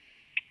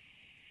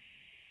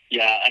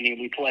yeah, I mean,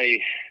 we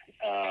play,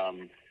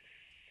 I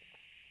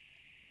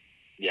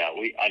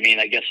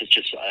guess it's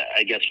just,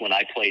 I guess when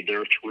I play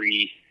their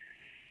three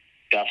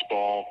best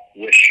ball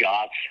with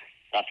shots,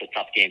 that's a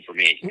tough game for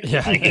me.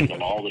 Yeah. I give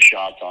them all the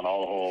shots on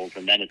all the holes,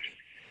 and then it's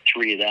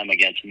three of them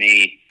against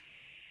me.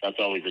 That's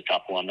always a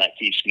tough one. That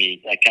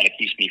kind of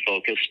keeps me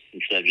focused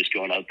instead of just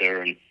going out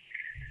there and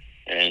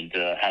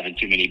having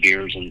too many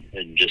beers and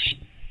just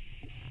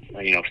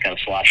kind of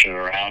slashing it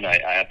around. I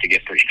have to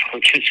get pretty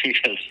focused,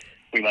 because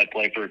we might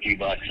play for a few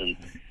bucks, and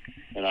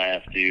I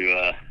have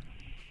to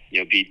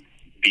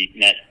beat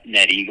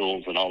net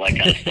eagles and all that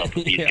kind of stuff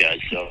with these guys.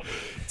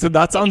 So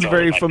that sounds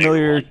very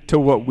familiar to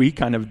what we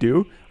kind of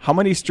do. How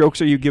many strokes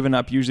are you giving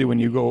up usually when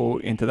you go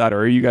into that,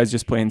 or are you guys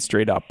just playing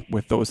straight up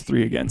with those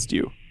three against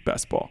you,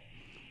 best ball?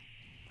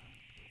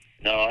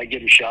 No, I give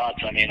them shots.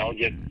 I mean, I'll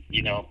give,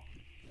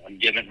 I'm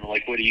giving,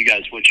 like, what's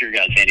your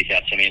guys'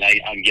 handicaps? I mean,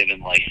 I'm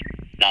giving like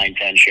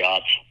 9-10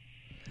 shots.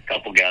 A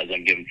couple guys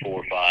I'm giving 4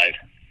 or 5,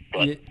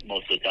 but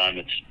most of the time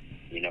it's,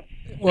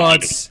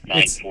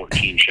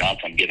 9-14 shots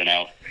I'm giving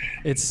out.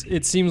 It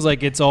seems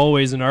like it's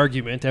always an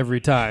argument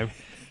every time.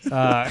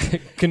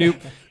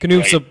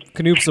 Knoop's a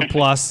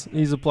plus.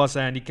 He's a plus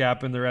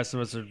handicap, and the rest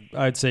of us are,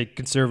 I'd say,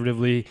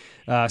 conservatively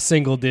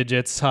single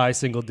digits, high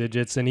single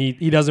digits, and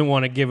he doesn't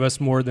want to give us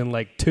more than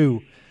like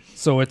 2.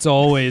 So it's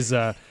always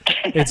an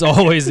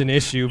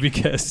issue,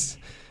 because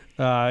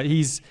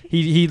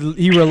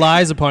he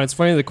relies upon. It's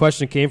funny the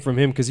question came from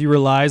him, because he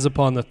relies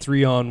upon the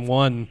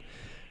 3-on-1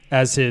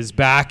 as his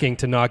backing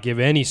to not give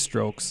any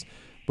strokes.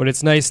 But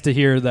it's nice to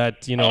hear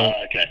that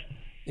Okay.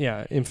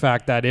 Yeah, in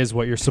fact, that is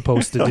what you're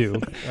supposed to do.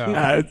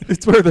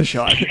 It's worth a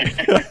shot.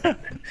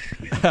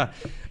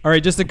 All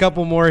right, just a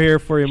couple more here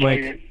for you,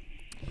 Mike.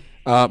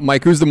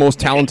 Mike, who's the most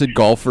talented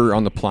golfer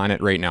on the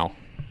planet right now?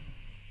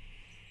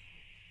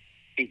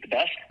 Think the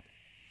best?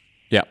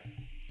 Yeah.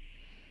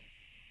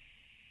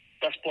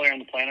 best player on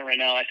the planet right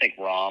now, I think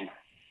Rom.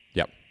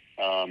 Yep.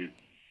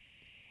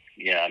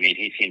 Yeah, I mean,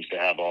 he seems to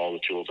have all the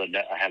tools. I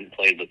haven't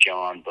played with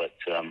John, but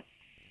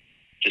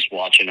just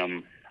watching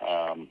him,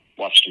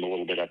 watched him a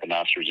little bit at the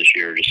Masters this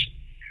year, just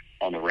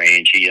on the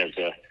range. He has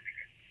a,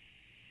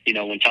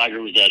 when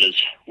Tiger was at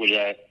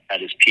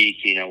his peak,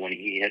 when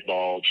he hit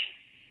balls,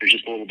 there's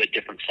just a little bit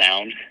different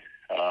sound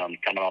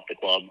coming off the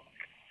club.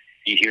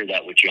 You hear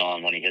that with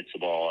John when he hits the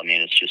ball. I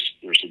mean, it's just,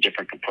 there's a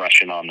different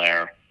compression on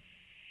there.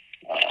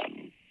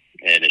 And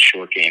his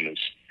short game is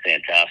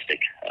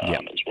fantastic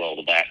as well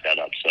to back that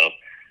up. So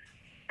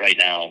right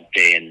now,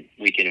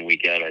 week in and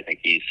week out, I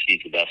think he's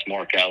the best.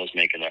 Morikawa is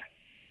making a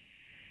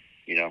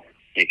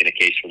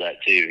case for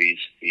that too.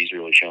 He's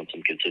really shown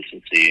some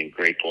consistency and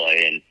great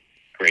play in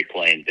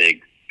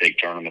big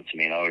tournaments. I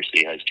mean,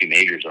 obviously he has 2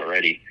 majors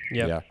already.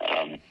 Yeah.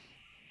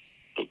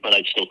 But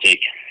I'd still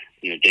take,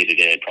 day to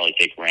day, I'd probably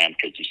take Ram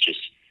because he's just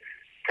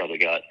probably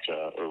got,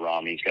 or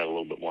Ram, he's got a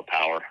little bit more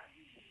power.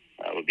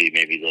 That would be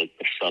maybe the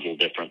subtle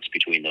difference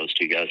between those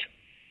 2 guys.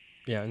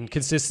 Yeah, and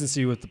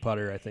consistency with the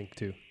putter, I think,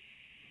 too.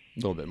 A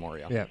little bit more,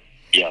 yeah.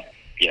 Yeah.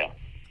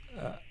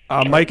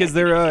 Mike, is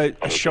there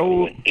a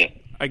show, Yeah.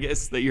 I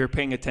guess, that you're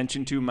paying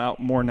attention to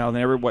more now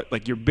than ever? What,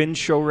 like your binge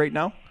show right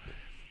now?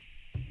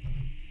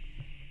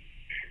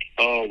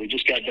 Oh, we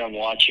just got done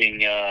watching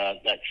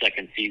that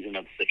second season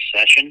of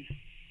Succession.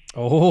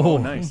 Oh,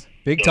 nice.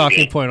 Big So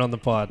talking good. point on the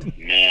pod.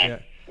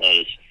 Man, that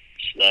is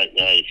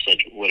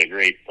such, what a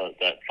great,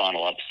 that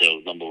final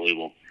episode is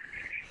unbelievable.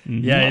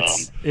 Yeah,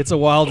 it's a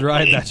wild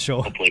ride, Hopefully- that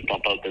show. Hopefully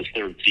pump out this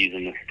third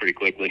season pretty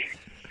quickly.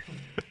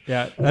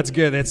 Yeah, that's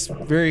good. It's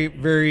very,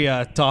 very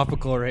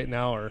topical right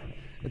now. Or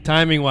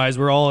timing wise,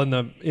 we're all in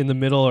the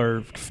middle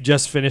or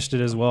just finished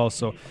it as well.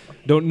 So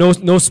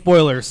no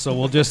spoilers. So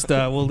we'll just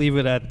we'll leave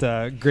it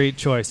at great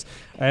choice.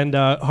 And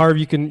Harv,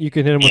 you can hit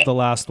him with the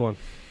last one.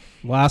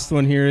 Last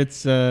one here.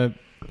 It's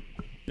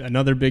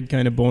another big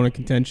kind of bone of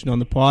contention on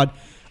the pod.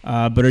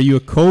 But are you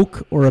a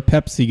Coke or a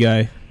Pepsi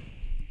guy?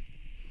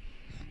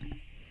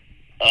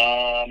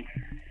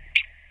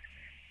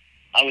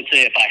 I would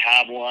say if I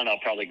have one, I'll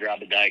probably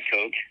grab a Diet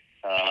Coke,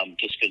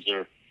 just because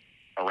they're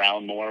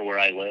around more where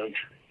I live.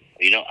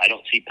 I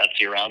don't see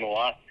Pepsi around a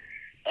lot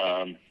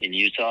in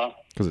Utah.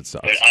 Because it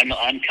sucks. But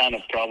I'm kind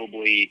of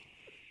probably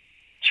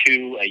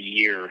 2 a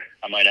year.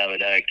 I might have a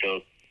Diet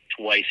Coke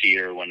twice a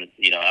year when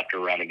after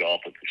a round of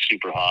golf if it's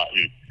super hot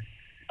and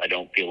I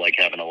don't feel like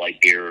having a light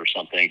beer or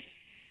something.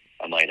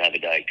 I might have a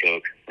Diet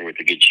Coke, or with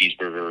a good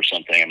cheeseburger or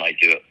something. I might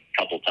do it a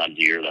couple times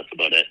a year. That's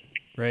about it.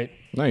 Right.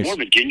 Nice. More of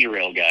a ginger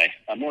ale guy.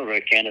 I'm more of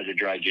a Canada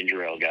Dry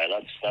ginger ale guy.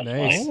 That's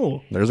Nice.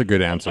 Oh, There's a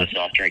good answer. my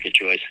soft drink of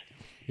choice.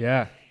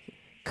 Yeah.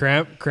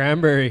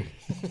 Cranberry.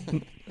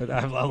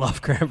 I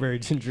love cranberry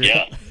ginger.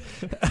 Yeah.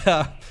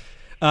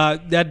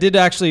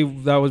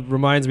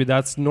 Reminds me,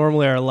 that's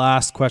normally our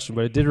last question,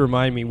 but it did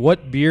remind me,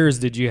 what beers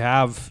did you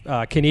have,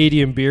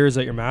 Canadian beers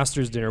at your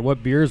Masters dinner?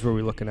 What beers were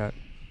we looking at?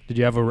 Did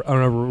you have an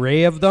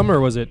array of them, or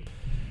was it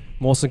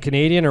Molson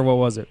Canadian, or what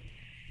was it?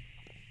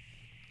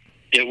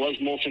 It was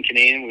Molson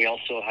Canadian. We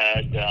also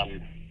had,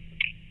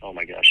 oh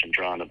my gosh, I'm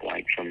drawing a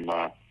blank from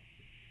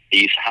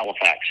East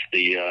Halifax,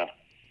 the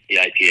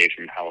IPA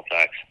from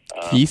Halifax.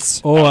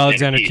 Keith's? Oh, Alexander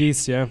Alexander Keith's.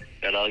 Keith's, yeah.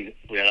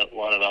 We had a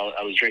lot of.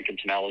 I was drinking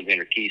some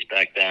Alexander Keith's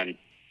back then.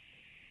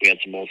 We had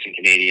some Molson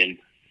Canadian.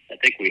 I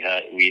think we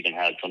even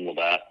had some of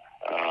that.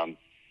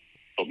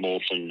 But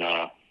Molson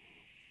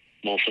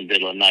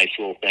did a nice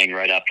little thing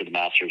right after the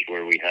Masters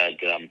where we had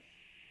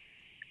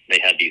they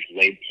had these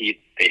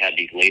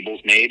labels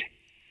made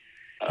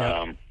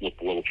with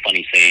little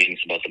funny sayings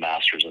about the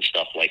Masters and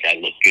stuff like "I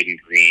look good in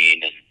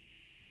green" and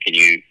 "Can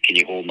you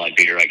hold my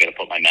beer? I got to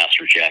put my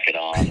Masters jacket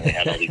on." They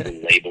had all these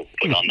little labels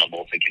put on the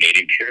Molson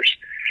Canadian beers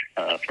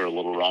for a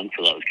little run,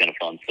 so that was kind of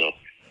fun. So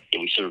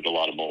yeah, we served a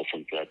lot of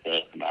Molsons at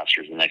the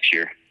Masters the next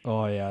year.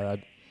 Oh, yeah,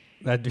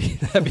 that'd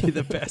be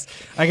the best.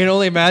 I can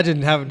only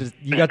imagine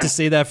you got to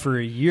say that for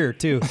a year,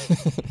 too.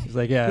 It's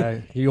like,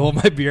 yeah, you hold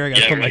my beer, I got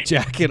to put my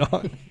jacket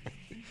on.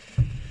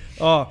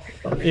 Oh,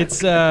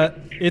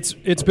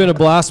 it's been a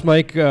blast,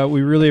 Mike.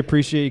 We really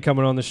appreciate you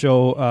coming on the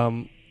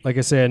show. Like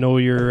I say, I know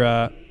we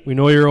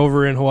know you're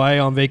over in Hawaii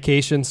on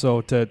vacation,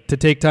 so to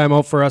take time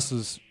out for us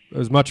was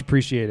much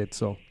appreciated.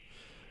 So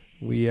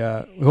we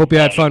hope you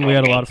had fun. We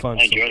had a lot of fun.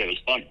 I enjoyed it. It was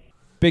fun.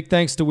 Big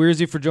thanks to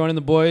Weirzy for joining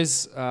the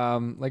boys.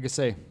 Like I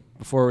say,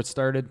 before it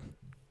started,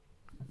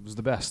 it was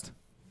the best.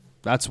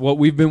 That's what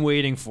we've been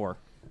waiting for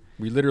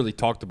We literally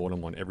talked about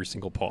him on every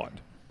single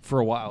pod. for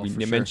a while. We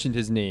for sure. mentioned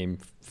his name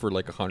for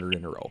like 100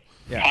 in a row.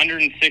 Yeah.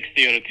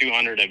 160 out of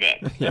 200, I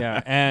bet.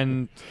 Yeah,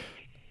 and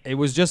it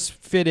was just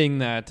fitting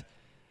that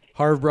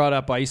Harv brought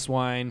up ice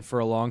wine for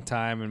a long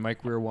time and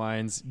Mike Weir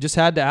wines. Just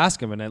had to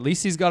ask him, and at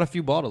least he's got a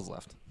few bottles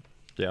left.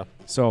 Yeah.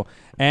 So,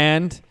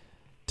 and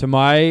to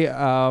my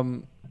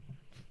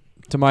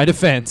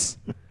defense,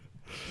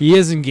 he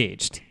is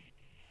engaged.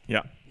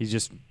 Yeah. He's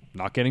just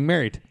not getting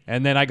married.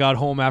 And then I got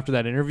home after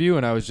that interview,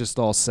 and I was just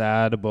all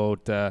sad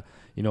about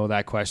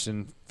that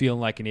question, feeling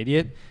like an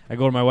idiot. I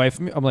go to my wife.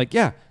 I'm like,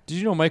 yeah, did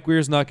you know Mike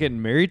Weir's not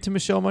getting married to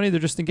Michelle Money? They're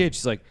just engaged.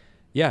 She's like,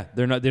 yeah,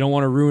 they don't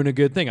want to ruin a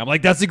good thing. I'm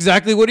like, that's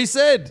exactly what he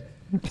said.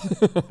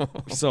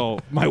 So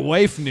my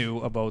wife knew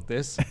about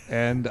this,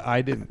 and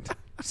I didn't.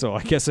 So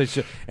I guess I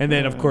should. And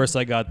then, of course,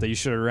 I got you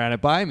should have ran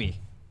it by me.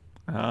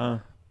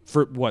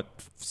 For what?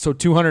 So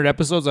 200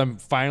 episodes, I'm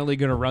finally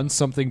going to run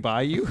something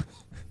by you?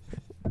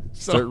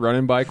 Start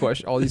running by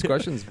all these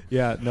questions.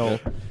 Yeah, no.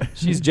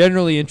 She's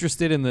generally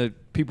interested in the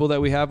people that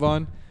we have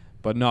on,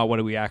 but not what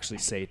do we actually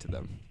say to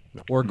them.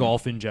 Or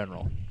golf in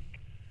general.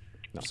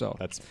 No, so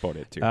that's about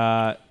it, too.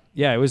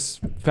 Yeah, it was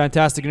a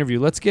fantastic interview.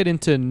 Let's get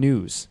into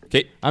news.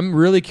 Okay. I'm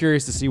really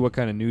curious to see what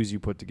kind of news you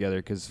put together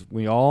because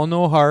we all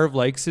know Harv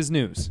likes his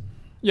news.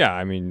 Yeah,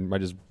 I mean, I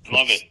just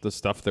Love put it. the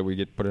stuff that we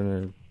get put in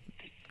our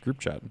group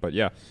chat. But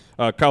yeah,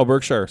 Kyle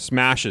Berkshire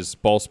smashes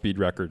ball speed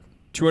record,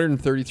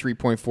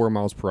 233.4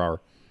 miles per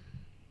hour.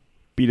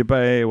 Beat it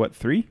by,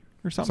 3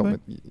 or something?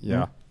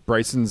 Yeah.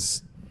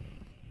 Bryson's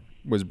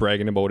was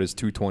bragging about his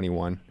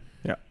 221.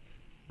 Yeah.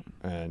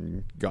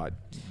 And got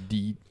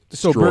destroyed.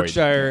 So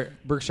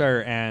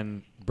Berkshire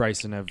and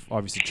Bryson have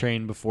obviously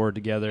trained before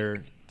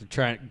together. They're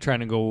trying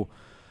to go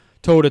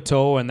toe to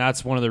toe, and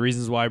that's one of the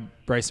reasons why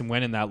Bryson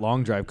went in that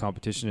long drive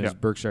competition. Is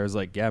Berkshire's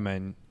like, yeah,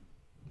 man,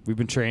 we've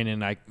been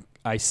training.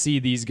 I see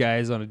these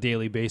guys on a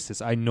daily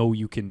basis. I know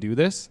you can do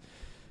this,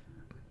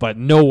 but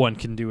no one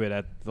can do it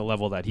at the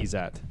level that he's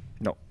at.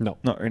 No, No.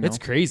 not right now. It's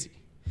crazy.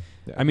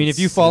 Yeah, I mean, if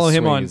you his follow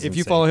him swing on is if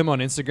you insane. follow him on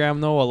Instagram,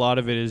 though, a lot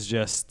of it is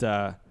just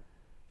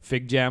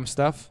Fig Jam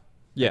stuff.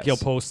 Yes. Like he'll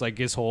post like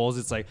his holes.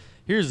 It's like,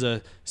 here's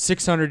a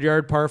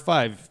 600-yard par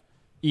 5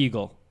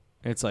 eagle.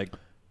 And it's like,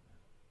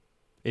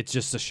 it's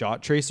just a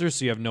shot tracer,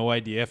 so you have no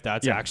idea if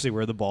that's actually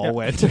where the ball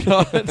went or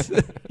not.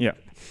 Yeah.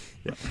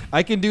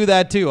 I can do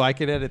that too. I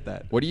can edit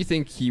that. What do you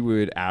think he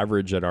would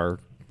average at our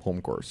home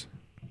course?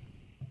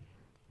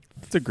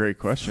 That's a great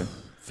question.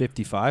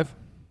 55?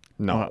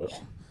 No.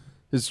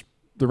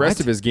 The rest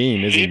of his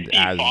game isn't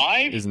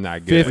 55? isn't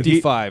that good.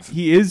 55.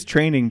 He is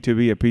training to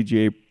be a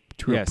PGA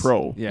Tour Yes.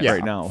 pro Yes.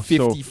 right now.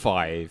 So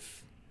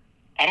 55.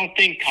 I don't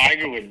think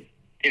Tiger would,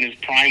 in his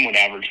prime, would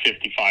average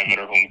 55 at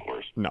our home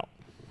course. No.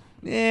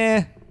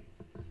 Eh.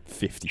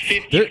 50.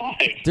 55.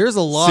 There's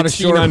a lot of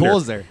 16 short under.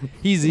 holes there.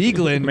 He's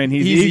eagling. I mean,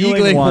 he's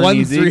eagling 1,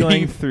 he's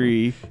eagling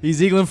 3. He's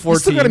eagling 14.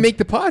 He's still got to make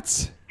the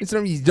putts. It's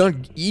not he's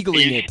done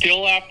eagling You it.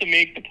 still have to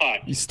make the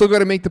putt. You still got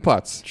to make the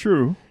putts.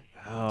 True.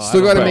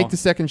 Still got to know. make the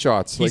second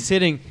shots. He's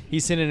hitting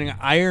an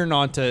iron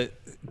onto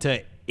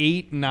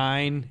 8,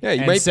 9, Yeah, he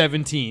and might-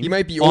 17. he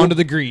might be onto old-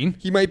 the green.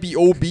 He might be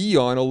OB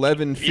on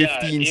 11,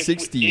 15, if,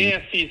 16.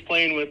 If he's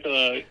playing with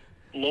a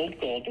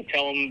local to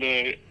tell him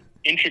the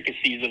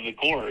intricacies of the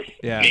course,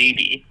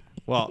 maybe.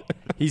 Well,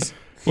 he's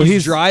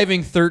he's-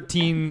 driving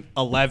 13,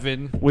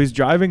 11. Well, he's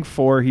driving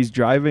 4. He's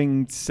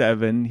driving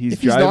 7. He's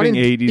If he's not driving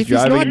in- 8. He's if he's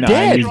driving not 9.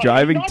 dead. He's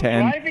driving not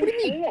 10. Driving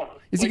 4.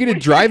 Is he Like, going to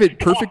what drive are it you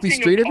perfectly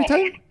talking straight every about?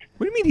 time?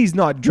 What do you mean he's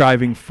not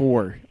driving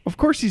 4? Of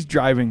course he's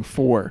driving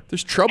 4.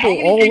 There's How trouble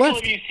many all people left.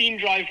 have you seen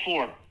drive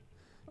 4?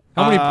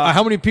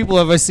 How many people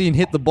have I seen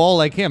hit the ball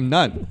like him?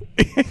 None.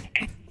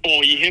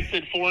 Oh, he hits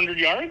it 400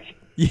 yards?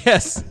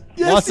 Yes.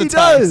 Yes, Lots he of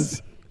times.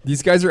 does.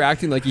 These guys are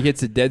acting like he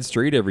hits it dead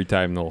straight every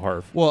time, though,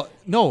 Harv. Well,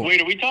 no.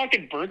 Wait, are we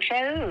talking Berkshire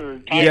or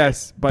Tiger?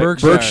 Yes, but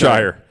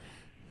Berkshire.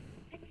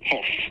 Oh,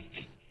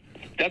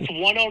 that's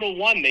 1 out of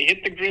 1. They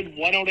hit the grid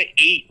 1 out of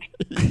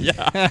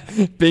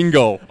 8.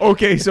 Bingo.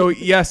 Okay, so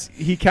yes,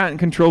 he can't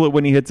control it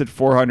when he hits it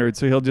 400,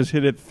 so he'll just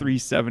hit it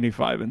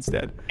 375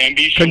 instead. And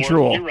be sure.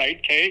 Control. You're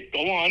right, Kate. Go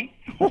on.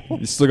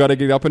 You still got to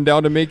get up and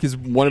down to make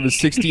one of his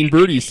 16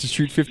 birdies to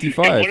shoot What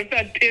 55. if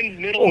that pin's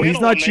middle? Oh, he's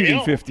middle not on the shooting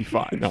hill?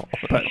 55. No,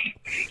 but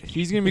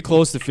He's going to be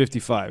close to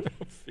 55.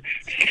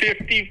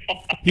 55.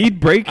 he'd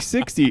break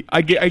 60.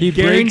 I He'd break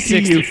guarantee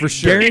 60 you, for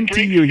sure.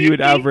 guarantee you, he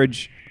would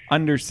average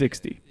under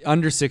 60.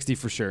 Under 60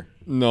 for sure.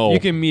 No. You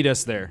can meet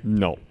us there.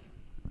 No.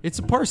 It's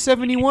a par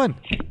 71.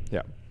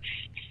 Yeah.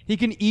 He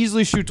can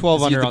easily shoot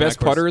 12 Is he under the on best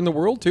that course. putter in the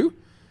world, too?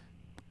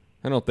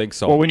 I don't think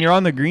so. Well, when you're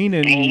on the green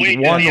in Well, wait,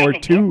 does 1 he have or a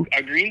 2, book,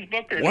 a greens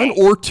book or one no?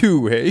 or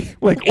two, hey?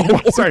 like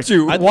sorry,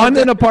 two. I'd 1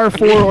 in a par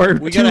 4 or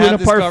We 2 gotta in have a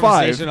this par 5.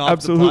 conversation off the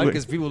Absolutely.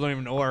 because people don't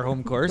even know our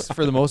home course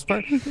for the most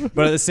part.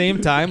 But at the same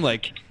time,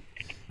 like,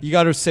 you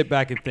got to sit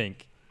back and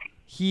think.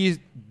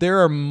 There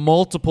are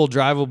multiple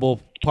drivable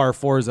par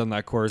 4s on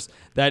that course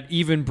that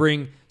even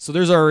bring. So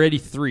there's already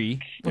 3.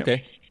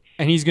 Okay.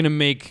 And he's going to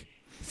make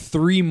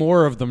 3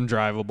 more of them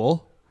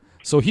drivable.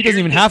 So he doesn't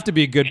even have to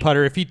be a good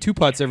putter. If he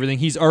 2-putts everything,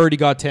 he's already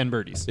got 10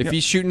 birdies. If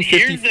he's shooting 50...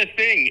 Here's the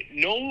thing.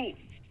 No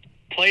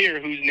player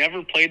who's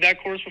never played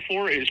that course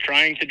before is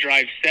trying to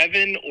drive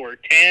 7 or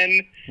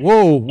 10.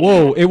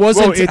 Whoa! It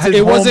wasn't. it's his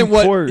it wasn't home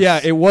what. course. Yeah,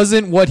 it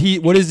wasn't what he.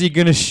 What is he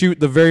gonna shoot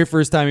the very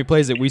first time he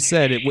plays it? We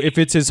said if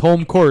it's his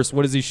home course,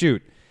 what does he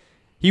shoot?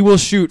 He will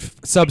shoot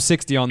sub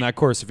 60 on that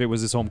course if it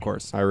was his home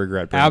course. I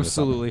regret bringing this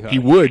up. Absolutely. He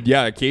would,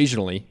 yeah,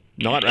 occasionally.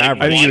 Not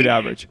average. I think he would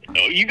average.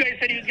 No, you guys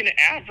said he was going to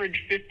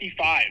average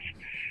 55.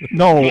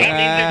 No, So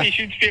that means if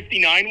he shoots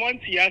 59 once,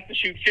 he has to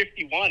shoot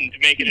 51 to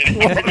make it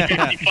an average of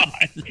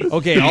 55.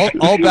 Okay,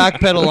 I'll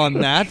backpedal on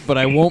that, but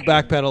I won't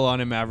backpedal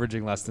on him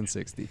averaging less than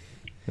 60.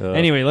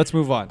 Anyway, let's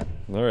move on.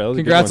 All right, that was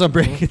a good Congrats one. on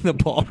breaking the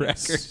ball record.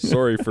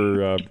 Sorry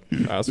for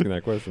asking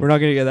that question. We're not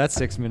going to get that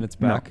 6 minutes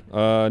back.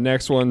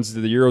 Next one's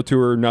the Euro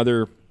Tour,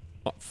 another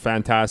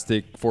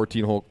fantastic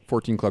 14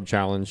 club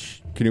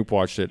challenge. Canoop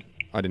watched it.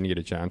 I didn't get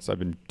a chance. I've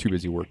been too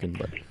busy working,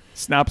 but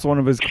Snaps one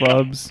of his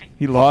clubs.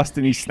 He lost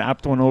and he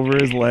snapped one over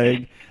his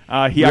leg.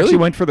 He actually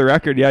went for the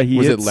record. Yeah, he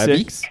Was hit it Levy?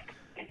 6.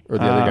 or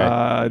the other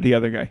guy. The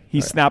other guy.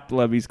 He snapped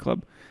Levy's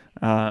club.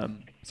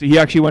 So he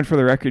actually went for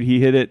the record. He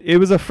hit it. It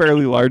was a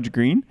fairly large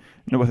green,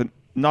 and with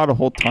not a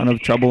whole ton of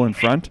trouble in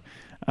front.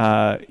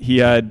 He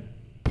had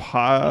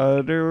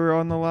putter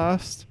on the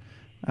last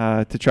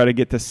to try to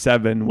get to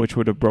 7, which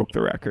would have broke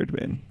the record,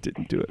 and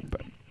didn't do it.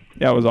 But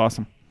yeah, it was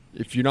awesome.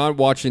 If you're not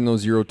watching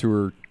those Euro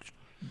Tour,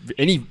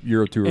 any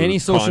Euro Tour, any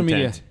social content,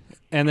 media,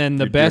 and then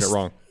you're doing it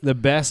wrong. the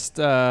best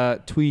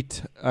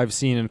tweet I've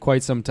seen in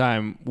quite some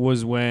time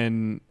was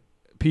when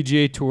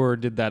PGA Tour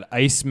did that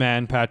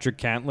Iceman Patrick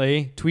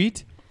Cantlay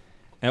tweet.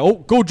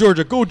 And, go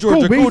Georgia, go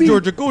Georgia, go baby.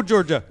 Georgia, go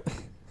Georgia.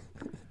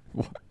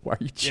 Why are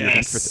you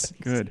cheering for that?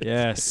 Good.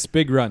 Yes,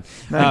 big run.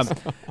 Nice.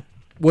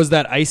 Was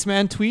that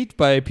Iceman tweet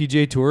by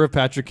PGA Tour of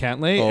Patrick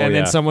Cantlay? Oh, and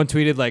then yeah. someone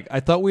tweeted, like,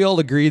 I thought we all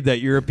agreed that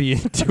European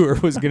Tour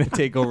was going to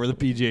take over the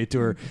PGA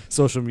Tour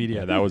social media.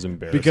 Yeah, that was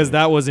embarrassing. Because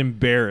that was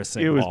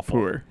embarrassing. It was awful.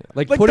 poor.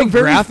 Like Like putting the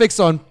very-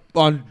 graphics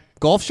on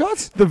golf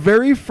shots? The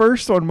very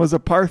first one was a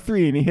par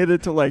 3, and he hit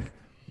it to like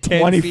 10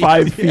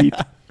 25 feet.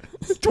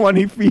 feet.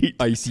 20 feet.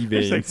 Icy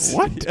It's veins.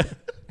 like, what?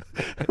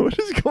 What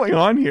is going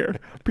on here?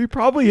 He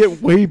probably hit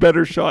way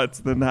better shots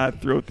than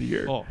that throughout the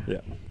year. Oh, Yeah.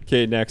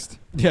 Okay, next.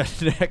 yeah,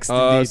 next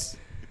Uh, indeed.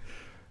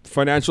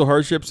 Financial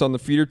hardships on the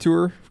feeder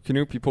tour.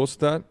 Canoop, you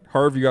posted that.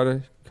 Harv, you got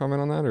a comment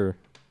on that, or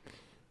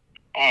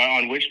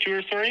On which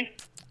tour, sorry?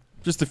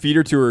 just the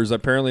feeder tours?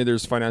 Apparently,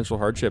 there's financial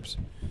hardships.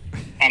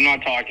 I'm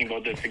not talking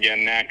about this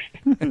again. Next.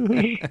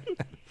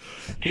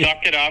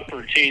 Suck it up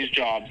or change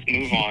jobs.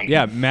 Move on.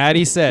 Yeah,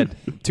 Maddie said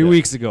 2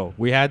 weeks ago,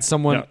 we had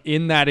someone Yeah.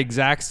 in that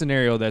exact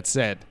scenario that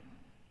said,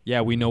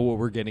 yeah, we know what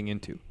we're getting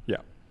into. Yeah.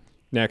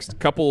 Next,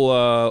 couple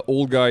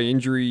old guy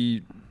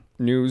injury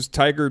news.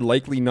 Tiger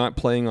likely not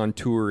playing on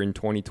tour in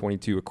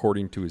 2022,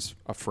 according to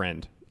a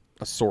friend,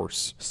 a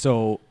source.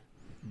 So,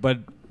 but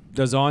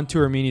does on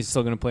tour mean he's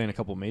still going to play in a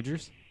couple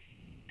majors?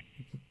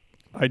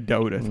 I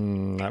doubt it.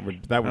 That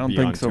would don't be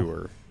think on so.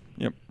 tour.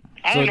 Yep.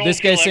 I So don't know this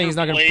if guy's he'll saying ever he's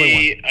not gonna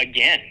play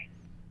again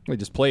They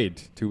just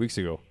played 2 weeks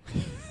ago.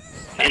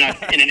 in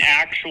an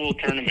actual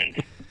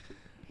tournament.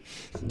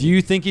 Do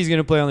you think he's going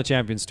to play on the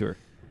Champions Tour?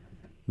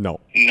 No,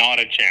 Not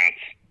a chance.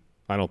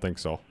 I don't think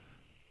so.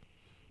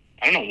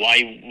 I don't know why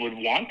you would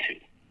want to.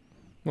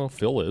 Well,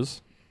 Phil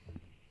is.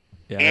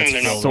 Yeah, No, that's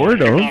they're not- Sort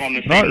they're of. not on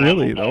the Not same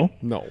really, level.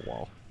 though. No,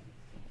 well.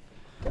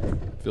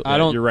 Phil, I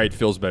don't- You're right.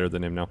 Phil's better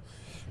than him now.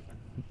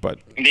 But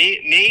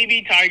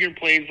Maybe Tiger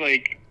plays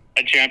like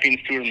a Champions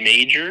Tour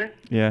major.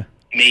 Yeah.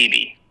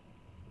 Maybe.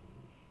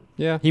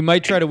 yeah, he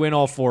might try to win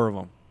all 4 of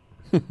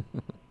them.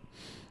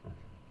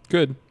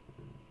 good.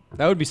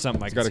 That would be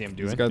something I could see him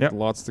He's doing. got Yep.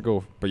 lots to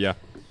go. But yeah.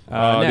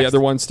 Next. The other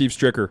one, Steve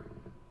Stricker.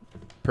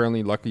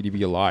 Apparently lucky to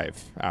be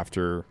alive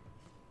after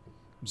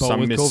some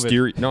with COVID.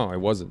 mysterious. No, I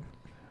wasn't.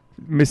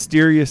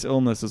 Mysterious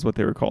illness is what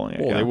they were calling it.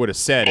 Well, yeah. they would have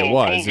said it Oh,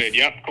 was. COVID.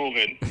 Yep,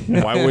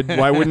 COVID.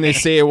 Why wouldn't they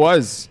say it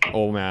was?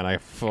 Oh man, I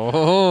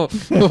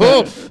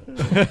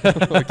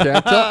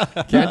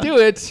can't do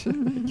it.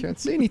 Can't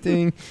say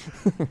anything.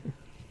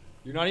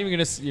 You're not even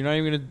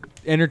gonna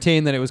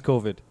entertain that it was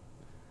COVID.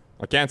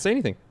 I can't say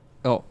anything.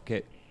 Oh,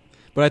 okay.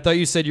 But I thought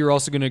you said you were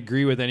also going to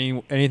agree with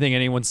anything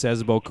anyone says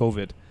about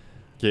COVID.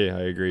 Okay, I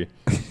agree.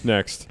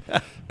 Next.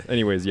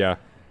 Anyways, yeah.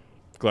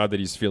 Glad that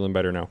he's feeling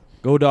better now.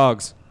 Go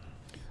Dogs.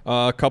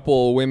 A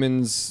couple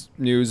women's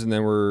news, and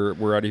then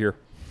we're out of here.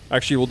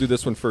 Actually, we'll do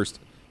this one first.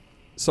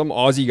 Some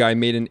Aussie guy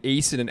made an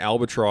ace and an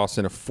albatross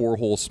in a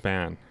 4-hole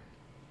span.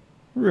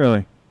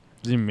 Really?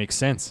 Doesn't even make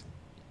sense.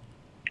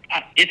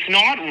 It's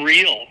not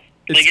real.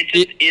 Like, it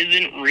just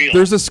isn't real.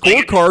 There's a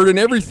Like, scorecard and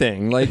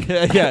everything. Like,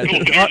 yeah. there's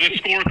a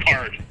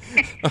scorecard.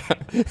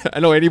 I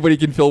know anybody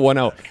can fill one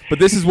out, but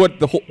this is what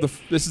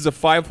this is a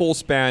 5-hole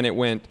span. It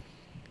went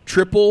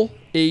triple,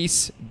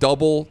 ace,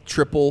 double,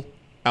 triple,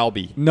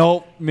 albie.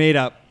 Nope, made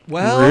up.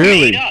 Well,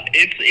 Really? Made up.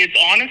 It's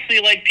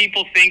honestly like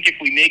people think if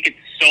we make it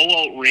so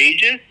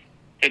outrageous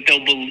that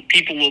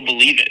people will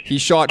believe it. He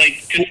shot.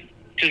 Like,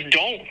 just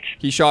don't.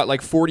 He shot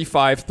like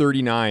 45,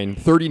 39,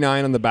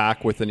 39 on the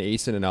back with an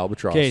ace and an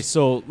albatross. okay,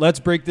 so let's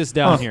break this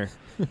down here.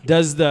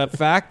 Does the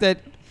fact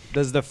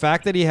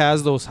that he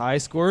has those high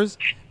scores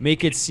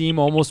make it seem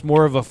almost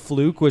more of a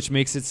fluke, which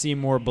makes it seem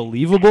more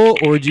believable,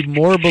 or would you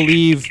more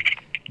believe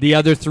the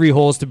other 3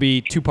 holes to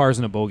be 2 pars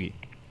and a bogey?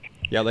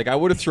 Yeah, like I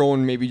would have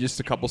thrown maybe just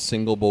a couple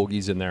single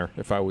bogeys in there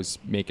if I was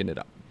making it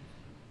up.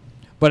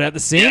 But at the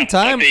same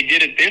time, But they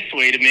did it this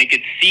way to make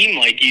it seem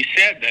like you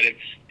said that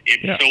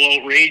it's Yeah. so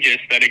outrageous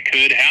that it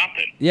could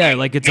happen. yeah,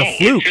 like it's No, a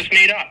fluke. it's just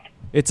made up.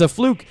 It's a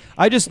fluke.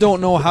 I just don't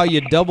know how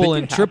you double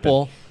and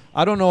triple.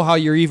 I don't know how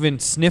you're even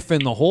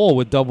sniffing the hole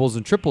with doubles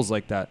and triples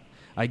like that.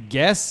 I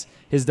guess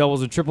his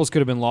doubles and triples could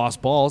have been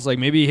lost balls. Like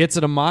maybe he hits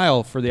it a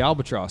mile for the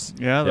albatross.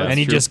 Yeah, that's and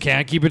he true. just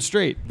can't keep it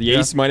straight. The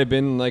ace might have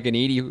been like an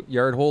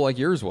 80-yard hole like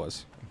yours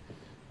was.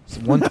 It's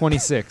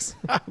 126.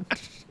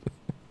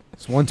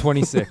 It's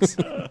 126.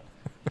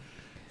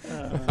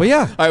 But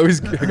yeah, I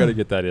got to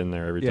get that in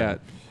there every yeah, time.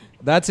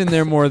 that's in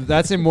there more.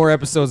 That's in more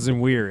episodes than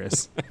Weir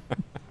is.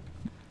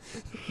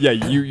 Yeah,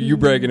 you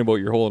bragging about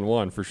your hole in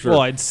one for sure.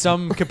 Well, in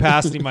some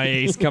capacity, my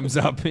ace comes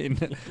up in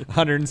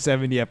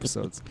 170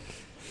 episodes.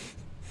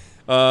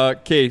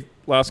 Okay,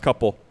 last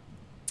couple.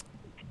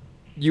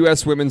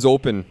 U.S. Women's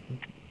Open.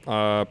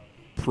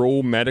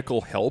 Pro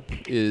Medical Help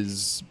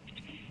is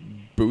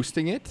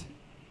boosting it.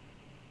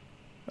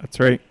 That's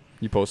right.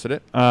 You posted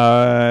it.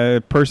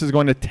 Purse is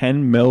going to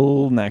 10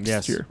 mil next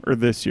Yes. year, or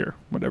this year,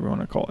 whatever you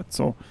want to call it.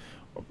 So,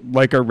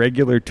 like a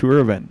regular tour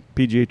event,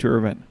 PGA Tour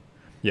event,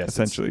 Yes,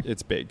 essentially.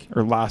 it's big.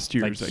 or last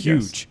year's, Like I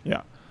huge. guess.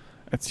 Yeah,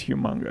 it's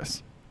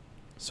humongous.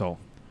 So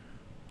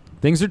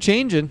things are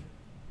changing.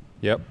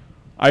 Yep.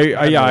 I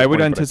another would point,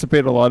 but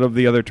anticipate a lot of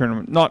the other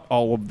tournaments, not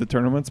all of the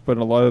tournaments, but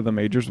a lot of the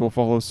majors will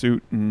follow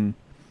suit, and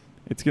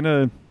it's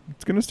gonna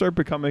start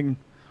becoming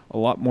a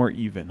lot more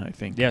even. I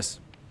think. Yes,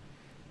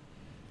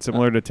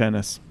 Similar to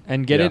tennis.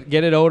 and get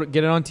it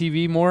on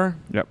TV more.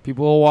 Yep.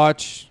 People will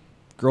watch.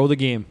 Grow the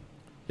game.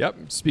 Yep.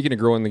 Speaking of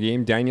growing the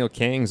game, Daniel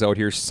Kang's out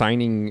here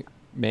signing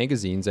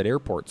magazines at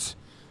airports.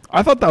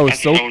 I thought that was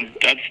That's so.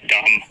 that's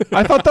dumb.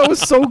 I thought that was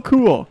so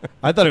cool.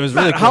 I thought it was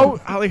really cool.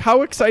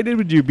 How excited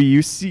would you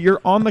be? You're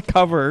on the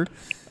cover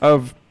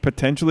of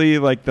potentially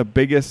like the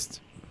biggest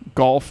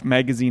golf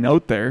magazine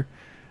out there.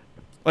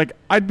 Like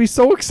I'd be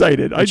so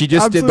excited. She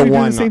just did the absolutely do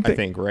one, same I thing.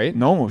 think, right?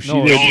 No, she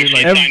No, did she she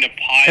like signed a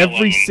pile of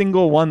every them.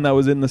 single one that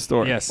was in the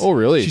store. Yes. Oh,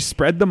 really? She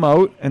spread them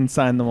out and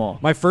signed them all.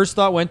 My first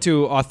thought went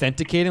to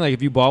authenticating. Like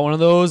if you bought one of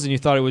those and you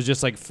thought it was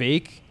just like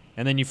fake,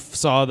 and then you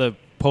saw the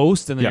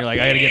post, and then Yeah. you're like,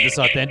 I got to get this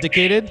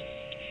authenticated.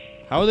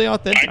 How are they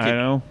authenticated? I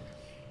know.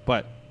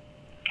 But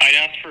I'd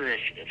ask for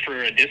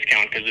a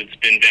discount because it's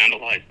been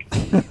vandalized.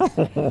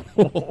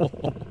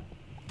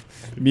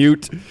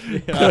 Mute.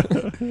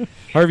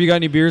 Harv, you got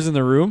any beers in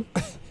the room?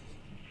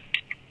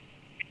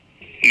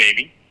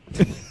 Maybe.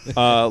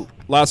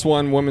 Last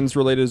one, women's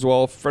related as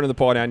well. Friend of the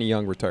pod, Annie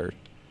Young, retired.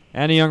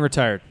 Annie Young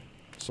retired.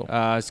 So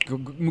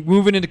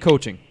Moving into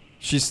coaching.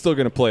 she's still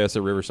going to play us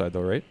at Riverside,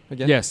 though, right?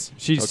 Again? Yes,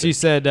 she Okay.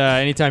 said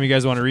anytime you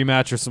guys want a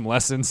rematch or some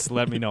lessons,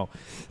 let me know.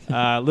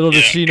 Little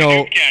Yeah, does she know.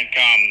 You can't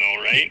come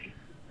though, right?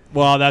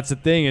 Well, that's the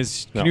thing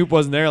is No. Knoop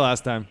wasn't there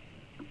last time.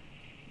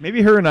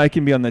 Maybe her and I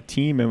can be on the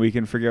team and we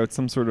can figure out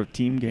some sort of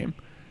team game.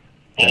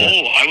 Oh,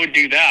 I would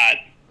do that.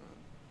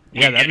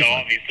 Yeah, We that'd be get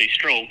fun. obviously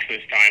strokes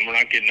this time. We're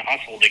not getting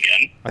hustled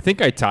again. I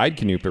think I tied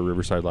Canoop at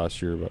Riverside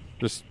last year, but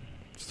just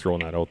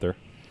throwing that out there.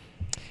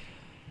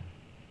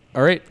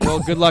 All right. Well,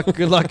 good luck.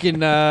 Good luck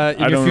in your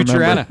don't future,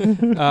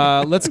 remember.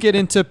 Anna. Let's get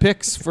into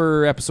picks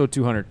for episode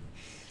 200.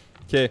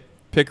 Okay,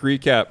 pick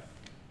recap.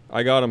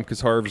 I got him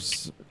because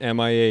Harv's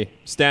MIA.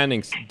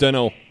 Standings,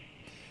 dunno.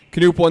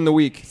 Canoop won the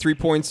week. 3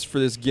 points for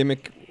this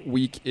gimmick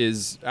week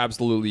is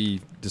absolutely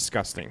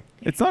disgusting.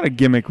 It's not a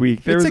gimmick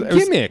week. It's a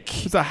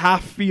gimmick. It's a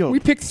half field. We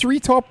picked three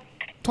top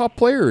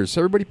players.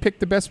 Everybody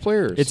picked the best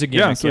players. It's a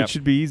gimmick. yeah, so yep. it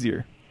should be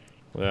easier.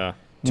 yeah.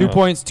 2 Yeah.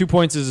 points. 2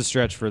 points is a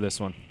stretch for this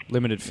one.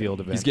 Limited field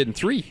event. He's getting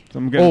three. So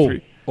I'm getting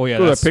three. Oh yeah,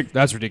 So that's, pick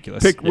that's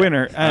ridiculous. pick Yeah.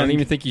 winner. I don't And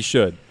even think he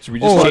should. Should we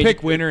just Oh, change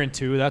pick winner and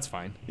 2. That's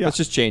fine. Yeah. Let's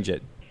just change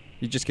it.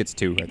 He just gets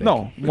 2, I think.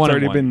 no, it's One and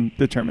already one. been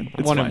determined.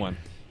 It's 1 fine. and 1.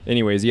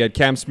 Anyways, he had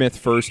Cam Smith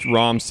first,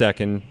 Rom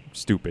second,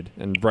 stupid,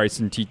 and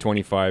Bryson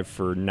T25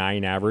 for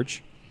 9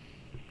 average.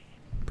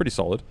 Pretty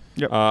solid.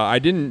 Yep. I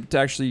didn't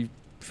actually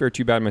fare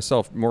too bad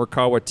myself.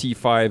 Morikawa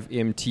T5,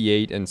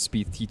 MT8, and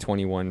Spieth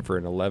T21 for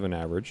an 11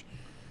 average.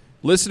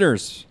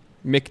 Listeners,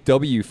 Mick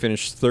W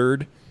finished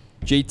third,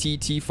 JT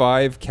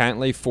T5,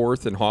 Cantlay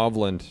fourth, and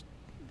Hovland,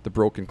 the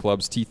broken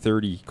clubs,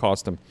 T30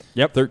 cost him.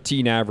 Yep.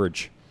 13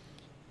 average.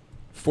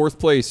 Fourth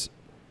place,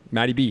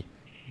 Matty B.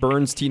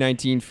 Burns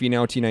T19,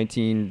 Finau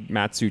T19,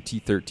 Matsu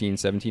T13,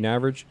 17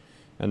 average.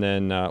 And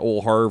then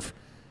Ol Harv,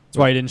 That's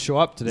why he didn't show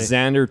up today.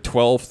 Xander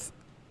 12th,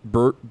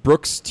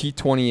 Brooks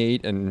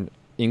T28, and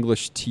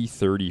English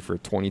T30 for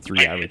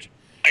 23 average.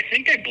 I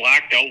think I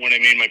blacked out when I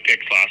made my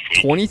picks last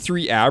week.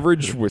 23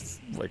 average with,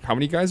 like, how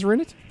many guys are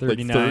in it?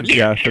 39. Like 30?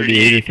 Yeah,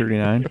 38 or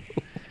 39.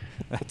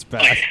 That's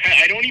bad. Like,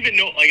 I don't even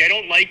know. Like, I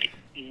don't like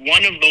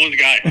one of those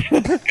guys, and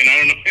I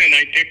don't know. And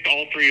I picked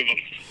all 3 of them.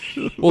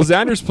 Well,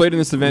 Xander's played in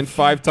this event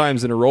 5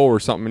 times in a row or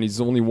something, and he's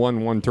only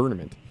won 1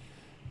 tournament.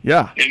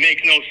 Yeah, It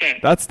makes no sense.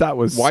 that stat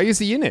was. Why is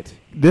he in it?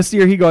 This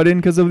year he got in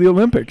because of the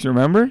Olympics,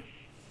 remember?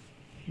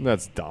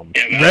 That's dumb.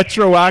 Yeah, that's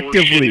Retroactively.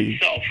 horseshit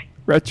itself.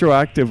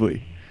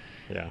 Retroactively.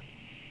 Yeah.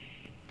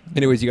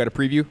 Anyways, you got a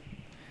preview?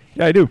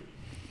 Yeah, I do.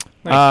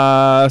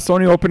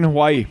 Sony Open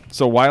Hawaii.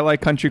 So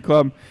Waialae Country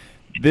Club.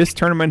 This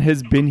tournament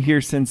has been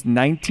here since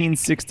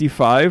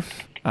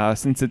 1965,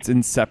 since its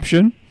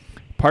inception.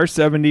 Par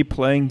 70,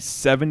 playing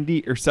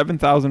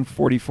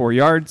 7,044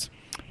 yards.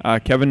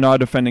 Kevin Na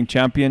defending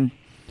champion.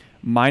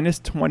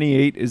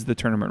 -28 is the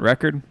tournament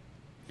record.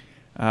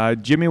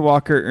 Jimmy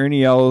Walker,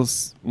 Ernie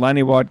Els,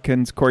 Lanny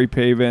Watkins, Corey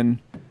Pavin,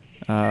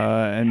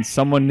 and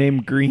someone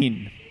named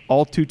Green,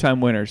 all 2-time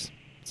winners.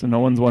 So no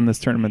one's won this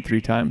tournament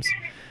 3 times.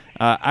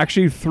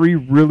 Actually, 3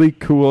 really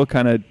cool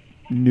kind of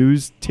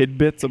news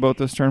tidbits about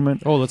this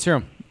tournament. Oh, let's hear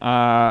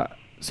them.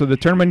 So the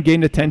tournament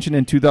gained attention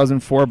in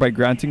 2004 by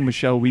granting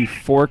Michelle Wie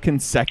 4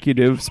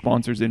 consecutive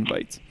sponsors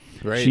invites.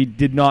 Right. She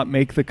did not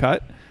make the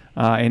cut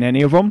in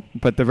any of them,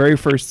 but the very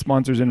first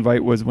sponsors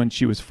invite was when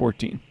she was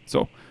 14.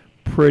 So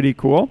pretty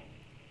cool.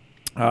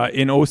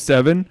 In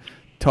 2007,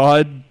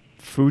 Todd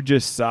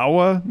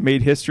Fujisawa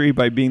made history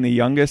by being the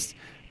youngest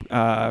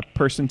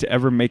person to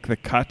ever make the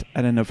cut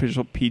at an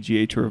official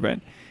PGA Tour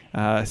event.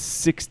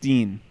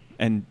 16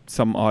 and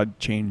some odd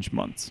change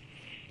months.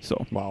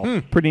 So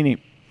Wow. pretty neat.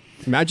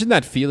 Imagine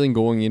that feeling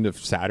going into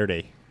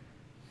Saturday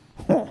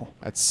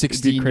at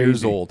 16 years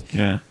crazy. old.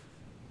 Yeah.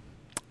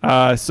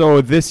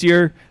 So this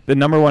year, the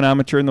number 1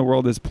 amateur in the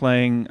world is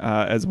playing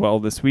as well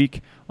this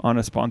week on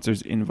a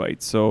sponsor's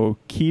invite. So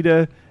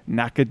Kita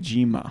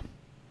Nakajima.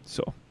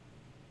 So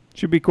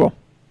should be cool.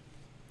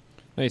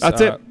 Nice. That's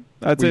it.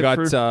 That's we it got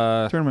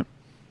for tournament.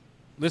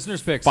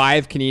 Listeners picks.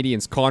 5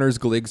 Canadians: Connors,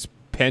 Gliggs,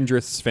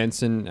 Pendrith,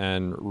 Svensson,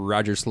 and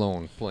Roger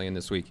Sloan playing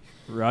this week.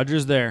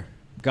 Roger's there.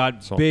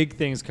 Got So- big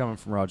things coming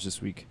from Roger this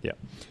week.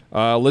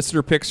 Yeah.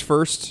 Listener picks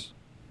first.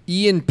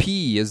 Ian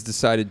P has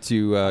decided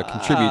to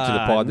contribute to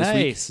the pod this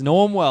week. Nice.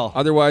 Know him well.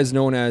 Otherwise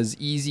known as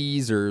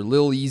Easies or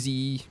Lil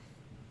Easy,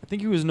 I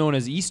think he was known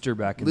as Easter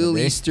back in Lil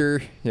the day.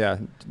 Easter. Yeah,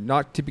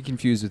 not to be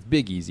confused with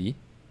Big Easy,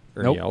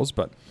 Ernie Nope. Els,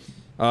 but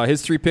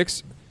his 3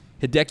 picks: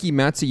 Hideki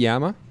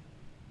Matsuyama,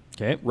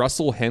 Okay.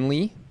 Russell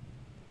Henley,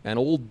 and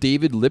old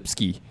David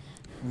Lipsky.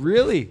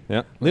 Really?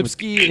 Yeah.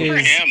 Lipsky Good for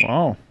is him.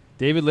 Wow.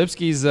 David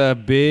Lipsky's a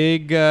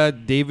big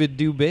David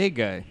Dubé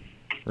guy.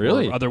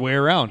 Really? Or other way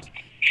around.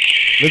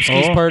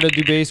 Lipsky's part of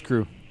Dubé's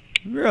crew.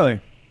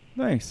 Really?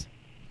 Nice.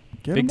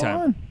 Get Big him time.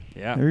 on.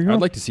 Yeah. There you go. I'd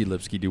like to see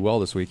Lipsky do well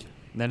this week.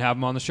 And then have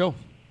him on the show.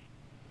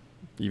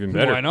 Even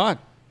better. Why not?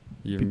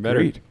 Even Be better.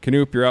 great.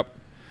 Canoop, you're up.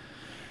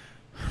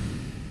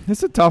 This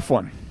is a tough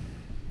one.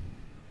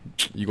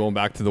 You going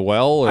back to the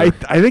well? Or? I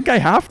think I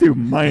have to.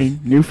 My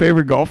new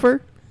favorite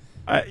golfer?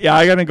 Yeah,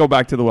 I got to go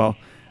back to the well.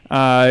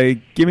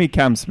 Give me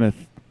Cam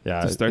Smith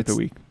yeah, to start the it's-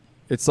 week.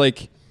 It's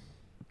like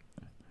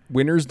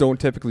winners don't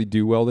typically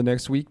do well the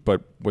next week,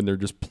 but when they're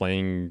just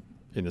playing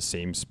in the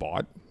same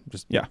spot,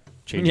 just Yeah.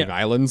 changing Yeah.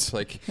 islands,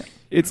 like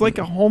It's like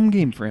a home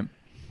game for him,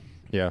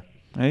 yeah,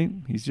 right?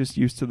 He's just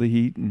used to the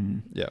heat,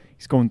 and yeah.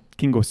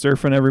 can go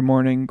surfing every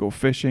morning, go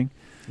fishing.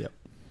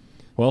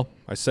 Well,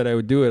 I said I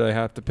would do it. I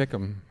have to pick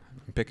him.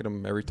 I'm picking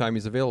him every time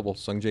he's available.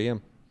 Sung J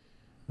M.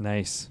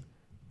 Nice.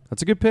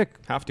 That's a good pick.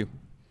 Have to.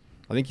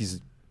 I think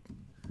he's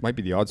might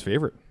be the odds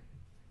favorite.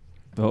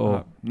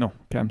 No,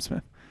 Cam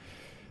Smith.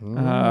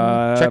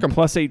 Check him.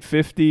 Plus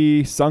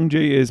 850. Sung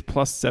Jae is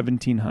plus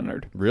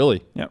 1700.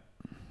 Really? Yep.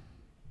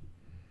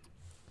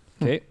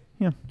 Okay.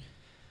 Yeah.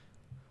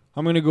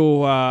 I'm going to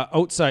go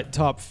outside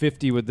top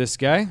 50 with this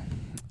guy.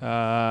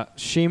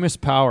 Seamus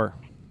Power.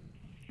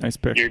 Nice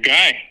pick. Your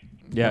guy.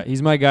 Yeah,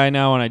 he's my guy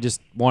now, and I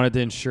just wanted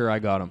to ensure I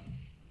got him.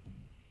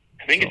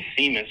 I think it's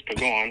Seamus, but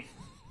go on.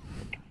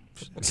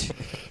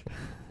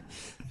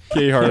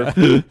 Okay, Harv.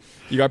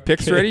 You got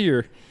picks ready,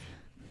 or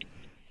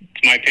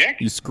It's my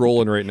pick. you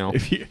scrolling right now?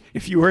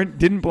 If you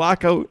didn't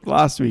block out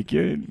last week,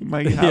 it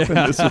might happen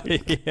this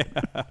week.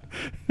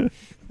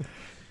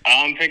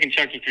 I'm picking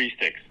Chucky Three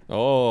Sticks.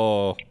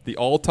 Oh, the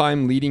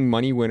all-time leading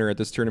money winner at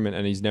this tournament,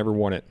 and he's never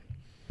won it.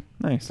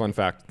 Nice. Fun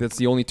fact. That's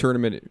the only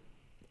tournament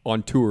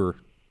on tour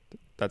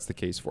that's the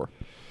case for.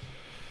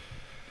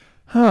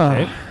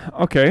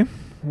 Okay.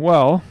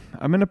 Well,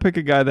 I'm going to pick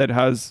a guy that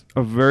has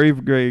a very,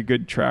 very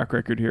good track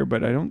record here,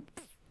 but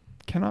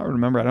cannot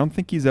remember. I don't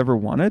think he's ever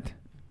won it.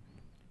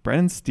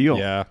 Brendan Steele.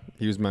 Yeah,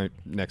 he was my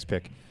next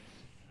pick.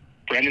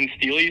 Brendan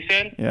Steele, you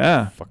said?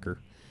 Yeah. Fucker.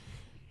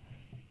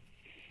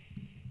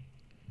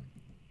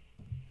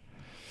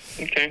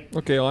 Okay.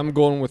 Okay, well, I'm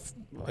going with,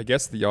 I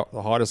guess, the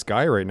hottest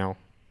guy right now,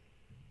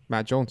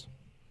 Matt Jones.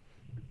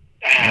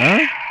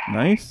 Huh?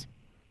 Nice.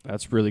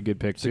 That's a really good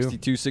pick, too.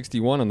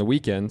 62-61 on the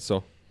weekend,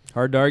 so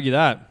Hard to argue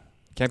that.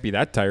 can't be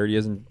that tired. He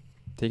hasn't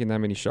taken that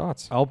many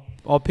shots. I'll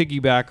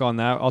piggyback on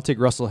that. I'll take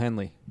Russell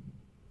Henley.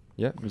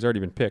 Yeah, he's already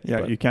been picked.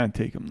 Yeah, but you can't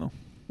take him, though.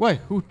 Why?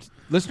 Who?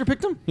 Listener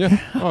picked him? Yeah,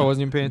 Oh, I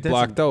wasn't even paying attention.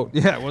 blacked out.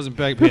 Yeah, I wasn't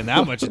paying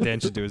that much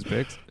attention to his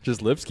picks.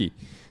 Just Lipsky.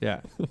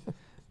 Yeah.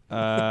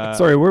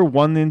 Sorry, we're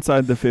one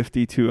inside the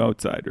 50, two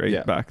outside, right?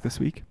 Yeah. Back this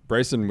week.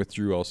 Bryson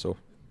withdrew also.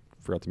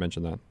 Forgot to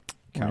mention that.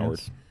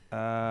 Coward.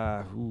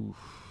 Yes.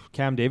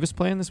 Cam Davis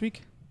playing this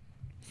week?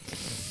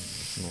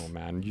 Oh,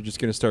 man. You're just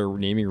going to start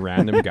naming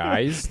random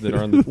guys that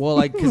are on the...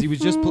 Well, because he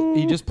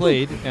just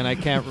played, and I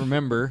can't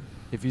remember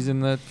if he's in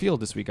the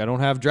field this week. I don't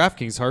have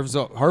DraftKings.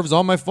 Harv's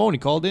on my phone. He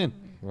called in.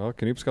 Well,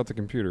 Canoop's got the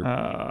computer.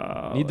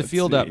 Need the Let's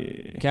field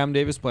see. up. Cam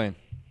Davis playing.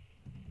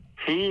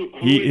 Who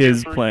He your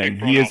is first playing.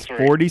 pick, He Ron?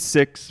 is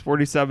Sorry.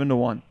 47 to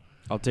 1.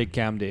 I'll take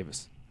Cam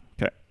Davis.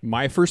 Okay.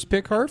 My first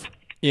pick, Harv?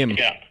 Yeah.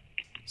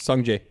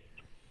 Sung Jae.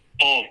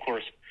 Oh, of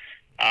course.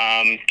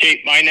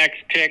 Okay, my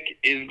next pick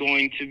is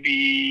going to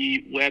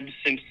be Webb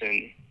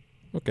Simpson.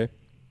 Okay.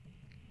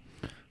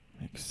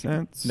 Makes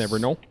sense. Never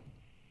know.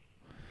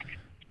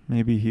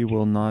 Maybe he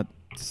will not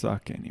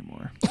suck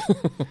anymore.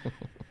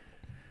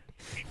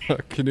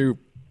 Canoe.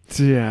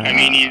 Yeah. I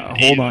mean,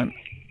 hold on.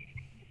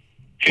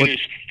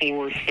 Finished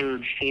fourth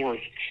in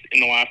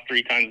the last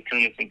 3 times the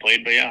tournament's been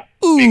played. But yeah,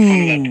 make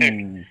fun of that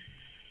pick.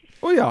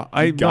 Oh yeah,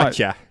 I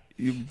Gotcha.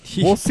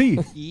 We'll see.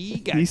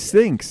 He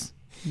stinks.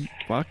 He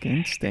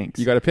fucking stinks.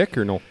 You got a pick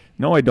or no?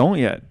 No, I don't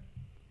yet.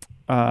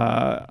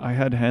 I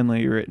had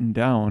Hanley written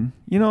down.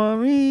 You know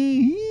what I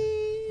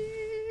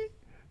mean?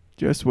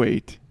 Just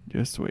wait.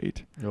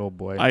 Oh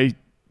boy.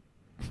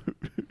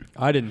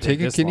 I didn't Take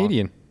a this long.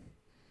 Canadian.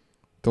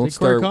 Don't Take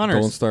Corey start.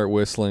 Connors. Don't start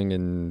whistling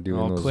and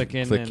doing those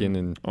clicking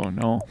and oh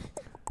no.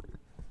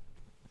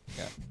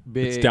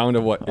 Big. it's down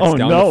to what? It's Oh,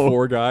 down no. to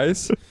 4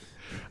 guys.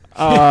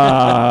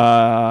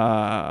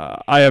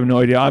 I have no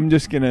idea. I'm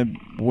just gonna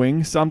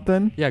wing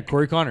something. Yeah,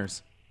 Corey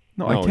Connors.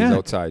 No, No, I he's can't.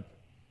 outside.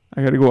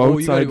 I gotta go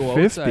You gotta outside go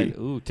 50. outside.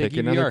 Ooh, take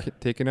another. EVR.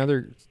 Take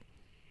another.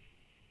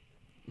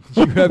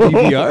 You have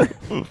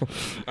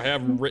EVR? I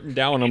have 'em written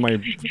down on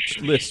my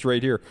list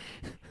right here.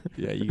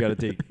 Yeah, you got to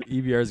take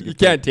EVR. You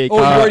can't take. Oh,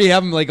 you already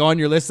have him like on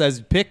your list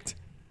as picked.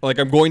 Like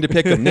I'm going to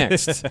pick him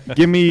next.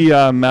 Give me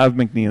Mav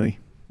McNeely.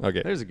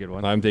 Okay, There's a good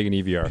one. I'm taking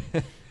EVR.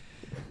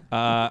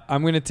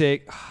 I'm going to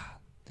take.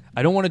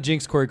 I don't want to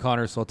jinx Corey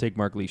Connors, so I'll take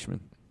Mark Leishman.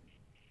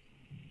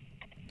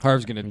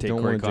 Harv's going to take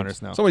Don't Corey wanna Connors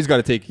jinx- now. Somebody's got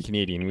to take a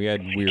Canadian. We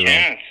had Weir on.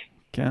 Yes.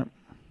 Can't.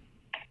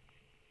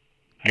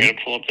 I gotta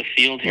pull up the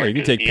field here. Well, you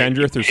can 'cause take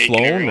Pendrith or taking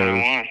Sloan everyone or-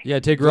 I want. Yeah,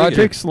 take Roger. Roger.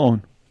 Take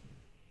Sloan.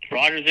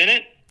 Rogers in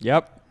it?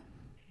 Yep.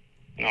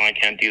 No, I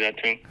can't do that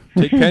to him.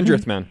 Take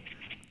Pendrith, man.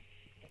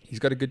 He's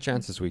got a good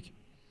chance this week.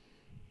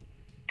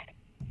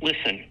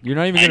 Listen, You're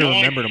not even I going to know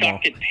remember I them all.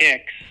 suck at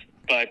picks,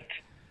 but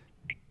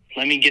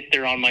let me get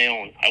there on my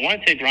own. I want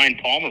to take Ryan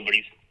Palmer, but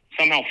he's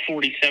somehow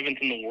 47th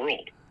in the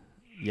world.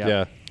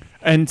 Yeah.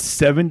 And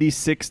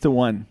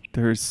 76-1.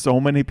 There's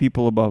so many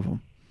people above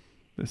him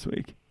this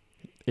week.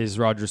 Is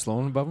Roger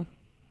Sloan above him?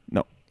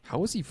 No,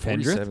 How is he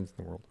Pendrith? 47th in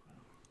the world?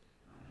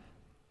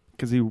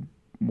 because he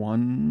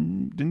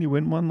won. Didn't he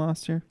win one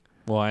last year?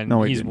 Well, and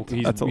No, he he's, didn't.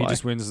 he's, That's a he lie.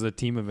 just wins the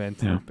team event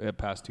Yeah. the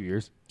past 2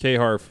 years. K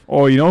Harv.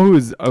 Oh, you know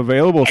who's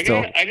available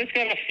still? I just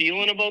got a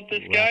feeling about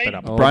this Wrap it guy.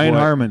 up. Oh, Brian boy.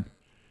 Harmon.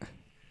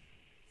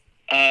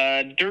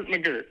 Dirt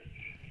McGirt.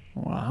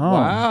 Wow.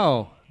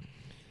 Wow.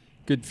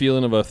 Good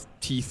feeling of a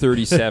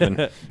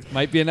T37.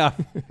 Might be enough.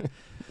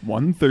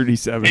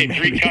 137. Hey, 3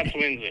 maybe. cuts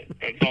wins it.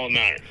 That's all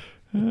that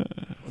matters.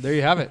 There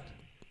you have it.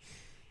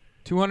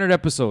 200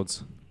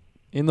 episodes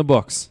in the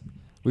books.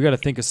 We got to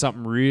think of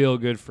something real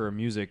good for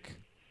music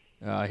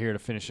here to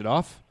finish it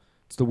off.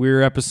 It's the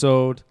Weir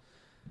episode.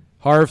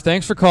 Harv,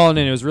 thanks for calling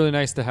in. It was really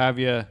nice to have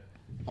you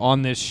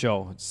on this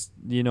show. It's,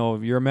 you know,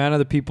 you're a man of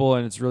the people,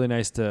 and it's really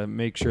nice to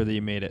make sure that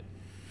you made it.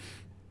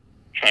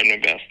 Tried my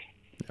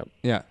best.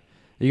 Yeah.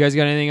 You guys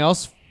got anything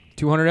else?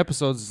 200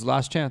 episodes is the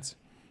last chance.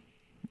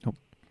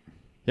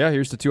 Yeah,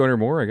 here's to 200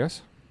 more, I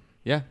guess.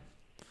 Yeah.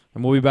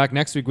 And we'll be back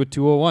next week with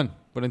 201.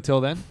 But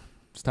until then,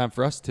 it's time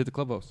for us to hit the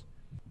clubhouse.